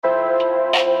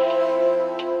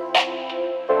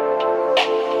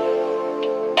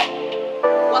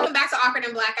Awkward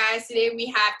and Black Eyes. Today we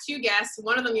have two guests.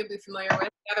 One of them you'll be familiar with,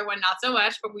 the other one not so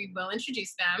much, but we will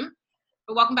introduce them.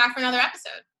 But welcome back for another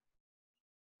episode.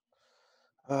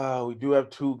 We do have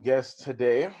two guests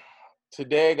today.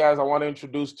 Today, guys, I want to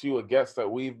introduce to you a guest that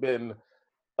we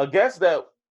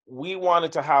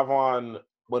wanted to have on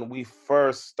when we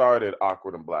first started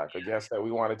Awkward and Black. A guest that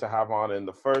we wanted to have on in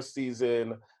the first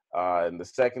season, in the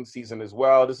second season as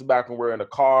well. This is back when we were in a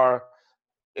car.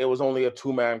 It was only a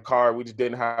two-man car. We just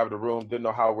didn't have the room, didn't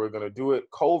know how we were going to do it.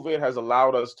 COVID has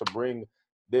allowed us to bring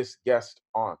this guest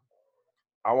on.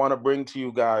 I want to bring to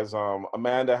you guys a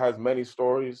man that has many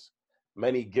stories,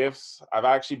 many gifts. I've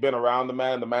actually been around the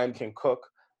man. The man can cook.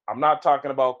 I'm not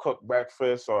talking about cook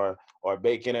breakfast or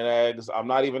bacon and eggs. I'm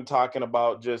not even talking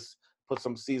about just put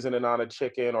some seasoning on a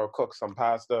chicken or cook some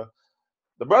pasta.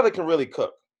 The brother can really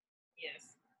cook.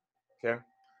 Yes. Okay.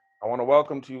 I want to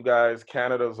welcome to you guys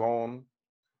Canada's own,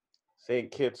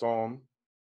 St. Kitts own,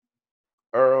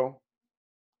 Earl.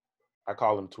 I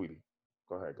call him Tweety.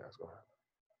 Go ahead, guys. Go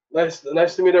ahead.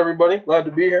 Nice to meet everybody. Glad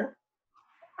to be here.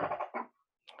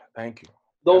 Thank you.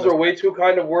 Those are way too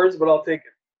kind of words, but I'll take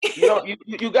it. You know,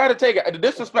 you got to take it. The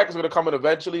disrespect is going to come in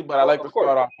eventually, but I like to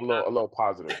start off a little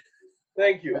positive.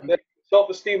 Thank you.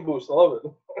 Self-esteem boost. I love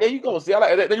it. There you go. See, I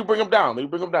like. Then you bring them down.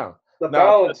 The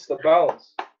balance.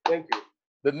 Thank you.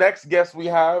 The next guest we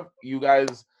have, you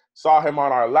guys saw him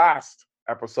on our last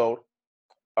episode.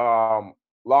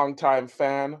 Longtime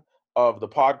fan of the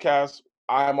podcast.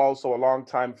 I'm also a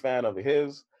longtime fan of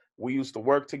his. We used to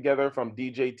work together from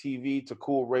DJ TV to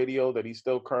Cool Radio that he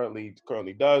still currently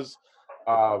does.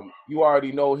 You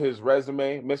already know his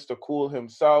resume, Mr. Cool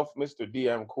himself, Mr.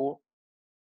 DM Cool.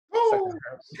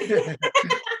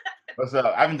 What's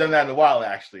up? I haven't done that in a while,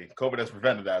 actually. COVID has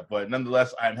prevented that. But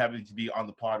nonetheless, I'm happy to be on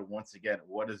the pod once again.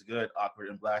 What is good, Awkward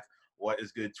and Black? What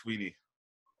is good, Tweety?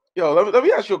 Yo, let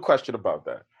me ask you a question about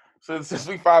that. Since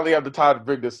we finally have the time to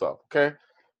bring this up, okay?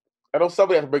 I know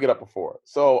somebody had to bring it up before.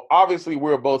 So, obviously,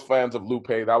 we're both fans of Lupe.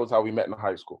 That was how we met in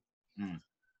high school.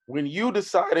 When you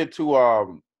decided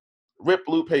to rip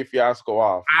Lupe Fiasco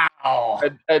off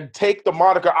and take the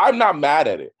moniker, I'm not mad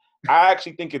at it. I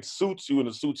actually think it suits you and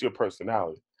it suits your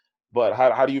personality. But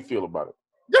how do you feel about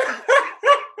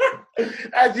it?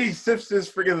 As he sips his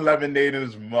freaking lemonade in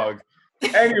his mug.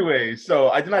 Anyway, so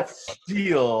I did not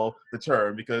steal the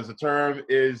term because the term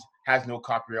has no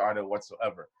copyright on it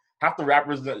whatsoever. Half the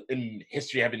rappers in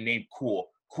history have been named Cool.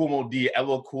 Kool Moe Dee,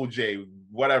 LL Cool J,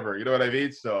 whatever. You know what I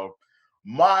mean? So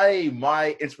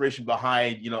my inspiration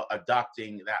behind,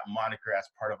 adopting that moniker as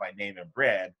part of my name and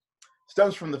brand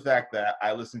stems from the fact that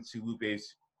I listened to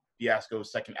Lupe's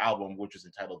Fiasco's second album, which is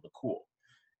entitled The Cool.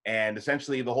 And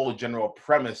essentially the whole general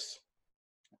premise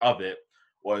of it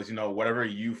was, whatever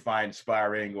you find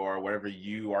inspiring or whatever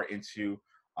you are into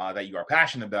that you are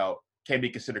passionate about can be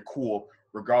considered cool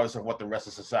regardless of what the rest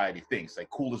of society thinks. Like,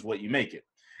 cool is what you make it.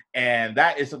 And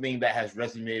that is something that has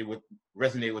resonated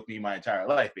with me my entire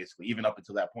life, basically, even up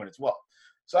until that point as well.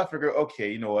 So I figured,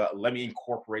 okay, you know what, let me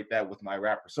incorporate that with my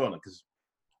rap persona, because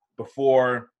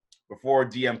before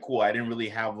DM Cool, I didn't really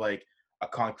have like a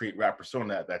concrete rap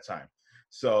persona at that time.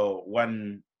 So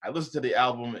when I listened to the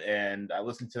album and I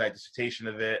listened to that dissertation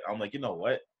of it, I'm like, you know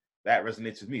what, that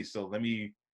resonates with me. So let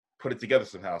me put it together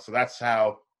somehow. So that's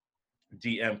how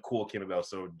DM Cool came about.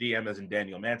 So DM as in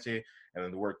Daniel Mante, and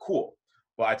then the word cool.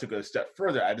 But I took it a step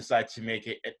further. I decided to make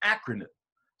it an acronym.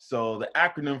 So the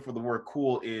acronym for the word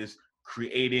cool is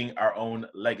creating our own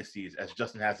legacies, as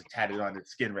Justin has it tatted on his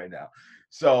skin right now.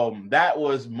 So that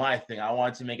was my thing. I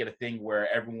wanted to make it a thing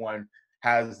where everyone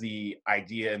has the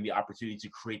idea and the opportunity to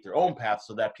create their own path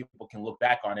so that people can look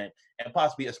back on it and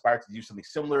possibly aspire to do something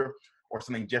similar or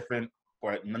something different,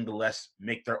 or nonetheless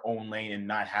make their own lane and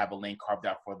not have a lane carved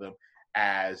out for them.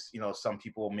 As some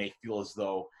people may feel as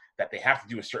though that they have to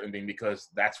do a certain thing because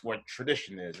that's what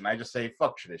tradition is. And I just say,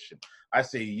 fuck tradition. I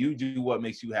say you do what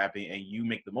makes you happy and you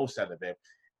make the most out of it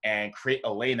and create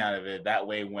a lane out of it. That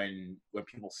way, when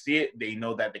people see it, they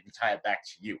know that they can tie it back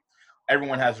to you.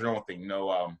 Everyone has their own thing.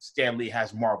 Stan Lee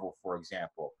has Marvel, for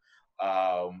example.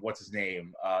 What's his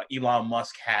name? Elon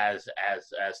Musk has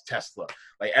as Tesla.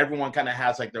 Like, everyone kind of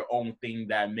has like their own thing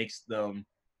that makes them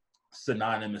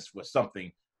synonymous with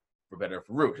something, for better,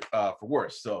 for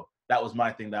worse. So that was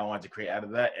my thing that I wanted to create out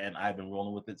of that, and I've been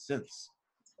rolling with it since.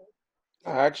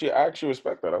 I actually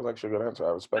respect that. That was actually a good answer.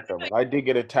 I respect that one. I did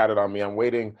get it tatted on me. I'm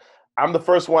waiting. I'm the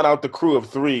first one out the crew of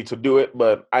 3 to do it,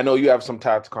 but I know you have some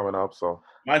tats coming up. So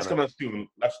mine's coming up soon.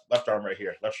 Left arm right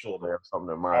here, left shoulder. I have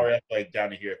something in mind. Or like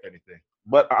down to here, if anything.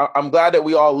 But I'm glad that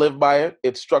we all live by it.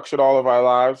 It structured all of our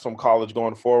lives from college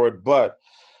going forward. But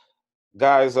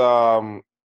guys,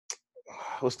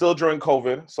 we're still during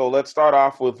COVID, so let's start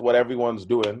off with what everyone's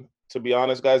doing. To be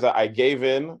honest, guys, I gave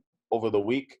in over the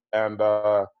week, and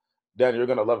Dan, you're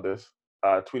gonna love this.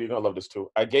 Tweety, you're gonna love this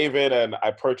too. I gave in and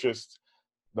I purchased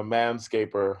the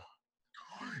Manscaper.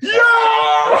 Yeah!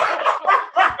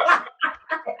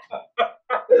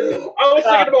 I was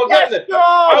thinking about getting it.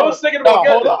 I was thinking about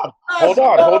getting it.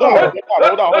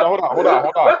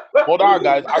 Hold on,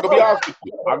 guys. I'm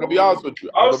gonna be honest with you.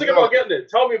 I was thinking about getting it.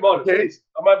 Tell me about it, please.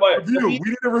 I might buy it. Review. We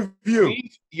need a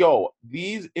review.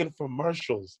 These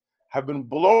infomercials have been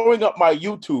blowing up my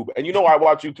YouTube, and you know I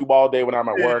watch YouTube all day when I'm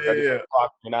at work.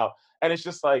 And it's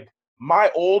just like my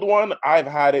old one. I've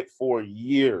had it for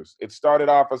years. It started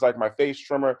off as like my face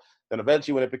trimmer. Then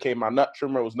eventually, when it became my nut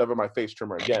trimmer, it was never my face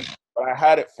trimmer again. But I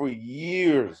had it for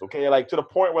years, okay? Like to the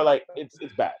point where like it's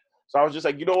bad. So I was just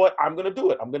like, you know what? I'm gonna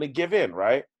do it. I'm gonna give in,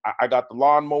 right? I got the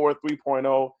lawnmower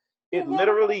 3.0. It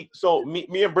literally. So me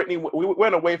and Brittany, we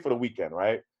went away for the weekend,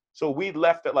 right? So we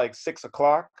left at like 6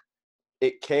 o'clock.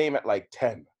 It came at like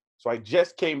 10. So I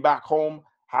just came back home.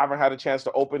 Haven't had a chance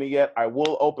to open it yet. I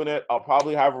will open it. I'll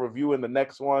probably have a review in the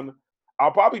next one.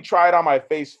 I'll probably try it on my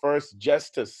face first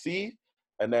just to see.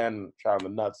 And then try on the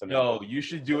nuts. No, you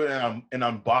should do it in an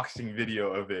unboxing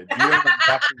video of it. Do an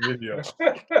unboxing video.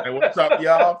 Hey, what's up,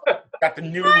 y'all? Got the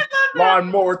new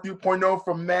lawnmower 3.0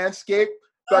 from Manscaped.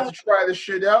 Got to try this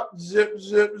shit out. Zip,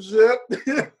 zip, zip.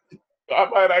 I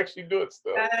might actually do it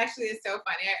still. That actually is so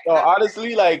funny. So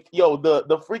honestly, like,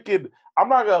 the freaking, I'm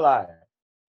not gonna lie.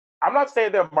 I'm not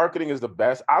saying their marketing is the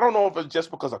best. I don't know if it's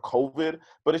just because of COVID,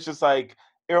 but it's just like,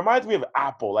 it reminds me of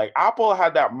Apple. Like Apple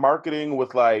had that marketing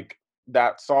with like,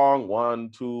 that song 1,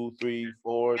 2, 3,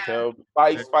 4, tell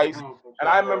Spice. And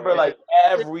I remember like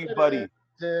everybody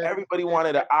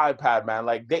wanted an iPad, man.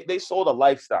 Like they sold a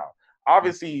lifestyle.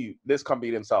 Obviously this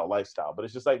company didn't sell a lifestyle, but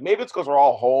it's just like maybe it's because we're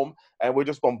all home and we're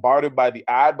just bombarded by the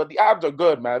ad, but the ads are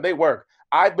good, man. They work.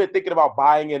 I've been thinking about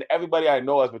buying it. Everybody I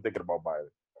know has been thinking about buying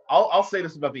it. I'll say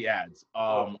this about the ads.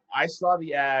 I saw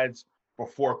the ads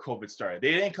before COVID started.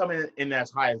 They didn't come in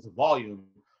as high as the volume.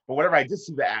 But whenever I did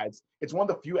see the ads, it's one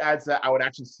of the few ads that I would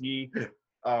actually see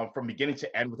from beginning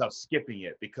to end without skipping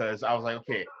it, because I was like,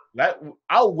 okay,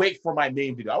 I'll wait for my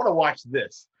main video. I want to watch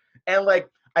this. And like,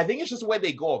 I think it's just the way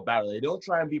they go about it. They don't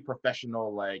try and be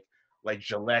professional like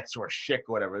Gillette or Schick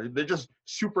or whatever. They're just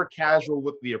super casual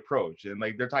with the approach. And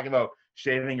like, they're talking about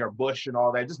shaving your bush and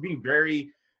all that, just being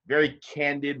very, very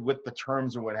candid with the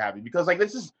terms or what have you. Because like,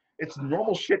 it's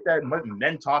normal shit that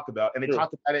men talk about, and they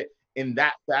talk about it in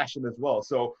that fashion as well.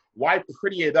 So why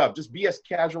pretty it up? Just be as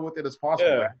casual with it as possible.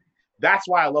 Yeah. That's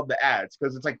why I love the ads,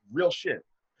 because it's like real shit.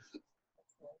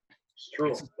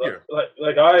 It's true. Like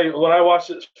when I watched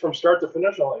it from start to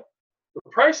finish, I'm like, the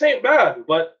price ain't bad,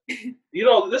 but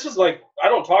this is like, I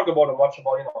don't talk about it much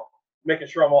about making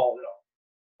sure I'm all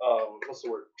what's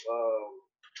the word?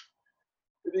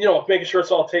 Making sure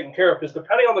it's all taken care of, because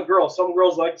depending on the girl, some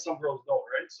girls like it, some girls don't,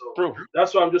 right? So true.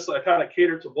 That's why I'm just like kind of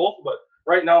cater to both, but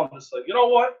right now, I'm just like, you know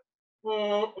what?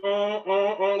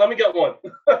 Let me get one.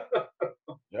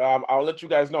 Yeah, I'll let you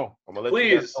guys know. I'm gonna let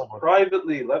you guys know.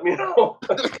 Privately, let me know.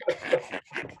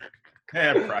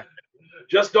 Private.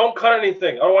 Just don't cut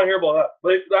anything. I don't want to hear about that.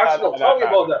 But actually, tell me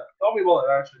about that. Tell me about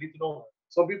that. Actually, I need to know that.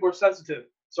 Some people are sensitive.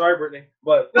 Sorry, Brittany,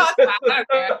 but.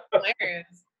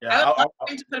 Hilarious. Yeah, I would love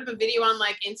him to put up a video on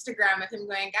like Instagram with him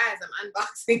going, guys, I'm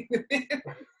unboxing this.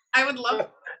 I would love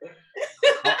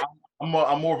that. I'm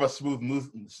more of a smooth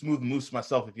moose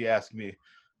myself, if you ask me.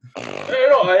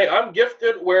 I'm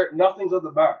gifted where nothing's at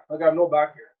the back. Like I have no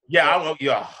back here. Yeah,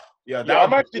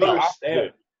 I'm actually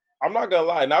understand. I'm not gonna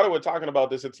lie. Now that we're talking about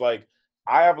this, it's like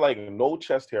I have like no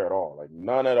chest hair at all, like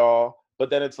none at all. But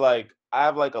then it's like I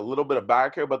have like a little bit of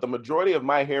back hair, but the majority of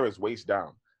my hair is waist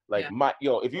down. Like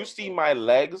if you see my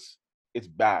legs, it's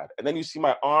bad, and then you see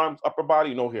my arms, upper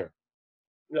body, no hair.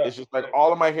 Yeah, it's just like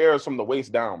all of my hair is from the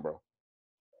waist down, bro.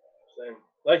 Same.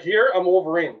 Like here, I'm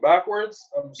Wolverine. Backwards,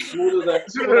 I'm smoother than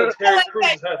Terry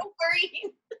Cruz's head.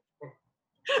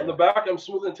 On the back, I'm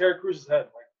smoother than Terry Cruz's head.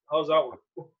 Like, how's that work?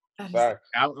 I'm kind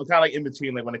of like in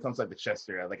between, like when it comes to like the chest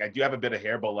hair. Like I do have a bit of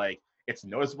hair, but like it's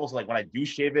noticeable. So like when I do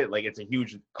shave it, like it's a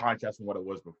huge contrast from what it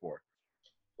was before.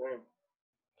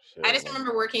 I just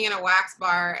remember working in a wax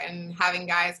bar and having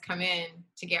guys come in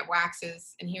to get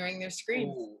waxes and hearing their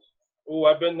screams. Ooh,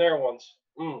 I've been there once.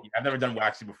 Yeah, I've never done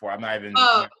waxing before. I'm not even.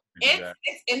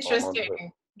 It's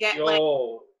interesting.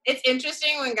 It's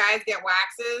interesting when guys get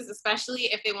waxes, especially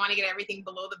if they want to get everything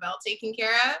below the belt taken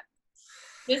care of.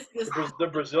 The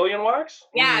Brazilian wax?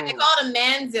 Yeah, they call it a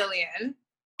manzillion.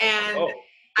 And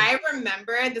I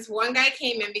remember this one guy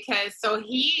came in because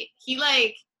he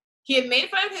like He had made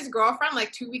fun of his girlfriend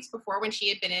like 2 weeks before when she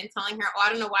had been in, telling her, "Oh, I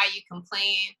don't know why you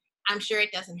complain. I'm sure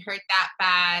it doesn't hurt that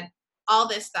bad." All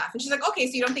this stuff. And she's like, "Okay,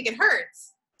 so you don't think it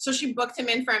hurts?" So she booked him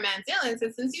in for a manzillion and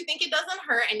said, "Since you think it doesn't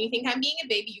hurt and you think I'm being a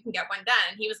baby, you can get one done."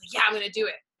 And he was like, "Yeah, I'm going to do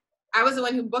it." I was the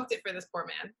one who booked it for this poor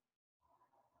man.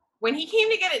 When he came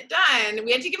to get it done,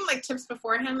 we had to give him like tips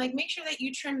beforehand, like make sure that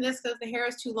you trim this because if the hair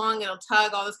is too long, it'll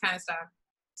tug, all this kind of stuff.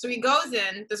 So he goes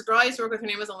in. This girl I used to work with, her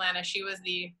name was Alana. She was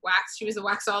the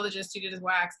waxologist who did his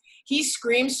wax. He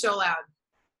screamed so loud.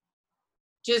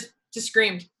 Just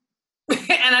screamed.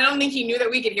 And I don't think he knew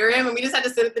that we could hear him. And we just had to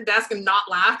sit at the desk and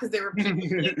not laugh because they were people.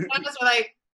 Some of us were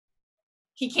like,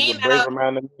 he came out.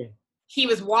 He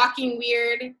was walking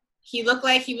weird. He looked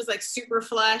like he was like super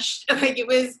flushed. Like it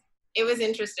was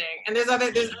interesting. And there's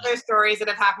other stories that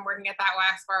have happened working at that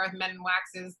wax bar with men in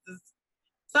waxes.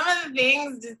 Some of the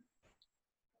things,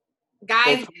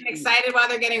 guys get excited while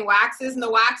they're getting waxes, and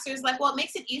the waxer's like, "Well, it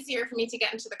makes it easier for me to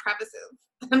get into the crevices."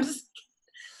 I'm just.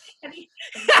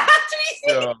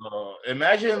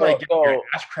 Imagine like your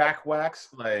ass crack wax,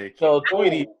 like. So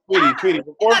Tweety,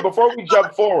 before we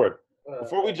jump forward,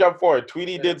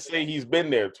 Tweety did say he's been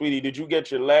there. Tweety, did you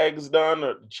get your legs done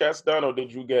or chest done, or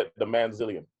did you get the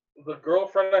manzillion? The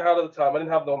girlfriend I had at the time, I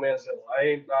didn't have no manzillion. I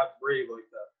ain't not brave like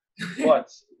that.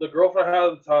 But the girlfriend I had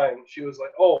at the time, she was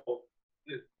like, "Oh,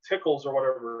 it tickles or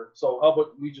whatever. So how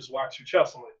about we just wax your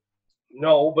chest?" I'm like,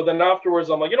 "No." But then afterwards,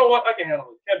 I'm like, "You know what? I can handle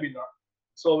it. Can't be done."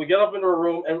 So we get up into a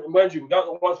room, and mind you, we got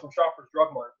the ones from Shoppers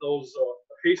Drug Mart, those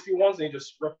pasty ones, and you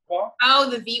just rip off. Oh,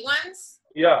 the Veet ones?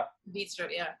 Yeah. Veet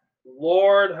strip, yeah.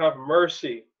 Lord have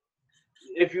mercy.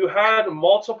 If you had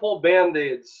multiple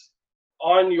Band-Aids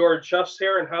on your chest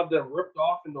hair and have them ripped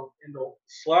off into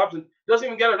slabs, and it doesn't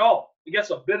even get it all. It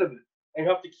gets a bit of it, and you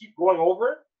have to keep going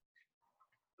over it.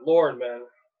 Lord, man,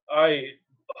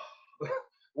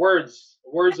 words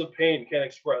of pain can't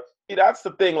express. That's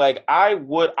the thing. Like I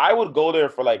would go there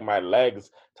for like my legs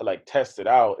to like test it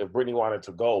out if Brittany wanted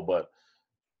to go, but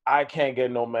I can't get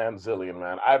no manzillion,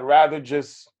 man. I'd rather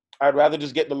just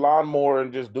get the lawnmower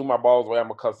and just do my balls the way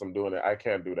I'm accustomed doing it. I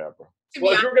can't do that, bro.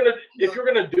 Well, if you're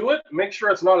gonna do it, make sure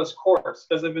it's not as coarse,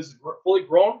 because if it's fully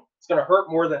grown, it's gonna hurt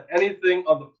more than anything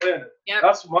on the planet. Yep.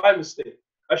 That's my mistake.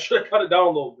 I should have cut it down a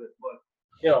little bit, but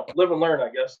live and learn, I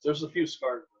guess. There's a few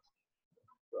scars.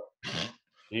 So.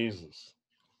 Jesus.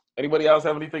 Anybody else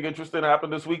have anything interesting happen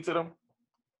this week to them?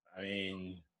 I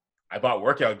mean, I bought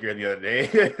workout gear the other day.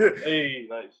 Hey,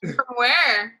 nice. From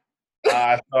where?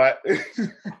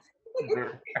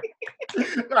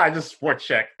 I just sport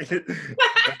check.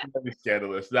 That's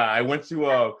scandalous. I went to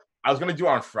I was gonna do it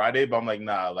on Friday, but I'm like,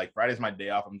 nah, like Friday's my day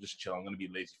off. I'm just chilling. I'm gonna be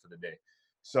lazy for the day.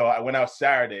 So I went out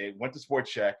Saturday, went to sport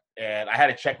check, and I had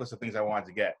a checklist of things I wanted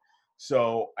to get.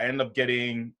 So I ended up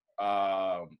getting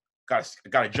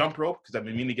got a jump rope because I've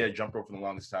been meaning to get a jump rope for the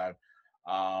longest time.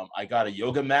 I got a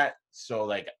yoga mat, so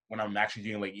like when I'm actually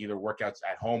doing like either workouts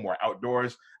at home or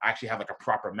outdoors, I actually have like a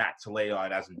proper mat to lay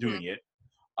on as I'm doing it.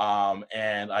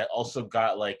 And I also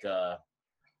got like I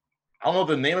don't know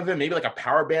the name of it, maybe like a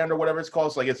power band or whatever it's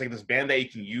called. So like it's like this band that you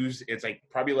can use. It's like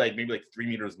probably like maybe like 3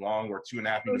 meters long or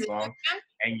 2.5 meters long,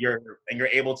 and you're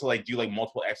able to like do like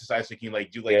multiple exercises. So you can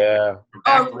like do like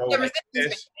back row like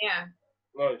this. Yeah.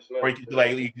 Nice. Or you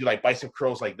can do like bicep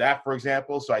curls like that, for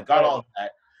example. So I got all of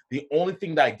that. The only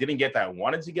thing that I didn't get that I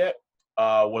wanted to get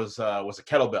was a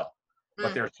kettlebell,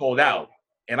 but they're sold out.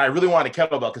 And I really wanted a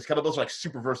kettlebell because kettlebells are like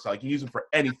super versatile. You can use them for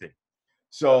anything.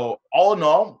 So all in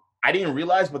all, I didn't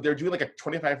realize, but they're doing like a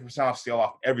 25% off sale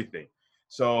off everything.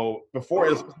 So before it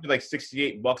was supposed to be like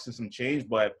 $68 and some change,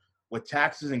 but with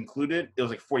taxes included, it was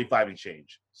like 45 and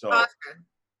change. So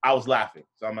I was laughing.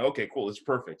 So I'm like, okay, cool, it's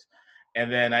perfect.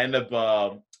 And then I ended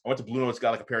up I went to Blue Notes,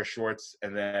 got like a pair of shorts,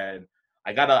 and then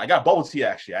I got bubble tea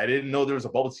actually. I didn't know there was a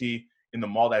bubble tea in the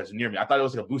mall that was near me. I thought it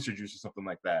was like a Booster Juice or something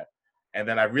like that. And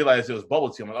then I realized it was bubble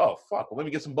tea. I'm like, oh fuck, well, let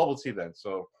me get some bubble tea then.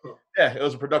 So yeah, it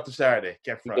was a productive Saturday.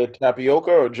 Can't front. You get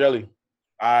tapioca or jelly?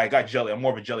 I got jelly. I'm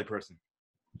more of a jelly person.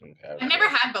 Okay. I've never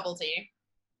had bubble tea.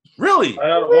 Really? I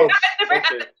had it once. I've never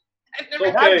had it.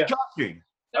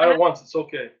 I had it once. It's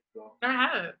okay. Never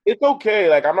had it. It's okay.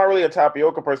 Like I'm not really a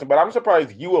tapioca person, but I'm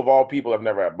surprised you of all people have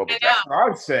never had bubble tea. That's what I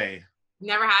would say.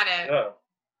 Never had it. Yeah.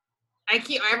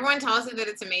 Everyone tells me that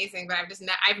it's amazing, but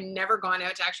I've never gone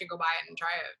out to actually go buy it and try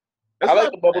it. I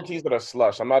like the bubble teas that are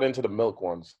slush. I'm not into the milk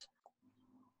ones.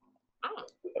 Oh.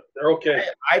 They're okay.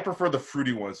 I prefer the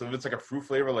fruity ones. So if it's like a fruit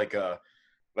flavor, like a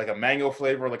mango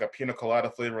flavor, like a pina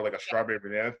colada flavor, like a strawberry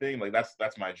banana thing, like that's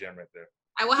my jam right there.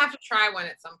 I will have to try one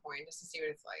at some point just to see what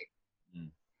it's like.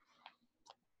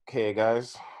 Okay,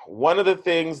 guys. One of the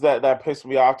things that pissed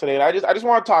me off today, and I just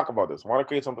want to talk about this. I want to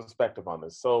create some perspective on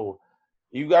this. So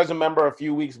You guys remember a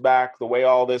few weeks back, the way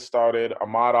all this started,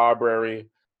 Ahmaud Arbery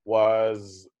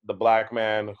was the black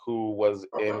man who was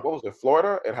in, what was it,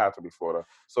 Florida? It had to be Florida.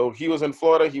 So he was in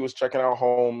Florida, he was checking out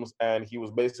homes, and he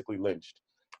was basically lynched.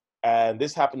 And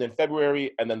this happened in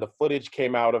February, and then the footage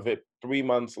came out of it 3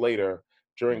 months later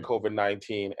during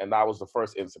COVID-19, and that was the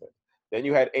first incident. Then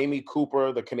you had Amy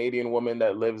Cooper, the Canadian woman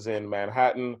that lives in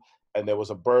Manhattan, and there was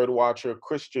a bird watcher,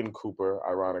 Christian Cooper,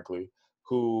 ironically,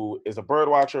 who is a bird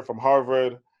watcher from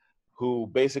Harvard, who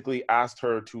basically asked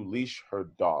her to leash her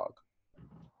dog.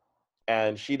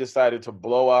 And she decided to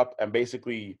blow up and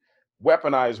basically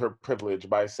weaponize her privilege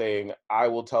by saying, I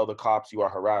will tell the cops you are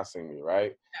harassing me,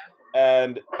 right?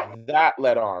 And that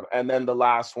led on. And then the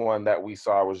last one that we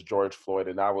saw was George Floyd,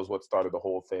 and that was what started the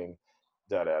whole thing.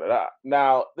 Da, da, da, da.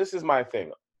 Now, this is my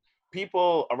thing.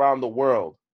 People around the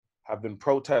world have been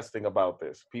protesting about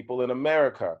this. People in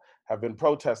America have been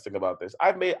protesting about this.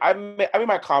 I made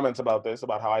my comments about this,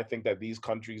 about how I think that these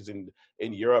countries in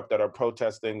Europe that are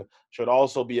protesting should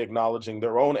also be acknowledging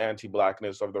their own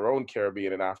anti-blackness of their own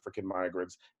Caribbean and African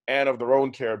migrants and of their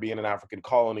own Caribbean and African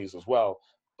colonies as well.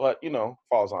 But,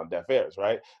 falls on deaf ears,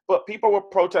 right? But people were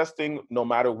protesting no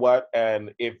matter what.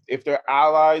 And if they're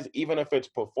allies, even if it's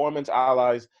performance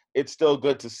allies, it's still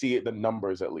good to see the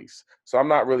numbers at least. So I'm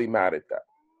not really mad at that.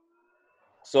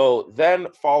 So then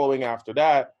following after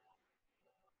that,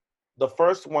 the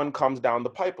first one comes down the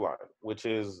pipeline, which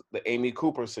is the Amy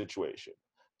Cooper situation.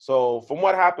 So from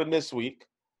what happened this week,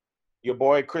 your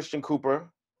boy Christian Cooper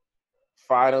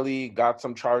finally got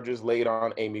some charges laid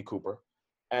on Amy Cooper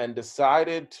and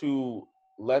decided to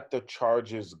let the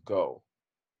charges go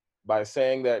by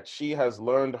saying that she has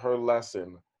learned her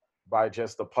lesson by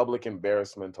just the public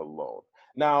embarrassment alone.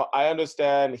 Now, I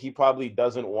understand he probably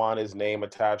doesn't want his name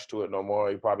attached to it no more.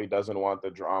 He probably doesn't want the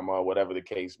drama, whatever the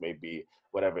case may be,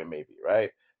 whatever it may be,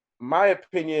 right? My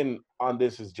opinion on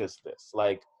this is just this.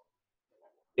 Like,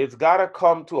 it's got to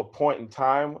come to a point in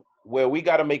time where we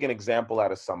got to make an example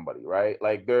out of somebody, right?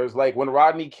 Like, there's like when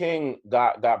Rodney King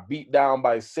got beat down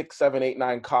by 6, 7, 8,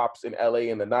 9 cops in LA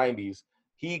in the 90s,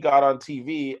 he got on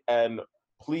TV and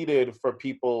pleaded for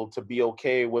people to be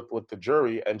okay with the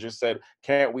jury and just said,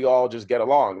 can't we all just get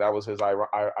along? That was his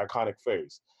iconic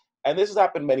phrase. And this has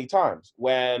happened many times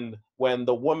when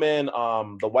the woman,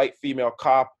 the white female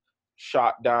cop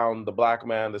shot down the black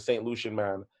man, the St. Lucian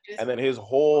man, and then his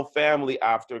whole family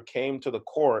after came to the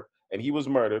court and he was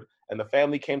murdered, and the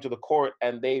family came to the court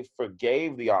and they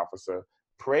forgave the officer,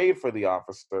 prayed for the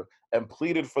officer, and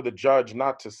pleaded for the judge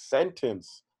not to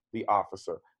sentence the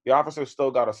officer. The officer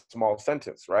still got a small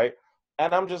sentence, right?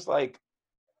 And I'm just like,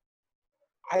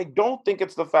 I don't think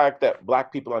it's the fact that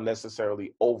black people are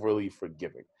necessarily overly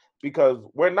forgiving, because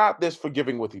we're not this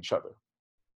forgiving with each other.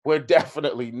 We're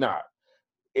definitely not.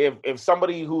 If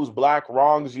somebody who's black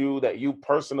wrongs you that you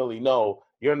personally know,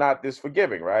 you're not this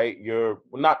forgiving, right? You're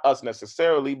not us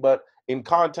necessarily, but in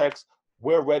context,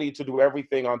 we're ready to do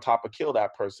everything on top of kill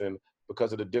that person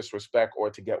because of the disrespect or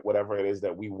to get whatever it is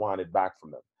that we wanted back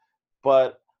from them.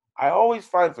 But I always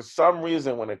find, for some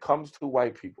reason, when it comes to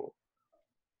white people,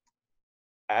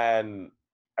 and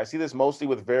I see this mostly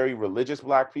with very religious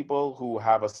black people who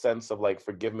have a sense of like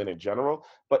forgiveness in general,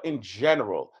 but in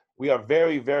general, we are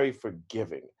very, very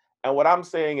forgiving. And what I'm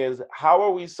saying is, how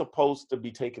are we supposed to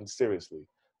be taken seriously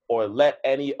or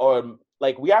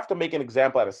like, we have to make an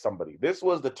example out of somebody. This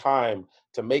was the time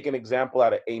to make an example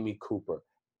out of Amy Cooper.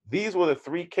 These were the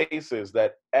 3 cases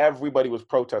that everybody was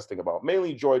protesting about,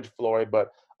 mainly George Floyd,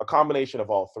 but a combination of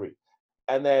all 3.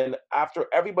 And then after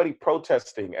everybody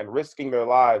protesting and risking their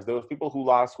lives, there was people who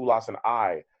lost an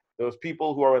eye. There was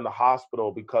people who are in the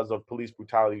hospital because of police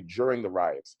brutality during the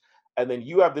riots. And then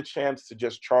you have the chance to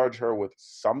just charge her with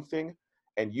something,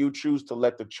 and you choose to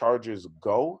let the charges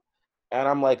go. And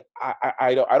I'm like,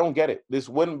 I don't get it. This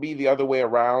wouldn't be the other way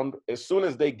around. As soon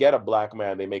as they get a black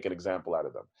man, they make an example out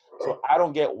of them. So I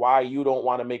don't get why you don't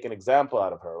want to make an example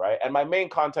out of her, right? And my main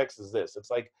context is this. It's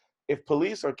like, if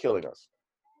police are killing us,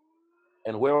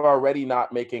 and we're already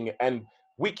not making, and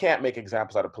we can't make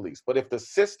examples out of police, but if the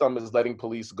system is letting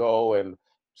police go and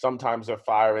sometimes they're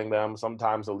firing them,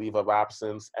 sometimes a leave of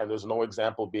absence, and there's no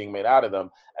example being made out of them,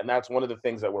 and that's one of the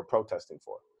things that we're protesting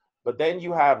for. But then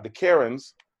you have the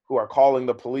Karens who are calling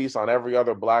the police on every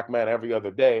other black man every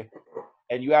other day,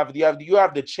 and you have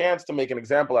the chance to make an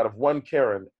example out of one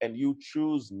Karen, and you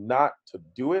choose not to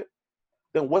do it.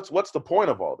 Then what's the point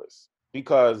of all this?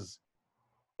 Because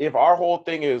if our whole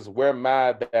thing is we're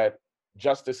mad that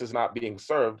justice is not being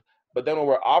served, but then when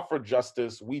we're offered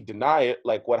justice, we deny it,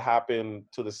 like what happened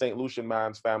to the St. Lucian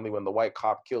man's family when the white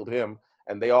cop killed him,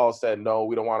 and they all said, no,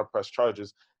 we don't want to press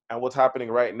charges. and what's happening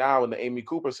right now in the Amy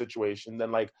Cooper situation,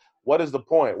 then like, what is the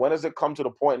point? When does it come to the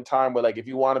point in time where like, if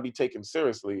you want to be taken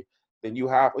seriously, then you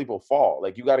have people fall.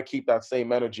 Like, you got to keep that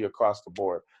same energy across the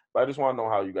board. But I just want to know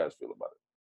how you guys feel about it.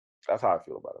 That's how I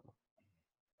feel about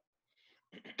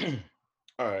it.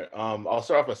 All right. I'll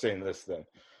start off by saying this then.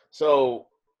 So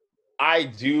I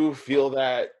do feel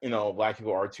that, Black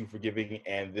people are too forgiving,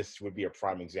 and this would be a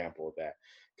prime example of that.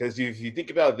 Because if you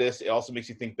think about this, it also makes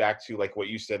you think back to like what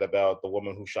you said about the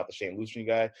woman who shot the Shane Lucian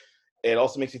guy. It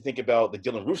also makes you think about the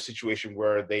Dylan Roof situation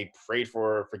where they prayed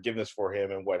for forgiveness for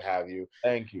him and what have you.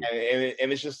 Thank you.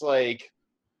 And it's just like,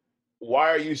 why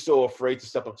are you so afraid to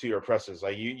step up to your oppressors?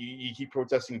 Like you keep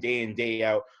protesting day in, day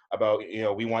out about,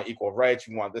 we want equal rights,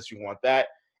 we want this, we want that.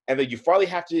 And then you finally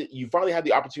have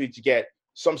the opportunity to get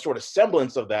some sort of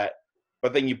semblance of that,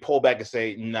 but then you pull back and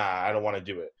say, nah, I don't want to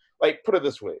do it. Like, put it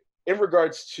this way, in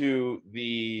regards to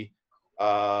the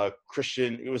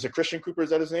Christian, it was a Christian Cooper,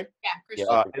 is that his name? Yeah,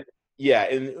 Christian. Yeah,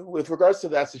 and with regards to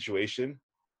that situation,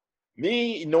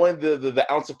 me knowing the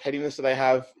ounce of pettiness that I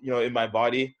have, in my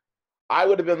body, I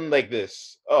would have been like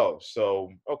this. Oh, so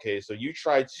okay, so you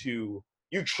tried to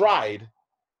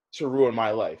ruin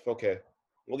my life. Okay,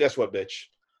 well, guess what, bitch?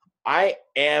 I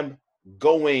am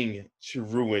going to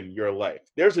ruin your life.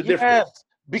 There's a difference.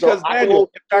 Because so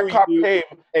Daniel, if that cop came,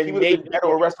 he would have been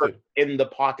arrested in the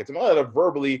pockets. I'm not going to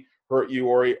verbally hurt you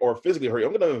or physically hurt you.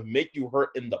 I'm going to make you hurt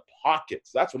in the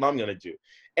pockets. That's what I'm going to do.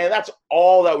 And that's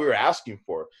all that we were asking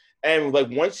for. And like,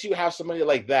 once you have somebody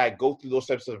like that go through those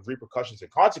types of repercussions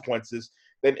and consequences,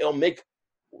 then it'll make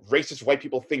racist white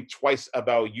people think twice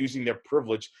about using their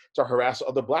privilege to harass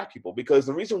other Black people. Because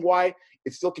the reason why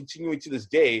it's still continuing to this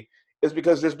day is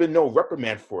because there's been no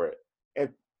reprimand for it. And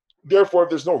therefore, if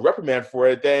there's no reprimand for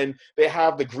it, then they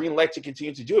have the green light to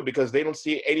continue to do it because they don't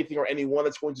see anything or anyone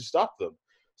that's going to stop them.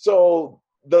 So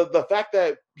the fact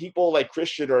that people like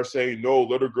Christian are saying, no,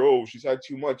 let her go, she's had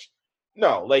too much.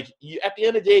 No, like, at the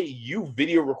end of the day, you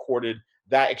video recorded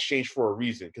that exchange for a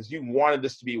reason because you wanted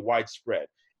this to be widespread.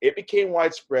 It became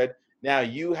widespread. Now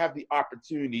you have the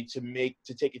opportunity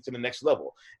to take it to the next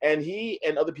level. And he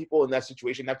and other people in that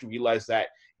situation have to realize that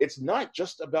it's not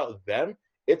just about them.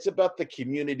 It's about the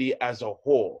community as a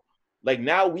whole. Like,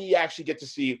 now we actually get to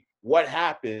see what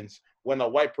happens when a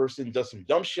white person does some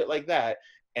dumb shit like that,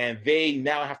 and they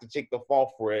now have to take the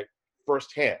fall for it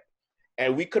firsthand.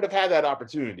 And we could have had that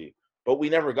opportunity, but we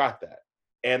never got that.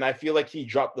 And I feel like he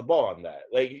dropped the ball on that.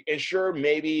 Like, and sure,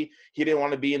 maybe he didn't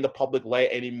want to be in the public light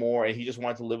anymore and he just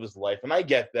wanted to live his life. And I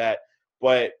get that,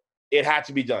 but it had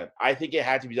to be done. I think it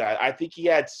had to be done. I think he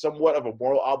had somewhat of a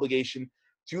moral obligation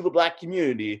to the Black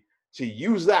community to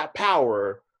use that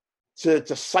power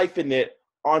to siphon it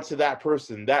onto that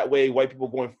person. That way, white people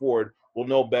going forward will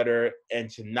know better and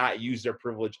to not use their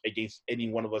privilege against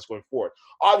any one of us going forward.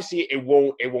 Obviously, it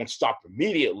won't stop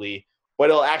immediately, but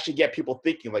it'll actually get people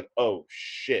thinking like, oh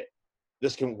shit,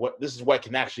 this is what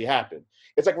can actually happen.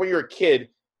 It's like when you're a kid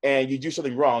and you do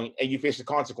something wrong and you face the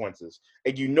consequences,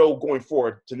 and you know going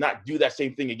forward to not do that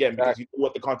same thing again because you know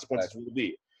what the consequences will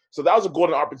be. So that was a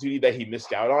golden opportunity that he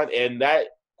missed out on, and that,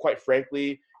 quite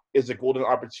frankly, is a golden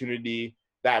opportunity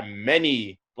that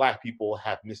many Black people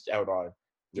have missed out on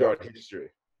throughout history.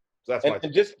 So that's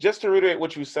and just to reiterate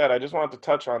what you said, I just wanted to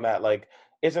touch on that. Like,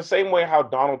 it's the same way how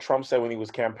Donald Trump said when he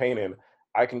was campaigning,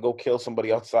 I can go kill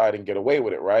somebody outside and get away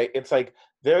with it, right? It's like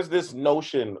there's this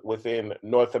notion within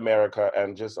North America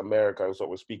and just America is what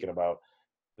we're speaking about,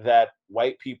 that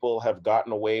white people have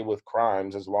gotten away with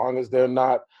crimes as long as they're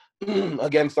not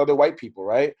against other white people,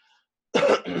 right?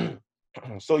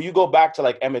 So you go back to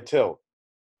like Emmett Till,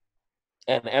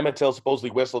 and Emmett Till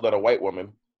supposedly whistled at a white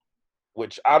woman,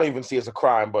 which I don't even see as a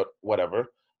crime, but whatever.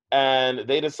 And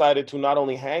they decided to not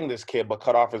only hang this kid, but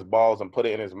cut off his balls and put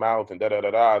it in his mouth and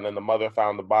da-da-da-da. And then the mother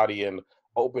found the body and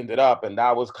opened it up. And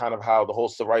that was kind of how the whole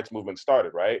civil rights movement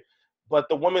started, right? But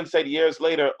the woman said years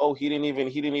later, oh, he didn't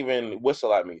even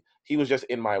whistle at me. He was just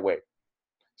in my way.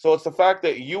 So it's the fact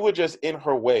that you were just in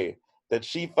her way, that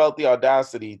she felt the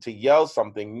audacity to yell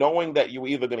something, knowing that you were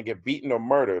either going to get beaten or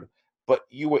murdered, but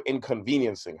you were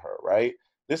inconveniencing her, right?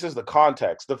 This is the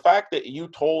context. The fact that you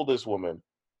told this woman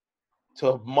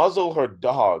to muzzle her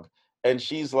dog, and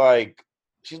she's looking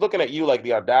at you like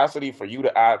the audacity for you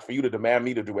to demand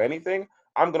me to do anything,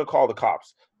 I'm going to call the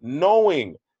cops,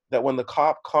 knowing that when the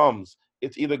cop comes,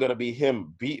 it's either going to be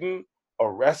him beaten,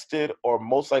 arrested, or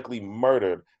most likely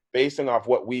murdered, basing off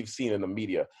what we've seen in the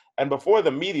media. And before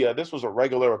the media, this was a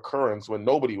regular occurrence when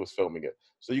nobody was filming it.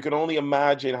 So you can only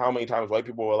imagine how many times white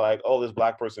people were like, oh, this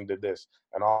Black person did this,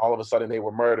 and all of a sudden they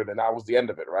were murdered, and that was the end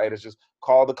of it, right? It's just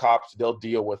call the cops, they'll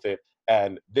deal with it,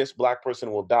 and this Black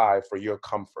person will die for your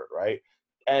comfort, right?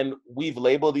 And we've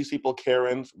labeled these people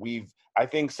Karens. I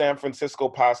think San Francisco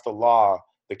passed a law,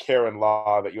 the Karen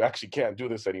law, that you actually can't do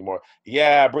this anymore.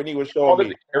 Yeah, Brittany was showing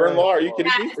me. Karen law? Are you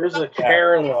kidding me? There's a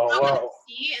Karen law. It's Wow. a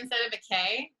C instead of a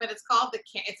K, but it's called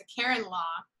it's a Karen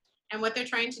law. And what they're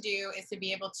trying to do is to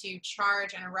be able to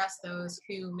charge and arrest those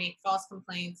who make false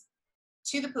complaints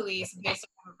to the police based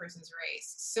on a person's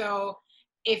race. So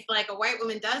if like a white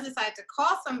woman does decide to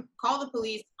call the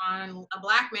police on a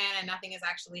black man and nothing is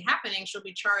actually happening, she'll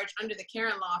be charged under the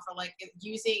Karen law for like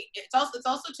using it's also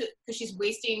because she's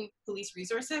wasting police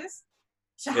resources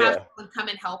to have someone come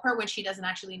and help her when she doesn't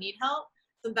actually need help.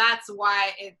 So that's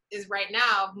why it is right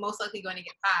now most likely going to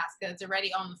get passed, because it's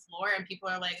already on the floor and people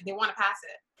are like, they want to pass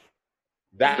it.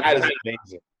 That is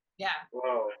amazing. Yeah.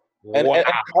 Wow.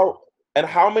 And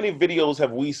how many videos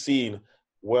have we seen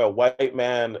where a white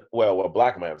man, a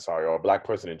black man, or a black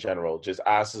person in general, just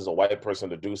asks a white person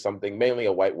to do something, mainly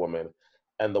a white woman,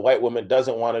 and the white woman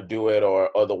doesn't want to do it, or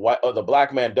the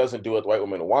black man doesn't do what the white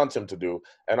woman wants him to do,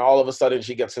 and all of a sudden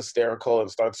she gets hysterical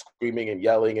and starts screaming and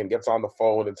yelling and gets on the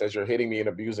phone and says, "You're hitting me and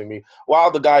abusing me,"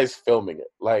 while the guy's filming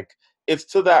it. Like, it's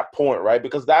to that point, right?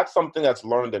 Because that's something that's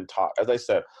learned and taught. As I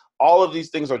said, all of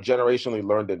these things are generationally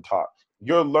learned and taught.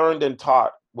 You're learned and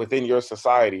taught within your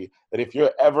society that if you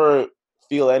ever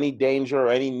feel any danger or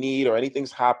any need or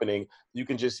anything's happening, you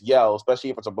can just yell, especially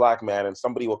if it's a black man, and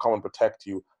somebody will come and protect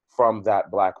you from that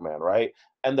black man, right?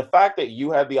 And the fact that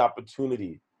you had the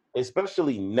opportunity,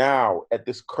 especially now at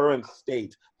this current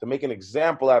state, to make an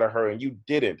example out of her, and you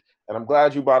didn't. And I'm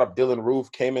glad you brought up Dylan Roof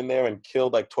came in there and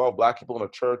killed like 12 black people in a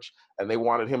church, and they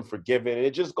wanted him forgiven. And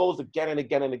it just goes again and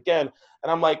again and again. And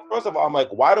I'm like, first of all, I'm like,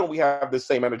 why don't we have the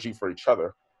same energy for each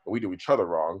other? We do each other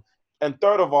wrong. And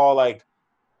third of all, like,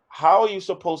 how are you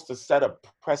supposed to set a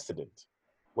precedent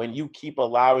when you keep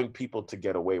allowing people to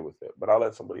get away with it? But I'll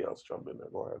let somebody else jump in there.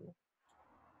 Go ahead.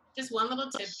 Just one little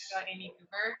tip about Amy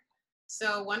Cooper.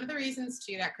 So one of the reasons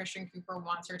too that Christian Cooper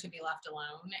wants her to be left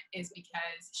alone is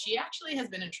because she actually has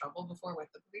been in trouble before with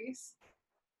the police.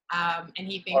 And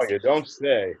he thinks— Oh, you don't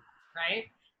say. Right?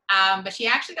 But she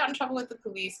actually got in trouble with the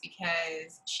police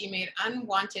because she made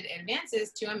unwanted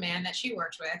advances to a man that she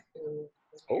worked with who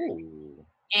was married. Oh.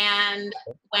 And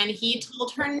when he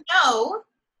told her no,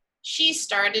 she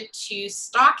started to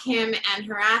stalk him and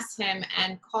harass him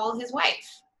and call his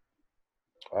wife.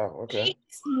 Oh, okay.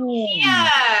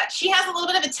 Yeah, she has a little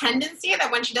bit of a tendency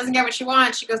that when she doesn't get what she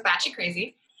wants, she goes batshit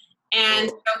crazy. And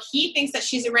so he thinks that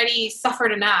she's already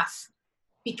suffered enough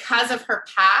because of her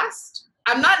past.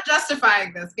 I'm not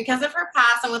justifying this, because of her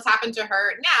past and what's happened to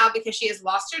her now, because she has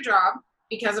lost her job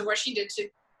because of what she did to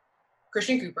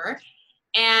Christian Cooper.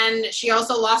 And she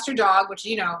also lost her dog, which,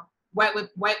 you know, white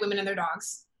women and their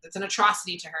dogs. It's an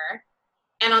atrocity to her.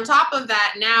 And on top of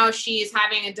that, now she's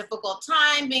having a difficult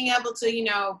time being able to, you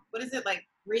know,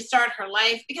 restart her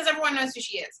life, because everyone knows who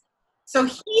she is. So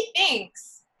he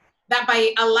thinks that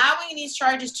by allowing these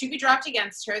charges to be dropped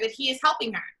against her, that he is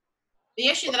helping her. The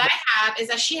issue that I have is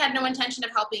that she had no intention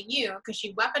of helping you, because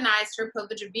she weaponized her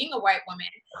privilege of being a white woman,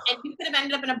 and you could have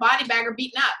ended up in a body bag or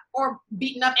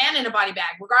beaten up and in a body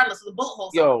bag, regardless of the bullet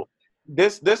holes. Yo,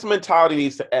 this mentality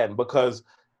needs to end, because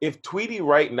if Tweety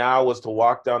right now was to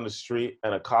walk down the street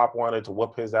and a cop wanted to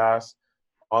whoop his ass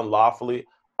unlawfully,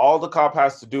 all the cop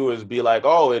has to do is be like,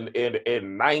 oh, in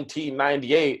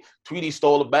 1998, Tweety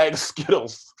stole a bag of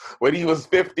Skittles when he was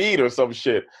 15 or some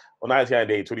shit. Well,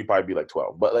 1998, Tweety probably be like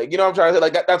 12. But, like, you know what I'm trying to say?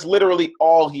 Like, that's literally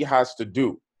all he has to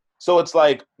do. So it's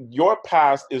like your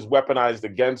past is weaponized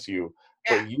against you,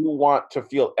 but you want to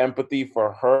feel empathy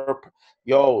for her.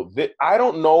 Yo, I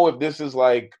don't know if this is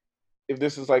like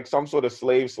some sort of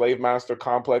slave master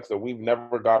complex that we've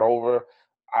never got over.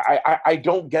 I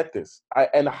don't get this.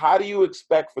 And how do you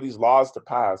expect for these laws to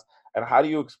pass? And how do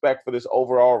you expect for this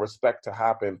overall respect to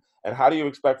happen? And how do you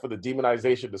expect for the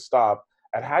demonization to stop?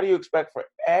 And how do you expect for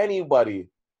anybody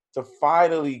to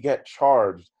finally get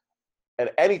charged and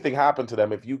anything happen to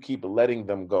them if you keep letting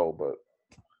them go? But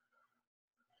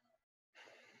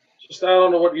just, I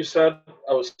don't know what you said.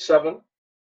 I was 7.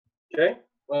 Okay.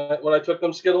 When I took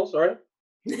them Skittles, all right?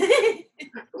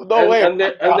 No way. And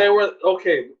they were,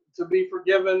 okay, to be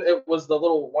forgiven, it was the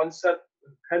little 1 cent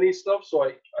penny stuff, so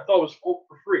I thought it was for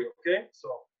free, okay? So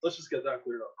let's just get that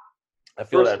cleared up. I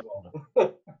feel that.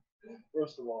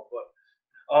 First of all, but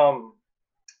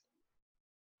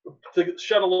to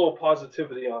shed a little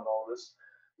positivity on all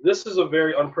this is a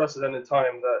very unprecedented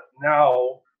time that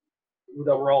now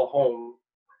that we're all home,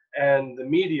 and the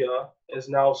media is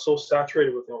now so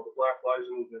saturated with, you know, the Black Lives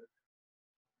Movement.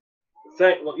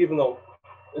 Even though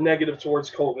a negative towards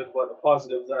COVID, but a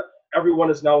positive that everyone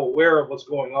is now aware of what's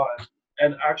going on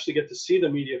and actually get to see the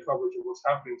media coverage of what's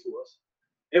happening to us.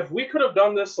 if we could have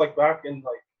done this like back in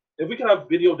like, if we could have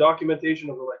video documentation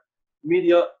of like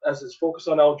media as it's focused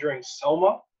on now during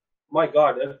Selma, my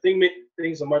God,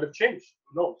 things might have changed.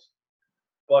 Who knows?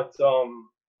 But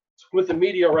with the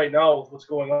media right now, with what's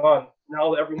going on,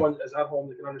 now that everyone is at home,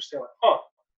 they can understand like,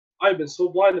 I've been so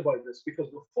blinded by this, because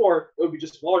before it would be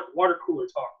just water cooler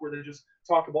talk where they just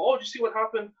talk about, oh, did you see what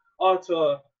happened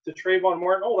to Trayvon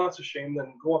Martin? Oh, that's a shame.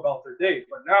 Then go about their day.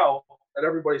 But now that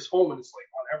everybody's home and it's like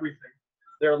on everything,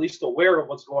 they're at least aware of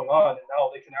what's going on, and now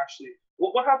they can actually.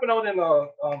 What happened out in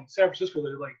San Francisco?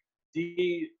 They're like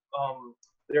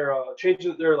they're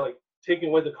changing. They're like taking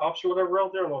away the cops or whatever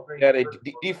out there. Yeah, they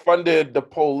defunded the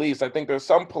police. I think there's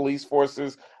some police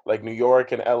forces like New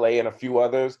York and LA and a few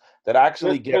others that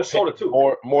actually get paid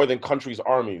more than countries'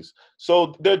 armies.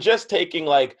 So they're just taking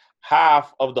like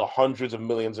half of the hundreds of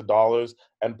millions of dollars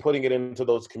and putting it into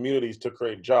those communities to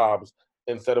create jobs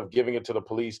instead of giving it to the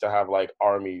police to have like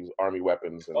army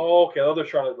weapons. Oh, okay. They're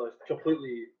trying to like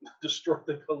completely destroy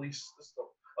the police system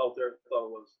out there. I thought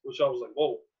it was, which I was like,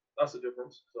 whoa, that's the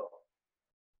difference. So.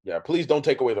 Yeah, please don't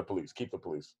take away the police. Keep the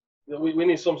police. We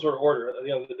need some sort of order at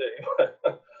the end of the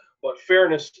day, but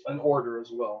fairness and order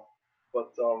as well.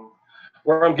 But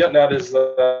where I'm getting at is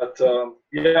that,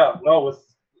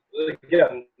 with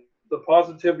again, the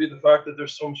positivity, the fact that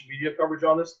there's so much media coverage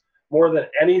on this, more than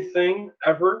anything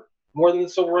ever, more than the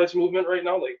civil rights movement right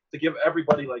now, like to give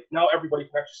everybody, like now everybody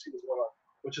can actually see what's going on,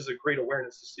 which is a great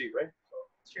awareness to see, right? So,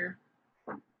 sure.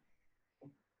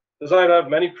 Because I've had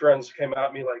many friends came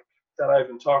at me like, that I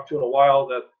haven't talked to in a while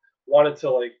that wanted to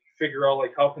like figure out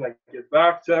like how can I get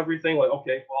back to everything. Like,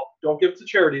 okay, well, don't give to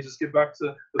charities, just give back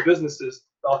to the businesses.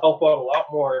 They'll help out a lot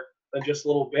more than just a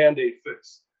little Band-Aid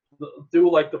fix.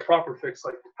 Do like the proper fix,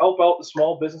 like help out the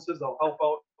small businesses. They'll help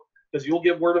out because you'll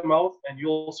get word of mouth and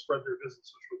you'll spread their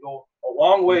business, which will go a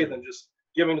long way than just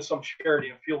giving to some charity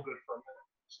and feel good for a minute.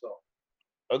 So.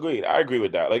 Agreed. I agree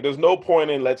with that. Like, there's no point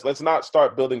in let's not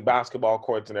start building basketball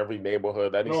courts in every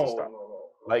neighborhood. That needs to stop. No.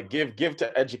 Like give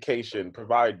to education,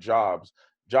 provide jobs.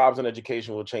 Jobs and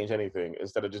education will change anything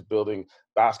instead of just building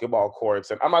basketball courts.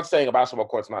 And I'm not saying a basketball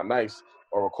court's not nice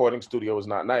or a recording studio is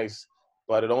not nice,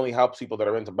 but it only helps people that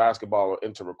are into basketball or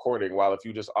into recording. While if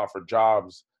you just offer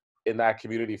jobs in that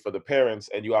community for the parents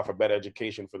and you offer better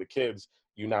education for the kids,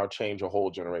 you now change a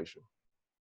whole generation.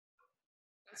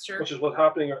 That's true. Which is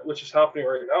happening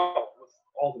right now with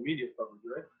all the media coverage,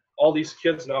 right? All these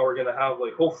kids now are going to have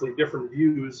like hopefully different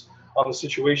views on the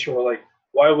situation where like,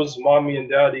 why was mommy and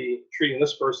daddy treating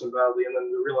this person badly? And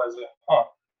then they realize that,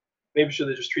 maybe should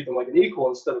they just treat them like an equal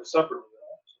instead of separately?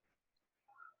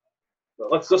 So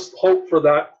let's just hope for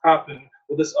that happen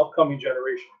with this upcoming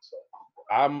generation. So.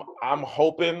 I'm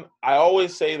hoping. I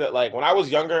always say that like when I was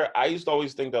younger, I used to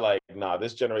always think that like, nah,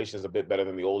 this generation is a bit better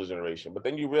than the older generation. But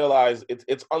then you realize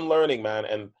it's unlearning, man.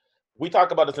 And we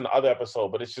talk about this in the other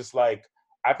episode, but it's just like,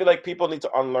 I feel like people need to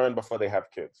unlearn before they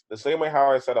have kids. The same way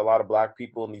how I said a lot of Black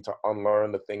people need to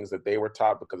unlearn the things that they were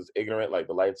taught because it's ignorant, like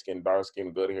the light skin, dark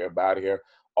skin, good hair, bad hair,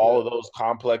 all of those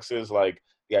complexes, like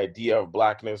the idea of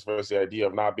Blackness versus the idea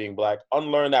of not being Black.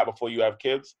 Unlearn that before you have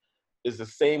kids is the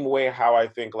same way how I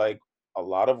think like a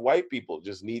lot of white people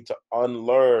just need to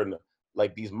unlearn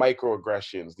like these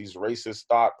microaggressions, these racist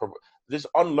thought. Just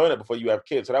unlearn it before you have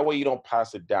kids. So that way you don't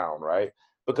pass it down, right?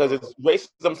 Because it's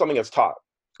racism, something that's taught.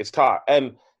 It's taught.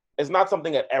 And it's not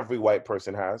something that every white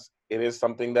person has. It is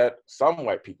something that some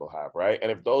white people have, right?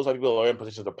 And if those white people are in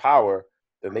positions of power,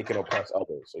 then they can oppress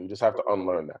others. So you just have to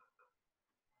unlearn that.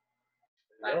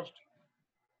 Yeah.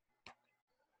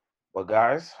 Well,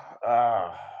 guys,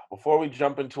 before we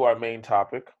jump into our main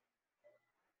topic,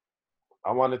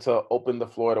 I wanted to open the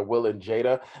floor to Will and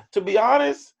Jada. To be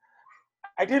honest,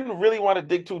 I didn't really want to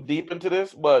dig too deep into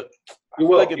this, but you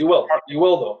will. You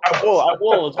will though. I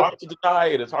will. It's hard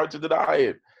to deny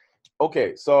it.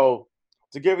 Okay, so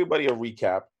to give everybody a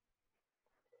recap,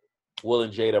 Will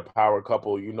and Jada, power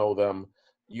couple. You know them.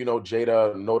 You know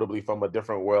Jada notably from A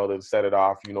Different World and Set It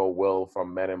Off. You know Will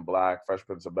from Men in Black, Fresh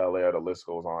Prince of Bel-Air. The list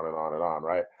goes on and on and on,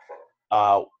 right?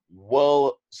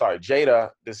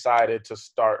 Jada decided to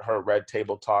start her Red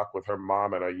Table Talk with her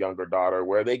mom and her younger daughter,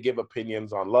 where they give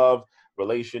opinions on love,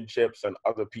 relationships, and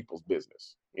other people's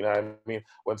business. You know what I mean?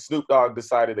 When Snoop Dogg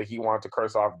decided that he wanted to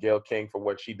curse off Gayle King for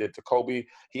what she did to Kobe,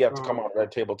 he had to come on Red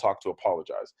Table Talk to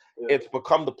apologize. Yeah. It's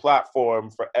become the platform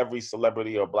for every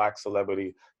celebrity or Black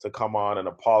celebrity to come on and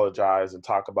apologize and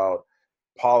talk about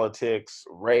politics,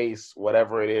 race,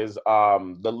 whatever it is.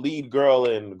 The lead girl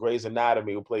in Grey's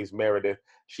Anatomy who plays Meredith,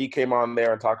 she came on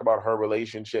there and talked about her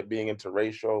relationship being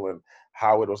interracial and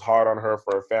how it was hard on her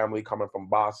for her family coming from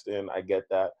Boston. I get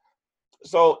that.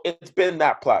 So it's been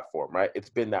that platform, right? It's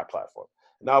been that platform.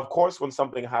 Now, of course, when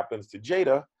something happens to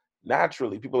Jada,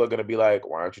 naturally people are going to be like,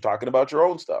 why aren't you talking about your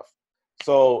own stuff?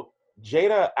 So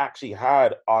Jada actually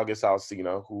had August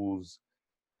Alsina, who's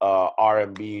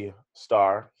R&B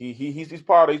star. He's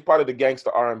part of the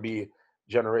gangster R&B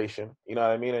generation. You know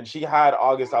what I mean? And she had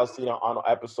August Alsina on an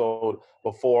episode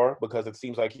before because it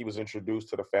seems like he was introduced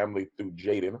to the family through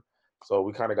Jaden. So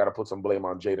we kind of got to put some blame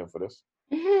on Jaden for this.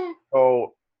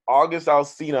 So August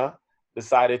Alsina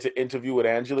decided to interview with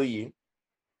Angela Yee.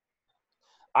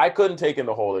 I couldn't take in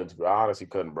the whole interview. I honestly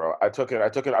couldn't, bro. I took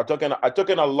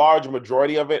in a large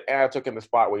majority of it, and I took in the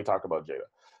spot where he talked about Jada.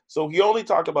 So he only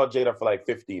talked about Jada for like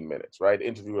 15 minutes, right? The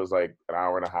interview was like an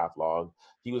hour and a half long.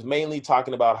 He was mainly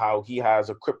talking about how he has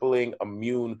a crippling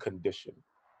immune condition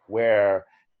where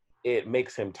it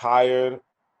makes him tired.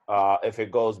 If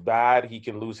it goes bad, he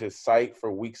can lose his sight for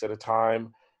weeks at a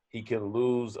time. He can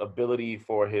lose ability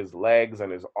for his legs and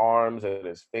his arms and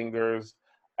his fingers.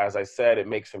 As I said, it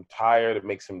makes him tired. It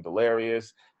makes him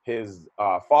delirious. His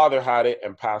father had it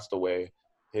and passed away.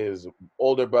 His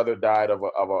older brother died of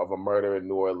a murder in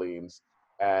New Orleans.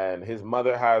 And his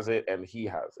mother has it and he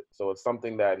has it. So it's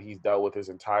something that he's dealt with his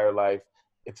entire life.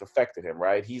 It's affected him,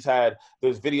 right?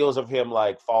 There's videos of him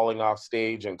like falling off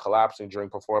stage and collapsing during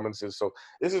performances. So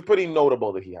this is pretty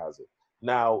notable that he has it.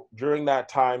 Now, during that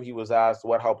time, he was asked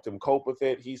what helped him cope with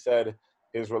it. He said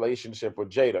his relationship with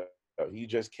Jada. He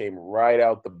just came right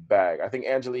out the bag. I think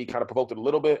Angela kind of provoked it a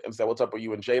little bit and said, what's up with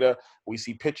you and Jada? We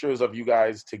see pictures of you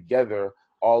guys together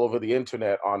all over the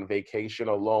internet on vacation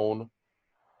alone,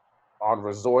 on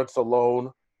resorts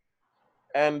alone,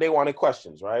 and they wanted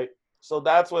questions, right? So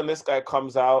that's when this guy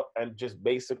comes out and just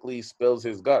basically spills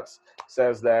his guts,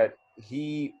 says that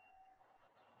he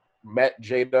met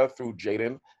Jada through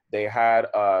Jaden. They had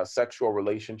a sexual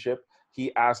relationship.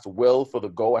 He asked Will for the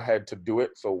go-ahead to do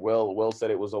it, so Will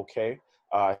said it was okay.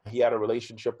 He had a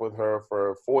relationship with her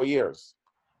for 4 years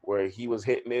where he was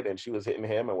hitting it and she was hitting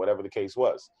him and whatever the case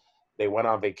was. They went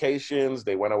on vacations.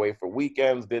 They went away for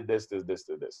weekends, did this.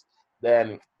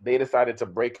 Then they decided to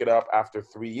break it up after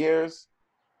 3 years,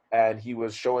 and he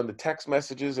was showing the text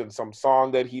messages and some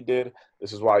song that he did.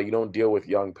 This is why you don't deal with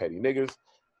young petty niggas.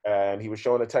 And he was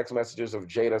showing the text messages of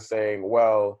Jada saying,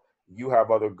 well, you have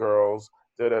other girls.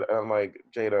 And I'm like,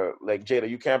 Jada,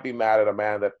 you can't be mad at a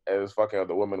man that is fucking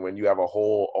other women when you have a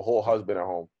whole husband at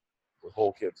home with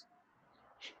whole kids.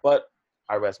 But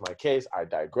I rest my case. I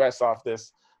digress off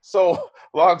this. So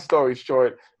long story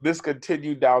short, this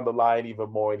continued down the line even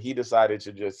more, and he decided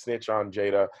to just snitch on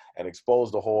Jada and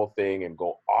expose the whole thing and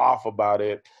go off about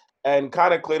it and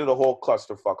kind of created a whole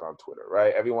clusterfuck on Twitter,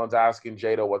 right? Everyone's asking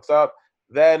Jada what's up.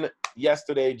 Then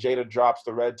yesterday, Jada drops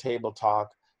the Red Table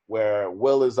Talk where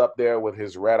Will is up there with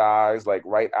his red eyes, like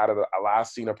right out of the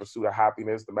last scene of Pursuit of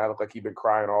Happiness. The man looked like he'd been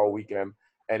crying all weekend.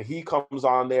 And he comes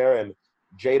on there, and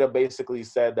Jada basically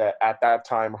said that at that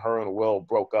time, her and Will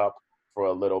broke up for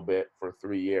a little bit for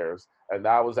 3 years. And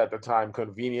that was at the time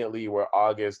conveniently where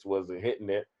August was hitting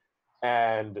it.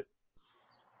 And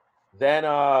then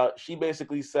she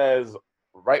basically says,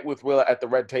 right with Will at the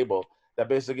Red Table, that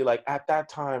basically like, at that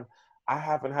time, I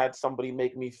haven't had somebody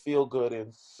make me feel good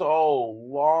in so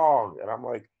long. And I'm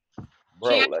like,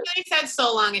 bro. She actually said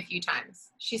so long a few times.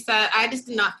 She said, I just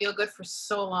did not feel good for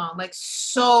so long. Like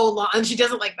so long. And she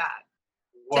doesn't like that.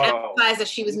 Wow. To emphasize that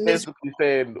she was miserable. Basically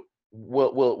saying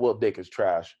Will dick is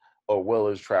trash. Or Will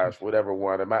is trash, whatever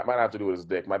one. It might not have to do with his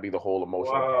dick. Might be the whole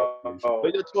emotion. Wow.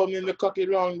 But you told me in the cocky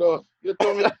wrong though. You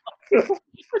told me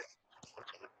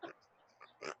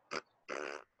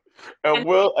And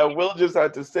Will just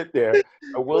had to sit there.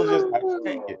 And Will just had to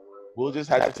take it. Will just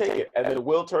had to take it. And then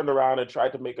Will turned around and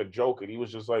tried to make a joke. And he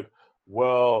was just like,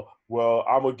 well,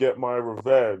 I'm going to get my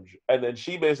revenge. And then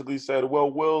she basically said,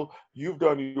 well, Will, you've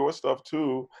done your stuff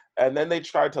too. And then they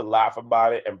tried to laugh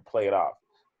about it and play it off.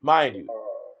 Mind you,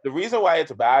 the reason why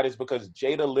it's bad is because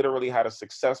Jada literally had a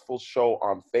successful show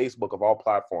on Facebook of all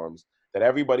platforms that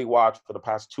everybody watched for the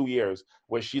past 2 years,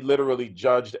 where she literally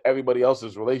judged everybody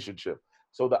else's relationship.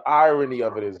 So the irony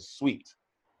of it is sweet.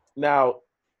 Now,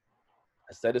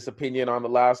 I said this opinion on the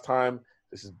last time.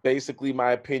 This is basically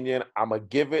my opinion. I'm going to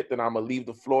give it, then I'm going to leave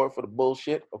the floor for the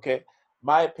bullshit, okay?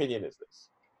 My opinion is this.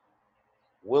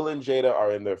 Will and Jada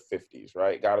are in their 50s,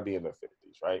 right? Got to be in their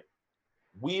 50s, right?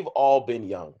 We've all been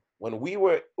young. When we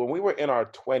were in our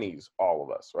 20s, all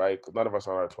of us, right? Because none of us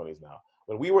are in our 20s now.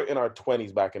 When we were in our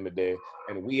 20s back in the day,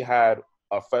 and we had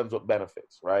friends with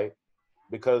benefits, right?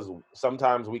 Because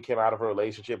sometimes we came out of a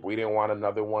relationship, we didn't want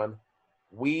another one.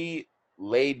 We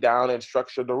laid down and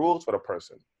structured the rules for the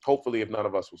person. Hopefully, if none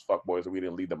of us was fuckboys and we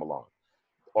didn't lead them along,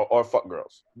 or fuck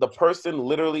girls. The person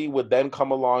literally would then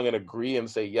come along and agree and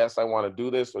say, yes, I want to do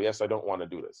this, or yes, I don't want to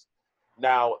do this.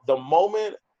 Now, the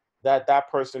moment that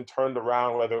person turned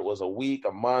around, whether it was a week,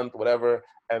 a month, whatever,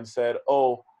 and said,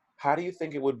 oh, how do you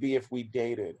think it would be if we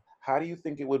dated? How do you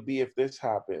think it would be if this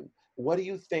happened? What do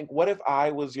you think? What if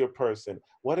I was your person?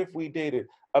 What if we dated?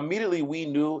 Immediately, we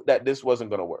knew that this wasn't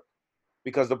going to work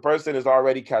because the person is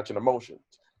already catching emotions.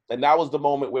 And that was the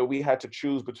moment where we had to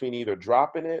choose between either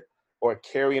dropping it or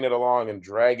carrying it along and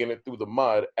dragging it through the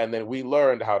mud. And then we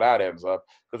learned how that ends up.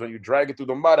 Because when you drag it through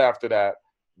the mud after that,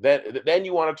 then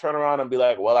you want to turn around and be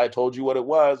like, well, I told you what it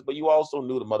was, but you also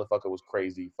knew the motherfucker was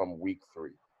crazy from week 3.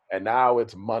 And now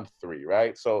it's month 3,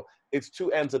 right? So it's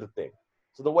two ends of the thing.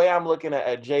 So the way I'm looking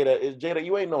at Jada is, Jada,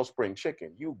 you ain't no spring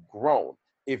chicken. You grown.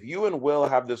 If you and Will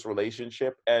have this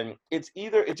relationship, and it's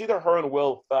either her and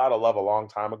Will fell out of love a long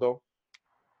time ago,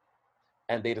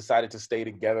 and they decided to stay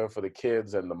together for the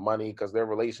kids and the money, because their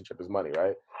relationship is money,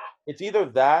 right? It's either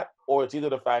that, or it's either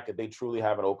the fact that they truly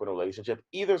have an open relationship.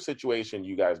 Either situation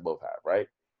you guys both have, right?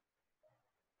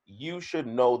 You should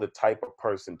know the type of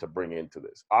person to bring into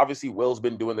this. Obviously, Will's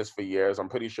been doing this for years. I'm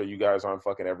pretty sure you guys aren't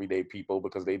fucking everyday people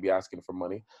because they be asking for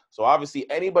money. So obviously,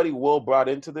 anybody Will brought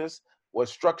into this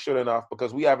was structured enough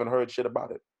because we haven't heard shit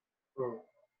about it.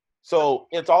 So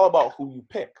it's all about who you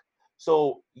pick.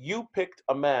 So you picked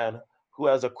a man who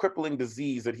has a crippling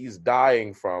disease that he's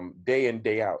dying from day in,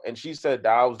 day out. And she said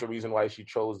that was the reason why she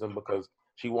chose him, because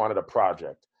she wanted a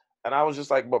project. And I was just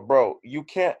like, but bro, you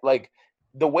can't, like,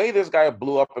 the way this guy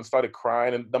blew up and started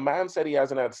crying, and the man said he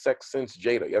hasn't had sex since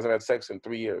Jada. He hasn't had sex in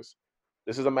 3 years.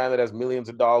 This is a man that has millions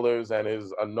of dollars and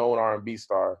is a known R&B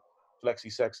star,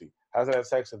 Flexi Sexy. Hasn't had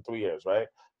sex in 3 years, right?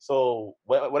 So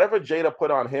whatever Jada put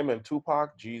on him and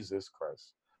Tupac, Jesus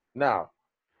Christ. Now,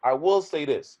 I will say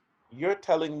this. You're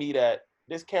telling me that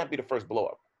this can't be the first blow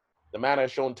up. The man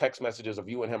has shown text messages of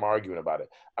you and him arguing about it.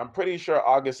 I'm pretty sure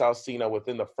August Alsina,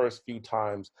 within the first few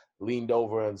times, leaned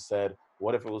over and said,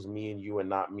 what if it was me and you and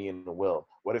not me and Will?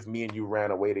 What if me and you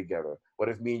ran away together? What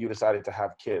if me and you decided to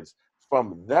have kids?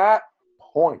 From that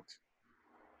point,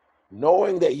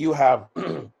 knowing that you have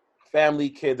family,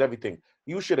 kids, everything,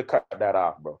 you should have cut that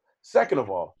off, bro. Second of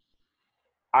all,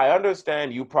 I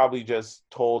understand you probably just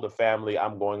told the family,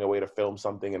 I'm going away to film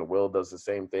something, and Will does the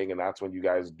same thing, and that's when you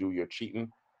guys do your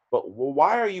cheating. But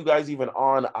why are you guys even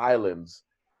on islands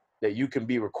that you can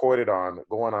be recorded on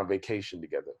going on vacation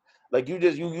together? Like,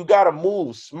 you got to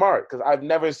move smart, because I've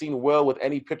never seen Will with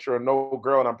any picture of no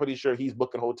girl, and I'm pretty sure he's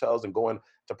booking hotels and going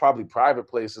to probably private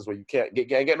places where you can't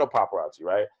get no paparazzi,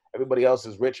 right? Everybody else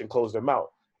is rich and close their mouth.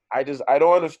 I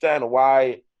don't understand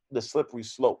why the slippery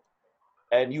slope.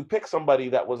 And you pick somebody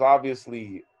that was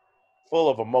obviously full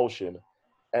of emotion,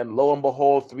 and lo and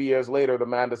behold, 3 years later, the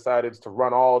man decided to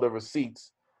run all the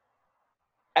receipts.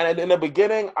 And in the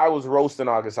beginning, I was roasting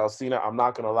August Alsina. I'm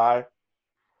not gonna lie.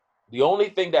 The only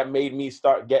thing that made me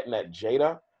start getting at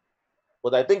Jada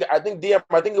was I think DM,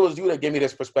 I think it was you that gave me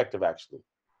this perspective, actually.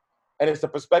 And it's the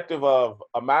perspective of,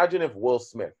 imagine if Will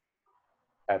Smith,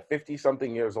 at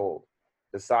 50-something years old,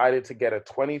 decided to get a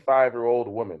 25-year-old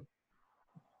woman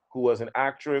who was an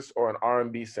actress or an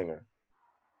R&B singer,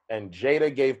 and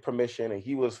Jada gave permission, and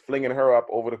he was flinging her up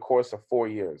over the course of 4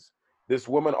 years. This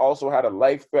woman also had a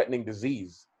life-threatening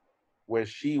disease where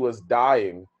she was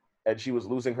dying, and she was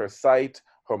losing her sight,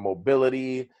 her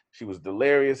mobility. She was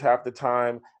delirious half the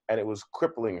time, and it was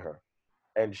crippling her.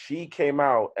 And she came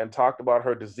out and talked about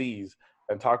her disease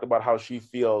and talked about how she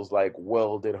feels like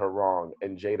Will did her wrong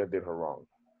and Jada did her wrong.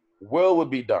 Will would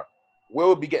be done. Will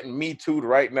would be getting Me Too'd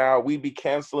right now. We'd be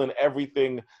canceling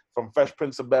everything from Fresh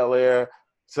Prince of Bel-Air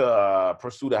to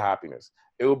Pursuit of Happiness.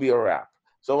 It would be a wrap.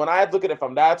 So when I look at it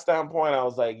from that standpoint, I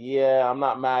was like, yeah, I'm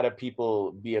not mad at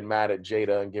people being mad at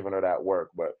Jada and giving her that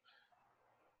work, but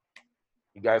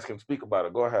you guys can speak about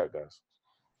it. Go ahead, guys.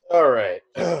 All right.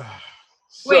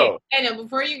 Wait, Daniel,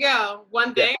 before you go,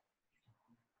 one thing.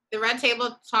 The Red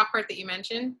Table Talk part that you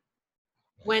mentioned,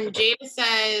 when Jada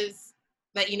says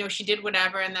that, you know, she did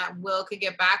whatever and that Will could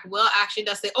get back, Will actually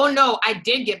does say, oh, no, I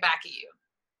did get back at you.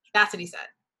 That's what he said.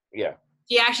 Yeah.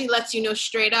 He actually lets you know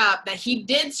straight up that he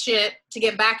did shit to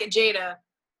get back at Jada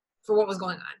for what was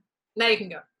going on. Now you can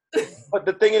go. But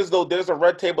the thing is, though, there's a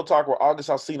Red Table Talk where August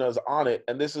Alsina is on it,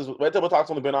 and this is Red Table Talk's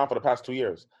only been on for the past 2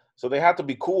 years, so they have to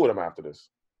be cool with him after this.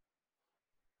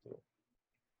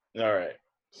 All right.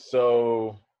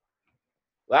 So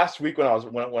last week when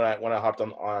I hopped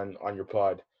on your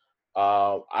pod,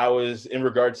 I was, in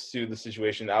regards to the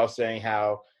situation, I was saying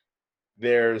how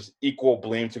there's equal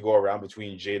blame to go around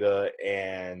between Jada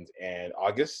and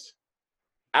August.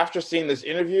 After seeing this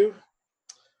interview,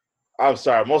 I'm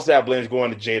sorry, most of that blame is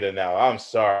going to Jada now. I'm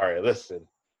sorry. Listen,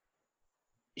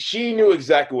 she knew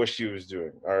exactly what she was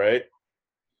doing, all right?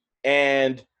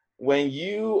 And when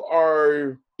you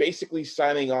are basically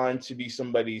signing on to be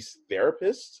somebody's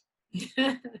therapist,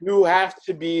 you have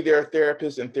to be their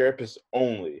therapist and therapist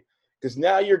only. Because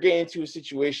now you're getting to a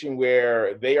situation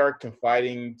where they are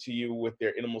confiding to you with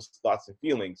their innermost thoughts and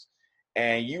feelings.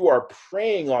 And you are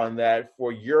preying on that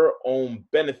for your own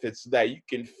benefits so that you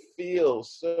can feel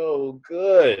so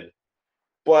good.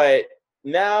 But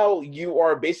now you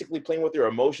are basically playing with their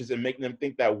emotions and making them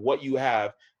think that what you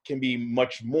have can be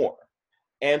much more.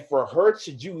 And for her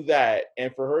to do that,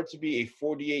 and for her to be a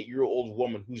 48-year-old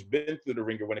woman who's been through the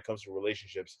ringer when it comes to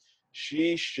relationships,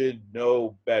 she should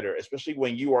know better, especially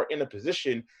when you are in a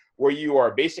position where you are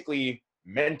basically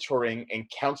mentoring and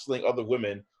counseling other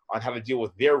women on how to deal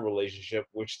with their relationship,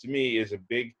 which to me is a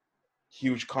big,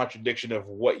 huge contradiction of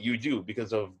what you do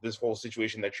because of this whole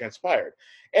situation that transpired.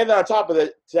 And then on top of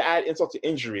that, to add insult to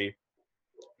injury,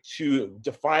 to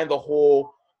define the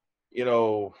whole,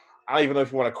 I don't even know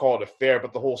if you want to call it affair,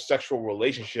 but the whole sexual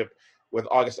relationship with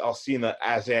August Alsina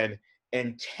as an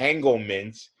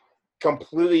entanglement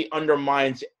completely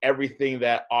undermines everything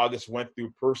that August went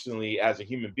through personally as a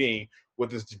human being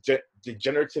with his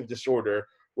degenerative disorder,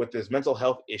 with his mental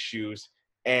health issues,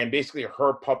 and basically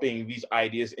her pumping these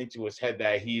ideas into his head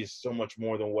that he's so much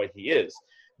more than what he is.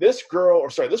 This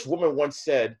woman once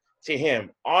said to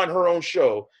him on her own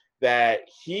show that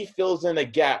he fills in a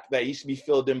gap that used to be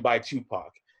filled in by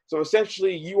Tupac. So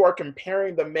essentially, you are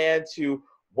comparing the man to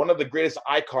one of the greatest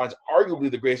icons, arguably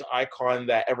the greatest icon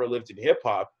that ever lived in hip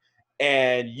hop.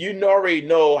 And you already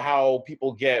know how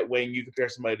people get when you compare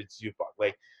somebody to Tupac.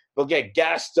 Like, they'll get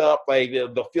gassed up, like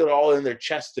they'll feel it all in their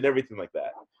chest and everything like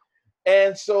that.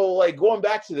 And so, like, going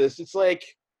back to this, it's like,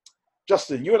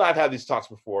 Justin, you and I have had these talks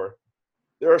before.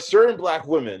 There are certain black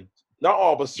women, not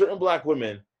all, but certain black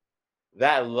women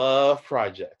that love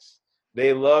projects.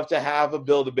 They love to have a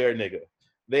Build-A-Bear nigga.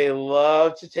 They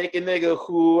love to take a nigga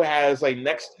who has like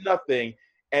next to nothing,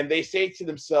 and they say to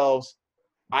themselves,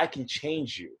 I can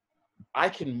change you. I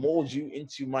can mold you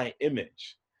into my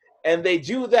image. And they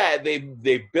do that. They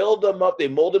build them up. They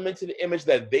mold them into the image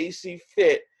that they see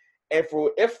fit. And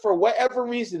if for whatever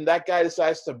reason that guy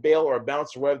decides to bail or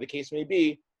bounce or whatever the case may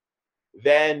be,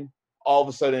 then all of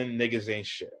a sudden niggas ain't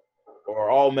shit. Or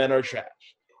all men are trash.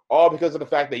 All because of the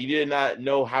fact that you did not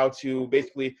know how to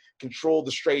basically control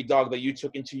the stray dog that you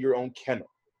took into your own kennel.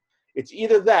 It's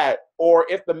either that, or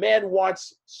if the man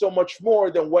wants so much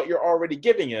more than what you're already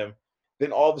giving him,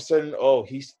 then all of a sudden, oh,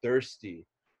 he's thirsty.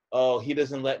 Oh, he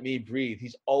doesn't let me breathe.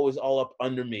 He's always all up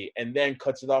under me, and then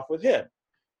cuts it off with him.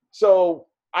 So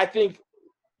I think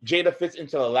Jada fits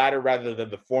into the latter rather than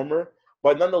the former,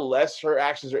 but nonetheless, her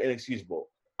actions are inexcusable.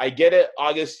 I get it,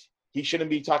 August, he shouldn't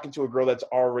be talking to a girl that's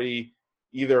already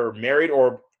either married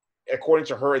or, according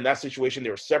to her, in that situation, they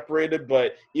were separated.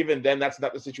 But even then, that's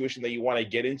not the situation that you want to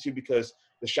get into because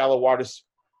the shallow waters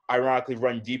ironically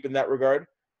run deep in that regard.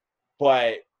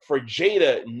 But for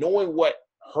Jada, knowing what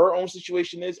her own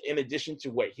situation is, in addition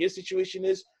to what his situation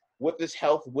is, with his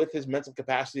health, with his mental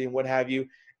capacity and what have you,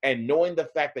 and knowing the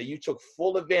fact that you took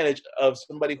full advantage of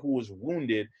somebody who was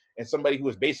wounded and somebody who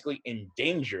was basically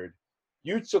endangered,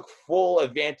 you took full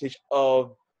advantage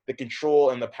of the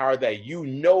control and the power that you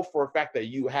know for a fact that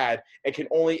you had and can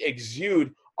only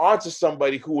exude onto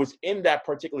somebody who was in that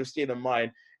particular state of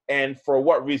mind. And for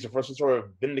what reason? For some sort of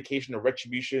vindication or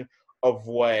retribution of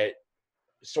what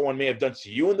someone may have done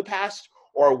to you in the past,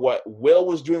 or what Will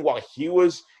was doing while he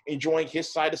was enjoying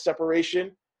his side of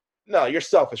separation. No, you're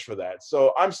selfish for that.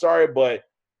 So I'm sorry, but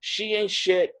she ain't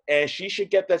shit, and she should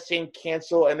get that same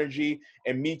cancel energy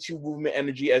and Me Too movement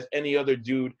energy as any other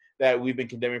dude that we've been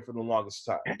condemning for the longest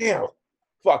time. Damn.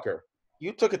 Fuck her.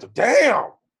 You took it to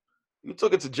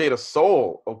Jada's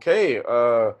soul.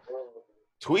 Okay.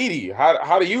 Tweety,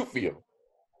 how do you feel?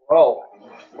 Oh,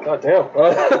 goddamn.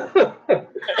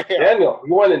 Daniel,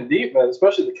 you went in deep, man,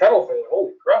 especially the kettle thing.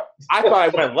 Holy crap. I thought I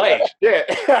went light. Yeah.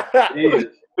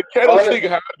 The kettle thing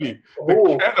had me.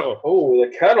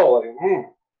 The kettle.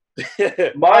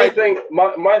 Like,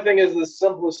 my thing is the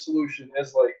simplest solution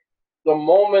is like the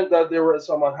moment that there was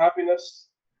some unhappiness,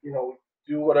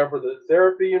 do whatever the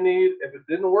therapy you need. If it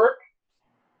didn't work,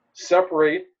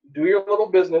 separate, do your little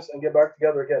business, and get back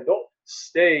together again. Don't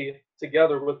stay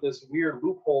together with this weird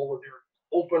loophole with your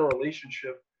open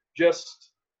relationship.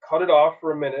 Just cut it off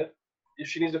for a minute. If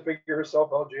she needs to figure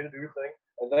herself out, Jada, do your thing,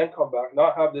 and then come back.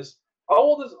 Not have this. How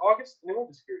old is August?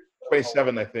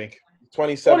 27, I think.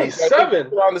 27.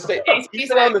 27.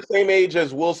 He's around the same age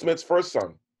as Will Smith's first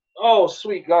son. Oh,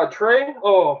 sweet God, Trey.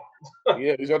 Oh.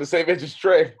 Yeah, he's on the same age as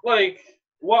Trey. Like,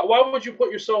 why would you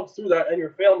put yourself through that and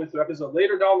your family through that? Because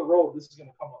later down the road, this is going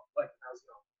to come up. Like,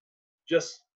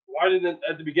 just why didn't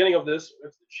at the beginning of this,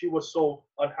 if she was so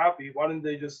unhappy, why didn't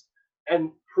they just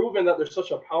and proven that they're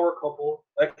such a power couple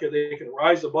that they can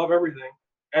rise above everything,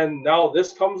 and now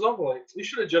this comes up like you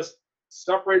should have just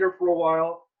separated her for a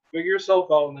while, figure yourself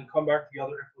out, and then come back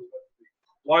together. If it was meant to be.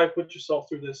 Why put yourself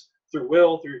through this, through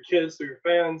Will, through your kids, through your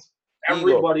fans,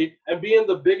 everybody, and being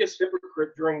the biggest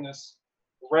hypocrite during this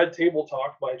red table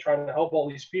talk by trying to help all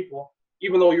these people,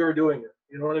 even though you're doing it.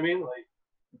 You know what I mean?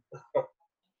 Like,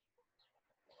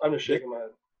 I'm just shaking my head.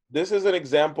 This is an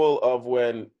example of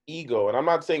when ego, and I'm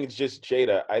not saying it's just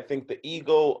Jada, I think the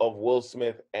ego of Will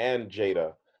Smith and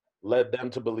Jada led them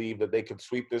to believe that they could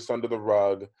sweep this under the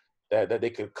rug, that they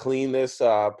could clean this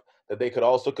up, that they could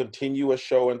also continue a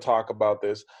show and talk about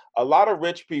this. A lot of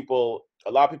rich people,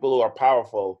 a lot of people who are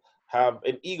powerful have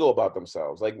an ego about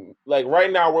themselves. Like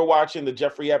right now we're watching the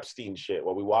Jeffrey Epstein shit.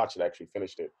 Well, we watched it, actually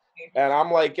finished it. And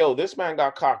I'm like, yo, this man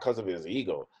got caught because of his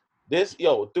ego.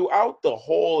 Throughout the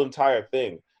whole entire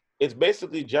thing, it's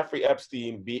basically Jeffrey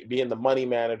Epstein being the money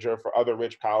manager for other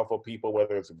rich, powerful people,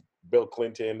 whether it's Bill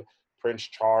Clinton, Prince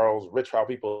Charles, rich,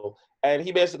 powerful people. And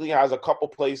he basically has a couple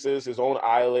places, his own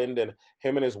island, and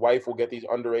him and his wife will get these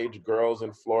underage girls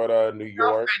in Florida, New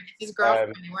York. His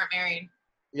girlfriend, they weren't married.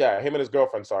 Yeah, him and his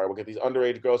girlfriend, will get these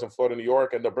underage girls in Florida, New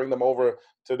York, and they'll bring them over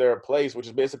to their place, which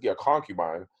is basically a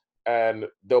concubine. And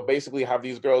they'll basically have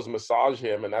these girls massage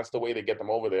him, and that's the way they get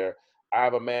them over there. I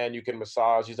have a man you can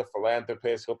massage. He's a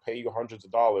philanthropist. He'll pay you hundreds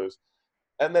of dollars.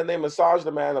 And then they massage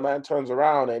the man. The man turns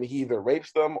around, and he either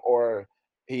rapes them or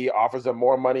he offers them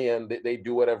more money, and they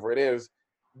do whatever it is.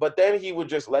 But then he would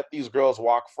just let these girls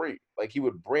walk free. Like, he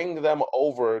would bring them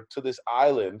over to this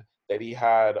island that he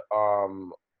had,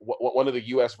 one of the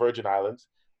U.S. Virgin Islands.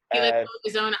 He lived on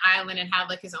his own island and had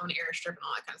like his own airstrip and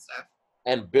all that kind of stuff.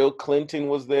 And Bill Clinton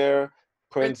was there.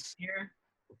 Prince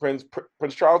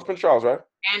Charles, right?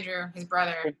 Andrew, his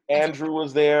brother. Andrew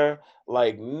was there.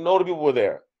 Like, notable people were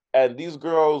there. And these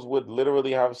girls would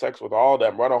literally have sex with all of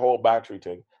them, run a whole battery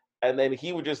thing. And then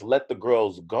he would just let the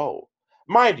girls go.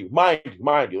 Mind you,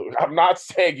 I'm not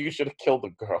saying you should have killed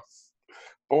the girls.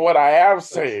 But what I am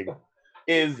saying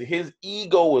is his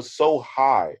ego was so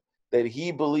high that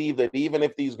he believed that even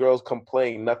if these girls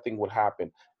complained, nothing would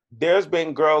happen. There's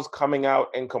been girls coming out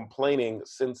and complaining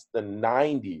since the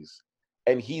 90s,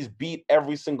 and he's beat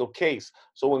every single case.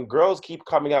 So when girls keep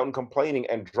coming out and complaining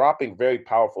and dropping very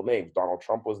powerful names, Donald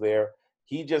Trump was there,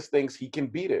 he just thinks he can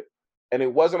beat it. And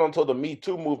it wasn't until the Me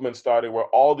Too movement started where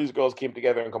all these girls came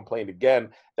together and complained again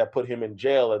that put him in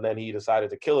jail, and then he decided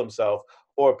to kill himself,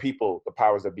 or people, the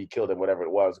powers that be, killed him, whatever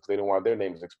it was, because they didn't want their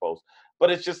names exposed.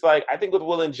 But it's just like, I think with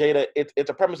Will and Jada, it's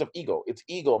a premise of ego. It's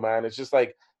ego, man. It's just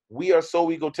like, we are so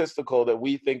egotistical that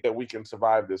we think that we can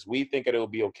survive this. We think that it will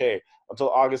be okay until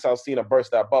August Alsina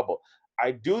burst that bubble.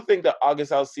 I do think that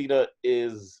August Alsina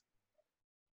is,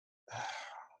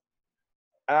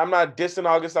 and I'm not dissing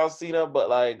August Alsina, but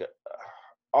like,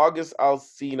 August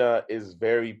Alsina is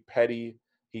very petty.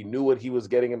 He knew what he was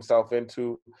getting himself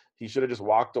into. He should have just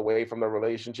walked away from the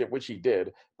relationship, which he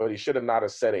did, but he should have not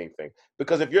have said anything.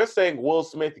 Because if you're saying Will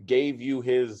Smith gave you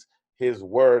his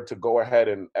word to go ahead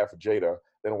and F Jada,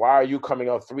 then why are you coming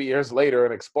out 3 years later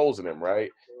and exposing him, right?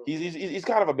 He's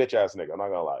kind of a bitch-ass nigga, I'm not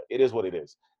gonna lie. It is what it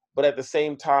is. But at the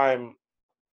same time,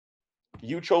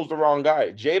 you chose the wrong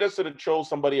guy. Jada should have chose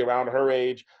somebody around her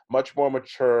age, much more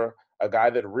mature, a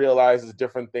guy that realizes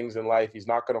different things in life. He's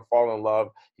not going to fall in love.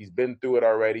 He's been through it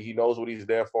already. He knows what he's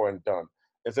there for and done.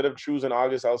 Instead of choosing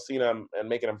August Alsina and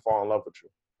making him fall in love with you.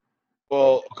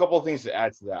 Well, a couple of things to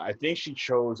add to that. I think she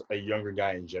chose a younger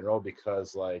guy in general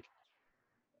because, like,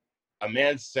 a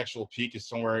man's sexual peak is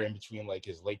somewhere in between, like,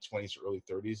 his late 20s to early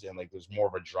 30s, and, like, there's more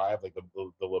of a drive. Like,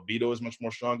 the libido is much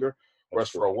more stronger. Whereas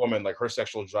for a woman, like, her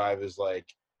sexual drive is, like,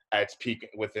 at its peak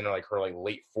within like her like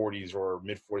late 40s or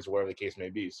mid 40s or whatever the case may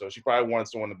be. So she probably wanted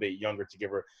someone a bit younger to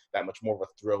give her that much more of a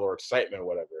thrill or excitement or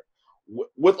whatever.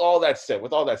 With all that said,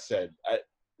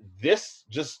 this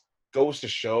just goes to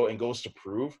show and goes to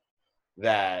prove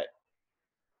that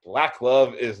Black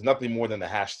love is nothing more than the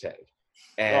hashtag.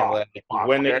 And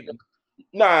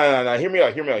no, hear me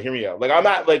out. Like, I'm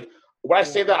not, like, when I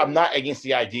say that, I'm not against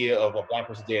the idea of a Black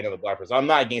person dating another Black person. I'm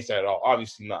not against that at all.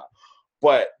 Obviously not.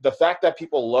 But the fact that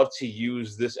people love to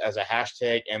use this as a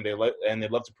hashtag and they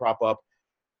love to prop up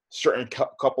certain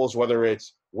couples, whether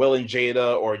it's Will and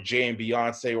Jada or Jay and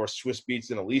Beyonce or Swiss Beats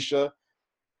and Alicia,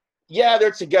 yeah, they're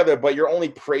together, but you're only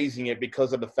praising it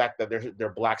because of the fact that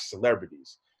they're Black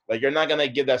celebrities. Like, you're not gonna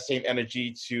give that same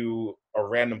energy to a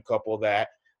random couple that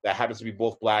happens to be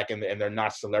both Black and they're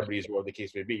not celebrities or whatever the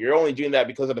case may be. You're only doing that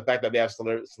because of the fact that they have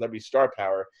celebrity star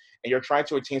power, and you're trying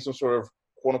to attain some sort of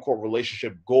quote unquote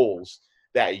relationship goals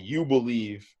that you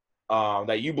believe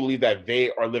that you believe that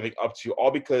they are living up to,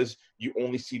 all because you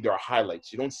only see their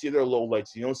highlights. You don't see their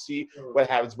lowlights. You don't see what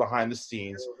happens behind the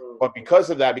scenes. But because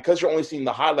of that, because you're only seeing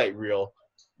the highlight reel,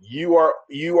 you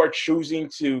are choosing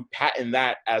to patent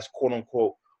that as quote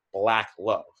unquote black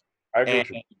love. I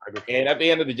agree. And at the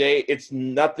end of the day, it's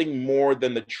nothing more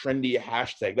than the trendy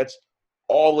hashtag. That's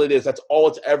all it is. That's all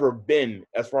it's ever been,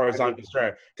 as far as I'm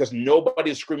concerned. Because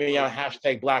nobody is screaming out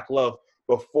hashtag black love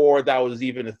before that was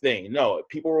even a thing. No,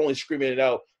 people were only screaming it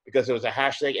out because it was a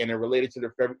hashtag and it related to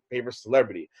their favorite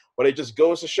celebrity. But it just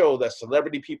goes to show that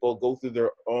celebrity people go through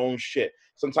their own shit.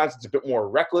 Sometimes it's a bit more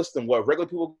reckless than what regular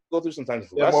people go through. Sometimes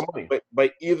it's less.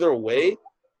 But either way,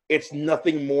 it's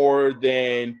nothing more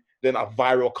than a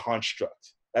viral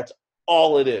construct. That's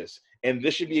all it is. And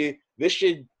this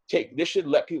should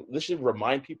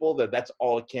remind people that that's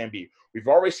all it can be. We've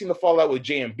already seen the fallout with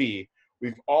JMB.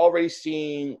 We've already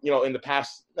seen, in the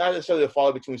past, not necessarily the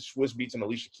fallout between Swizz Beatz and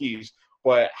Alicia Keys,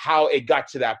 but how it got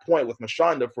to that point with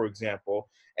Mashonda, for example.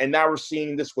 And now we're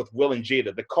seeing this with Will and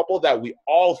Jada, the couple that we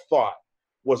all thought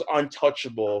was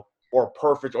untouchable or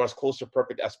perfect or as close to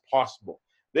perfect as possible.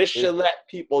 This should let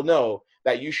people know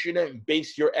that you shouldn't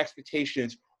base your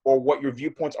expectations or what your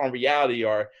viewpoints on reality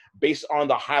are based on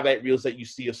the highlight reels that you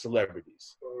see of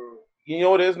celebrities. You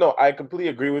know what it is? No, I completely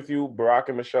agree with you. Barack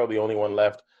and Michelle, the only one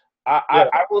left.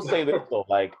 I will say this, though.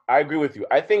 Like, I agree with you.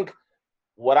 I think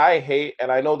what I hate,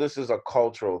 and I know this is a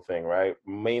cultural thing, right?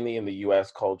 Mainly in the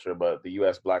U.S. culture, but the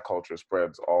U.S. Black culture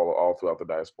spreads all throughout the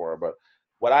diaspora. But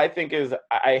what I think is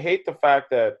I hate the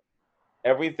fact that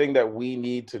everything that we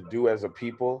need to do as a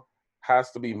people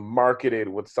has to be marketed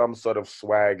with some sort of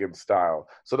swag and style.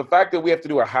 So the fact that we have to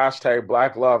do a hashtag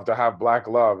black love to have black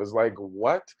love is like,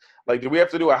 what? Like, do we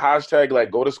have to do a hashtag like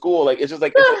go to school? Like, it's just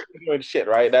like, it's doing shit,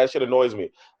 right? That shit annoys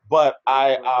me. But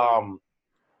I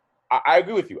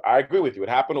agree with you. I agree with you. It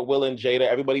happened with Will and Jada.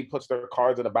 Everybody puts their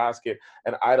cards in a basket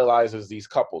and idolizes these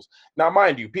couples. Now,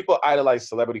 mind you, people idolize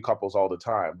celebrity couples all the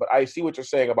time. But I see what you're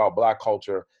saying about Black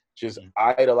culture, just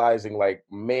idolizing like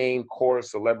main core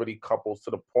celebrity couples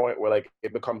to the point where like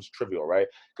it becomes trivial, right?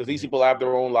 Because these people have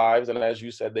their own lives, and as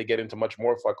you said, they get into much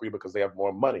more fuckery because they have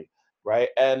more money, right?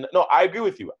 And no, I agree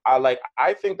with you. I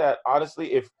think that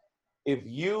honestly, if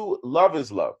you love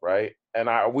is love, right? And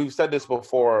we've said this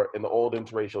before in the old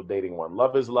interracial dating one.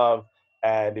 Love is love,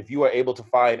 and if you are able to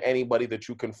find anybody that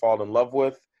you can fall in love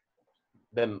with,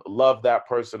 then love that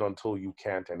person until you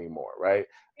can't anymore, right?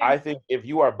 Yeah. I think if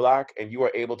you are Black and you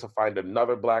are able to find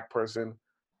another Black person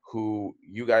who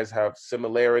you guys have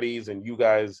similarities and you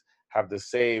guys have the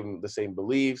same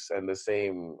beliefs and the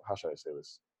same, how should I say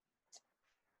this?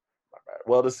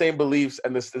 Well, the same beliefs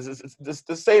and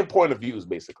the same point of views,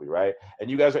 basically, right?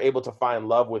 And you guys are able to find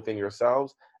love within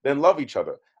yourselves, then love each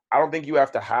other. I don't think you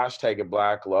have to hashtag it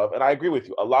Black love. And I agree with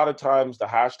you. A lot of times the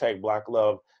hashtag Black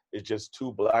love is just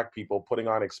two Black people putting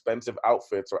on expensive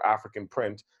outfits or African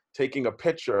print, taking a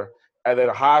picture and then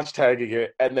hashtagging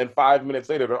it. And then 5 minutes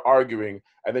later, they're arguing.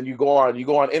 And then you go on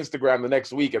Instagram the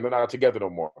next week and they're not together no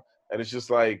more. And it's just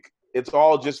like, it's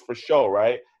all just for show,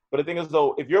 right? But the thing is,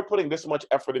 though, if you're putting this much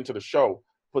effort into the show,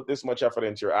 put this much effort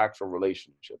into your actual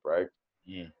relationship, right?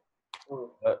 Yeah.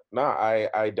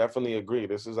 I definitely agree.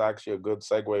 This is actually a good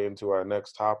segue into our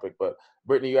next topic. But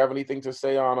Brittany, you have anything to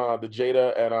say on the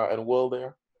Jada and Will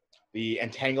there? The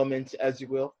entanglement, as you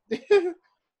will.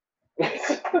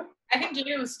 I think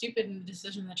Jada was stupid in the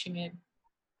decision that she made.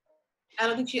 I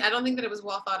don't think that it was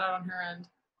well thought out on her end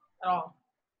at all.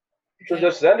 Should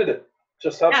have just ended it.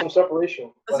 Just have some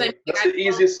separation. That's the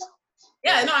easiest.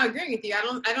 Yeah, no, I agree with you. I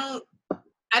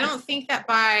don't think that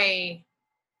by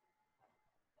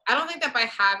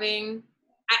having,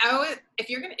 I always, if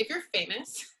you're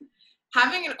famous,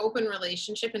 having an open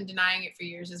relationship and denying it for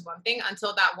years is one thing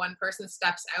until that one person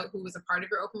steps out who was a part of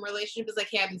your open relationship is like,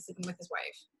 hey, I've been sleeping with his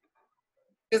wife.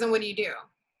 Because then what do?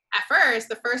 At first,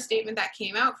 the first statement that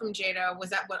came out from Jada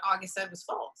was that what August said was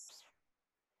false.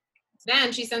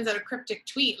 Then she sends out a cryptic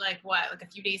tweet like a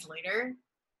few days later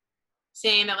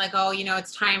saying that like, oh,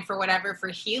 it's time for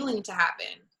healing to happen.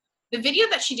 The video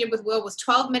that she did with Will was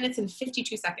 12 minutes and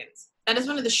 52 seconds. That is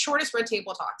one of the shortest Red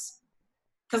Table Talks.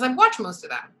 Because I've watched most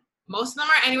of them. Most of them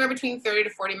are anywhere between 30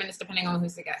 to 40 mininutes depending on who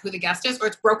the guest is, or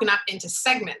it's broken up into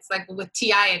segments like with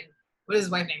T.I. and what is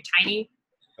his wife name? Tiny?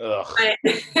 Ugh.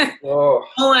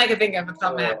 All I can think of is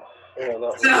top man.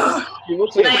 So, he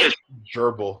looks like a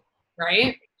gerbil.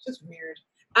 Right? It's just weird.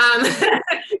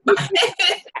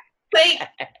 Like,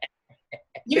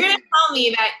 you're going to tell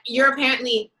me that you're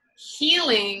apparently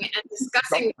healing and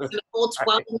discussing this in a full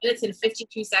 12 minutes and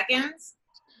 52 seconds,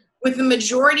 with the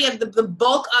majority of the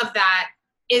bulk of that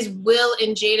is Will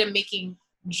and Jada making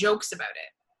jokes about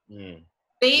it.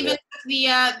 They even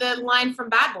took the line from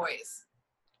Bad Boys.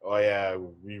 Oh yeah,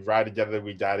 we ride together,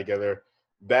 we die together.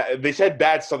 They said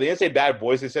bad stuff. They didn't say bad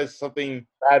boys. They said something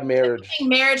bad marriage.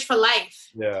 Marriage for life.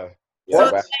 Yeah.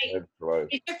 So Bad like, marriage.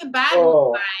 they took the bad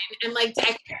line and like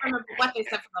I can't remember what they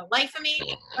said for the life of me,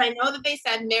 but I know that they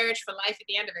said marriage for life at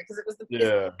the end of it because it was the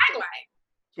tagline.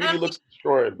 Sweetie looks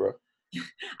destroyed, bro.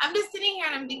 I'm just sitting here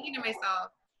and I'm thinking to myself,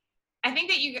 I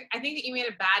think that you made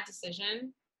a bad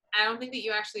decision. I don't think that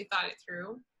you actually thought it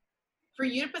through. For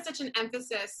you to put such an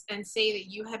emphasis and say that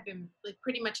you have been like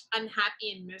pretty much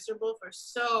unhappy and miserable for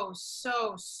so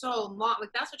long,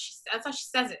 like that's how she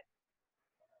says it.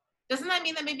 Doesn't that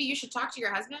mean that maybe you should talk to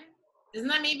your husband? Isn't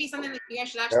that maybe something that you guys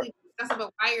should actually discuss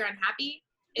about why you're unhappy?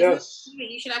 Isn't that something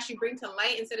that you should actually bring to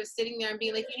light instead of sitting there and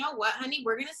being like, you know what, honey,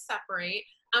 we're gonna separate.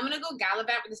 I'm gonna go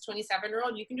gallivant with this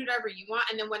 27-year-old. You can do whatever you want,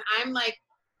 and then when I'm like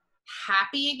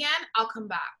happy again, I'll come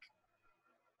back.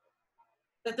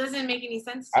 That doesn't make any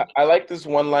sense to me. I like this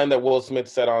one line that Will Smith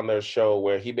said on their show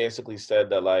where he basically said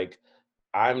that, like,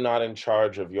 I'm not in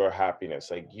charge of your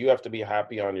happiness. Like, you have to be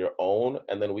happy on your own,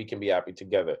 and then we can be happy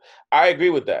together. I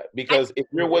agree with that because if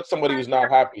you're with somebody who's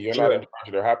not happy, you're not in charge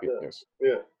of their happiness.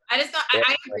 Yeah. I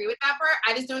agree with that part.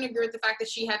 I just don't agree with the fact that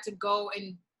she had to go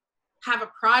and have a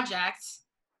project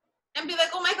and be like,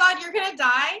 oh my God, you're gonna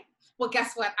die. Well,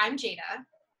 guess what? I'm Jada.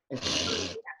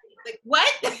 Like,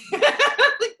 what? Like,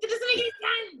 it doesn't make any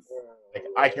sense. Like,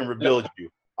 I can rebuild you.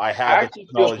 I have the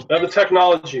technology. The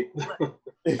technology.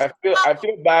 I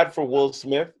feel bad for Will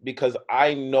Smith because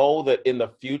I know that in the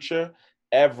future,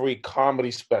 every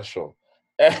comedy special,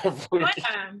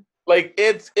 like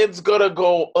it's gonna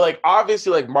go, like,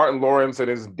 obviously, like, Martin Lawrence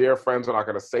and his dear friends are not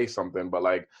gonna say something, but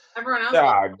like everyone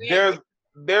else,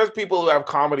 there's people who have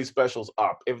comedy specials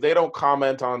up. If they don't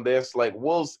comment on this, like,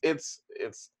 it's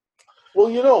well,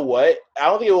 you know what? I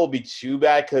don't think it will be too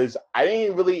bad because I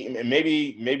didn't really,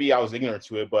 maybe I was ignorant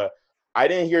to it, but I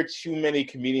didn't hear too many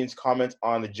comedians comment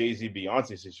on the Jay-Z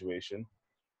Beyonce situation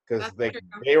because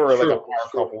they were like a power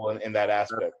couple in that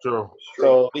aspect. That's true.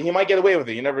 So he might get away with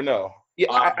it. You never know.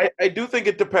 Yeah, I do think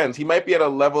it depends. He might be at a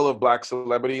level of black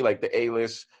celebrity, like the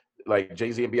A-list, like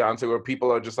Jay-Z and Beyonce, where people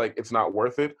are just like, it's not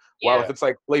worth it. Yeah. While if it's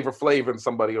like Flavor Flav and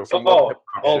somebody or something.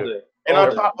 And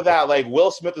on top of that, like, Will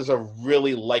Smith is a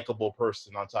really likable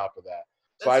person on top of that.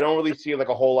 So I don't really see like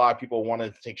a whole lot of people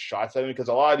wanting to take shots at him because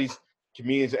a lot of these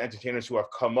comedians and entertainers who have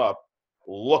come up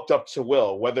looked up to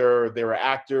Will, whether they were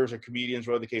actors or comedians,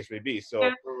 whatever the case may be.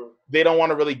 So they don't want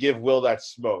to really give Will that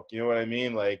smoke. You know what I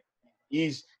mean? Like,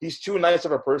 he's too nice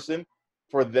of a person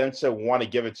for them to want to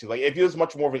give it to. Like, if he was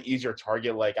much more of an easier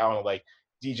target, like, I don't know, like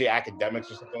DJ Academics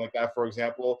or something like that, for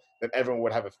example, then everyone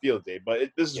would have a field day.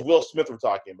 But this is Will Smith we're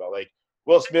talking about. Like,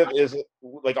 Will Smith is,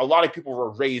 like, a lot of people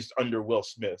were raised under Will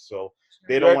Smith, so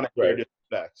they don't want to hear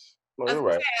disrespect.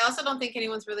 I also don't think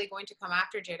anyone's really going to come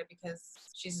after Jada because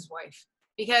she's his wife.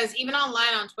 Because even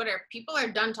online on Twitter, people are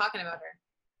done talking about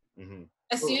her. Mm-hmm.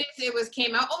 As soon as it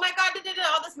came out, oh my God,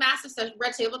 all this massive stuff,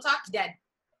 Red Table Talk, dead.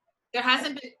 There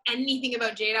hasn't been anything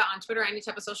about Jada on Twitter or any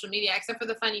type of social media except for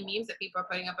the funny memes that people are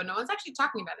putting up, but no one's actually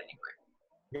talking about it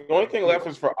anymore. The only thing left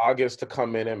is for August to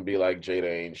come in and be like, Jada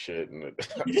ain't shit. And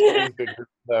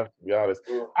left, to be honest.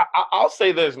 I'll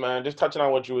say this, man, just touching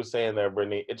on what you were saying there,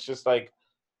 Brittany. It's just like,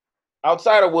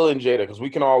 outside of Will and Jada, because we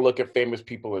can all look at famous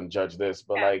people and judge this,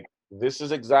 but like, this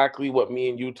is exactly what me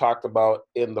and you talked about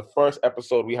in the first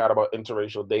episode we had about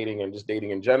interracial dating and just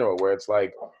dating in general, where it's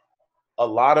like, a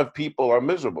lot of people are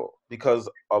miserable because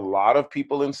a lot of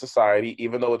people in society,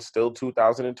 even though it's still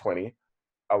 2020,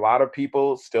 a lot of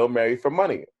people still marry for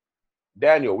money.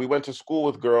 Daniel, we went to school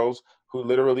with girls who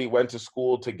literally went to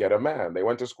school to get a man. They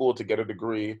went to school to get a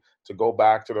degree, to go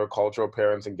back to their cultural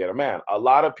parents and get a man. A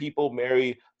lot of people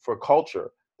marry for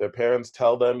culture. Their parents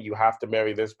tell them, you have to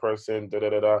marry this person,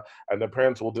 and their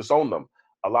parents will disown them.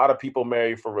 A lot of people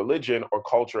marry for religion or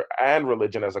culture and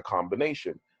religion as a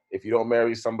combination. If you don't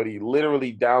marry somebody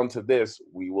literally down to this,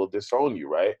 we will disown you,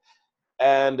 right?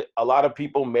 And a lot of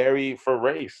people marry for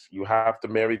race. You have to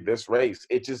marry this race.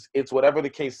 It's whatever the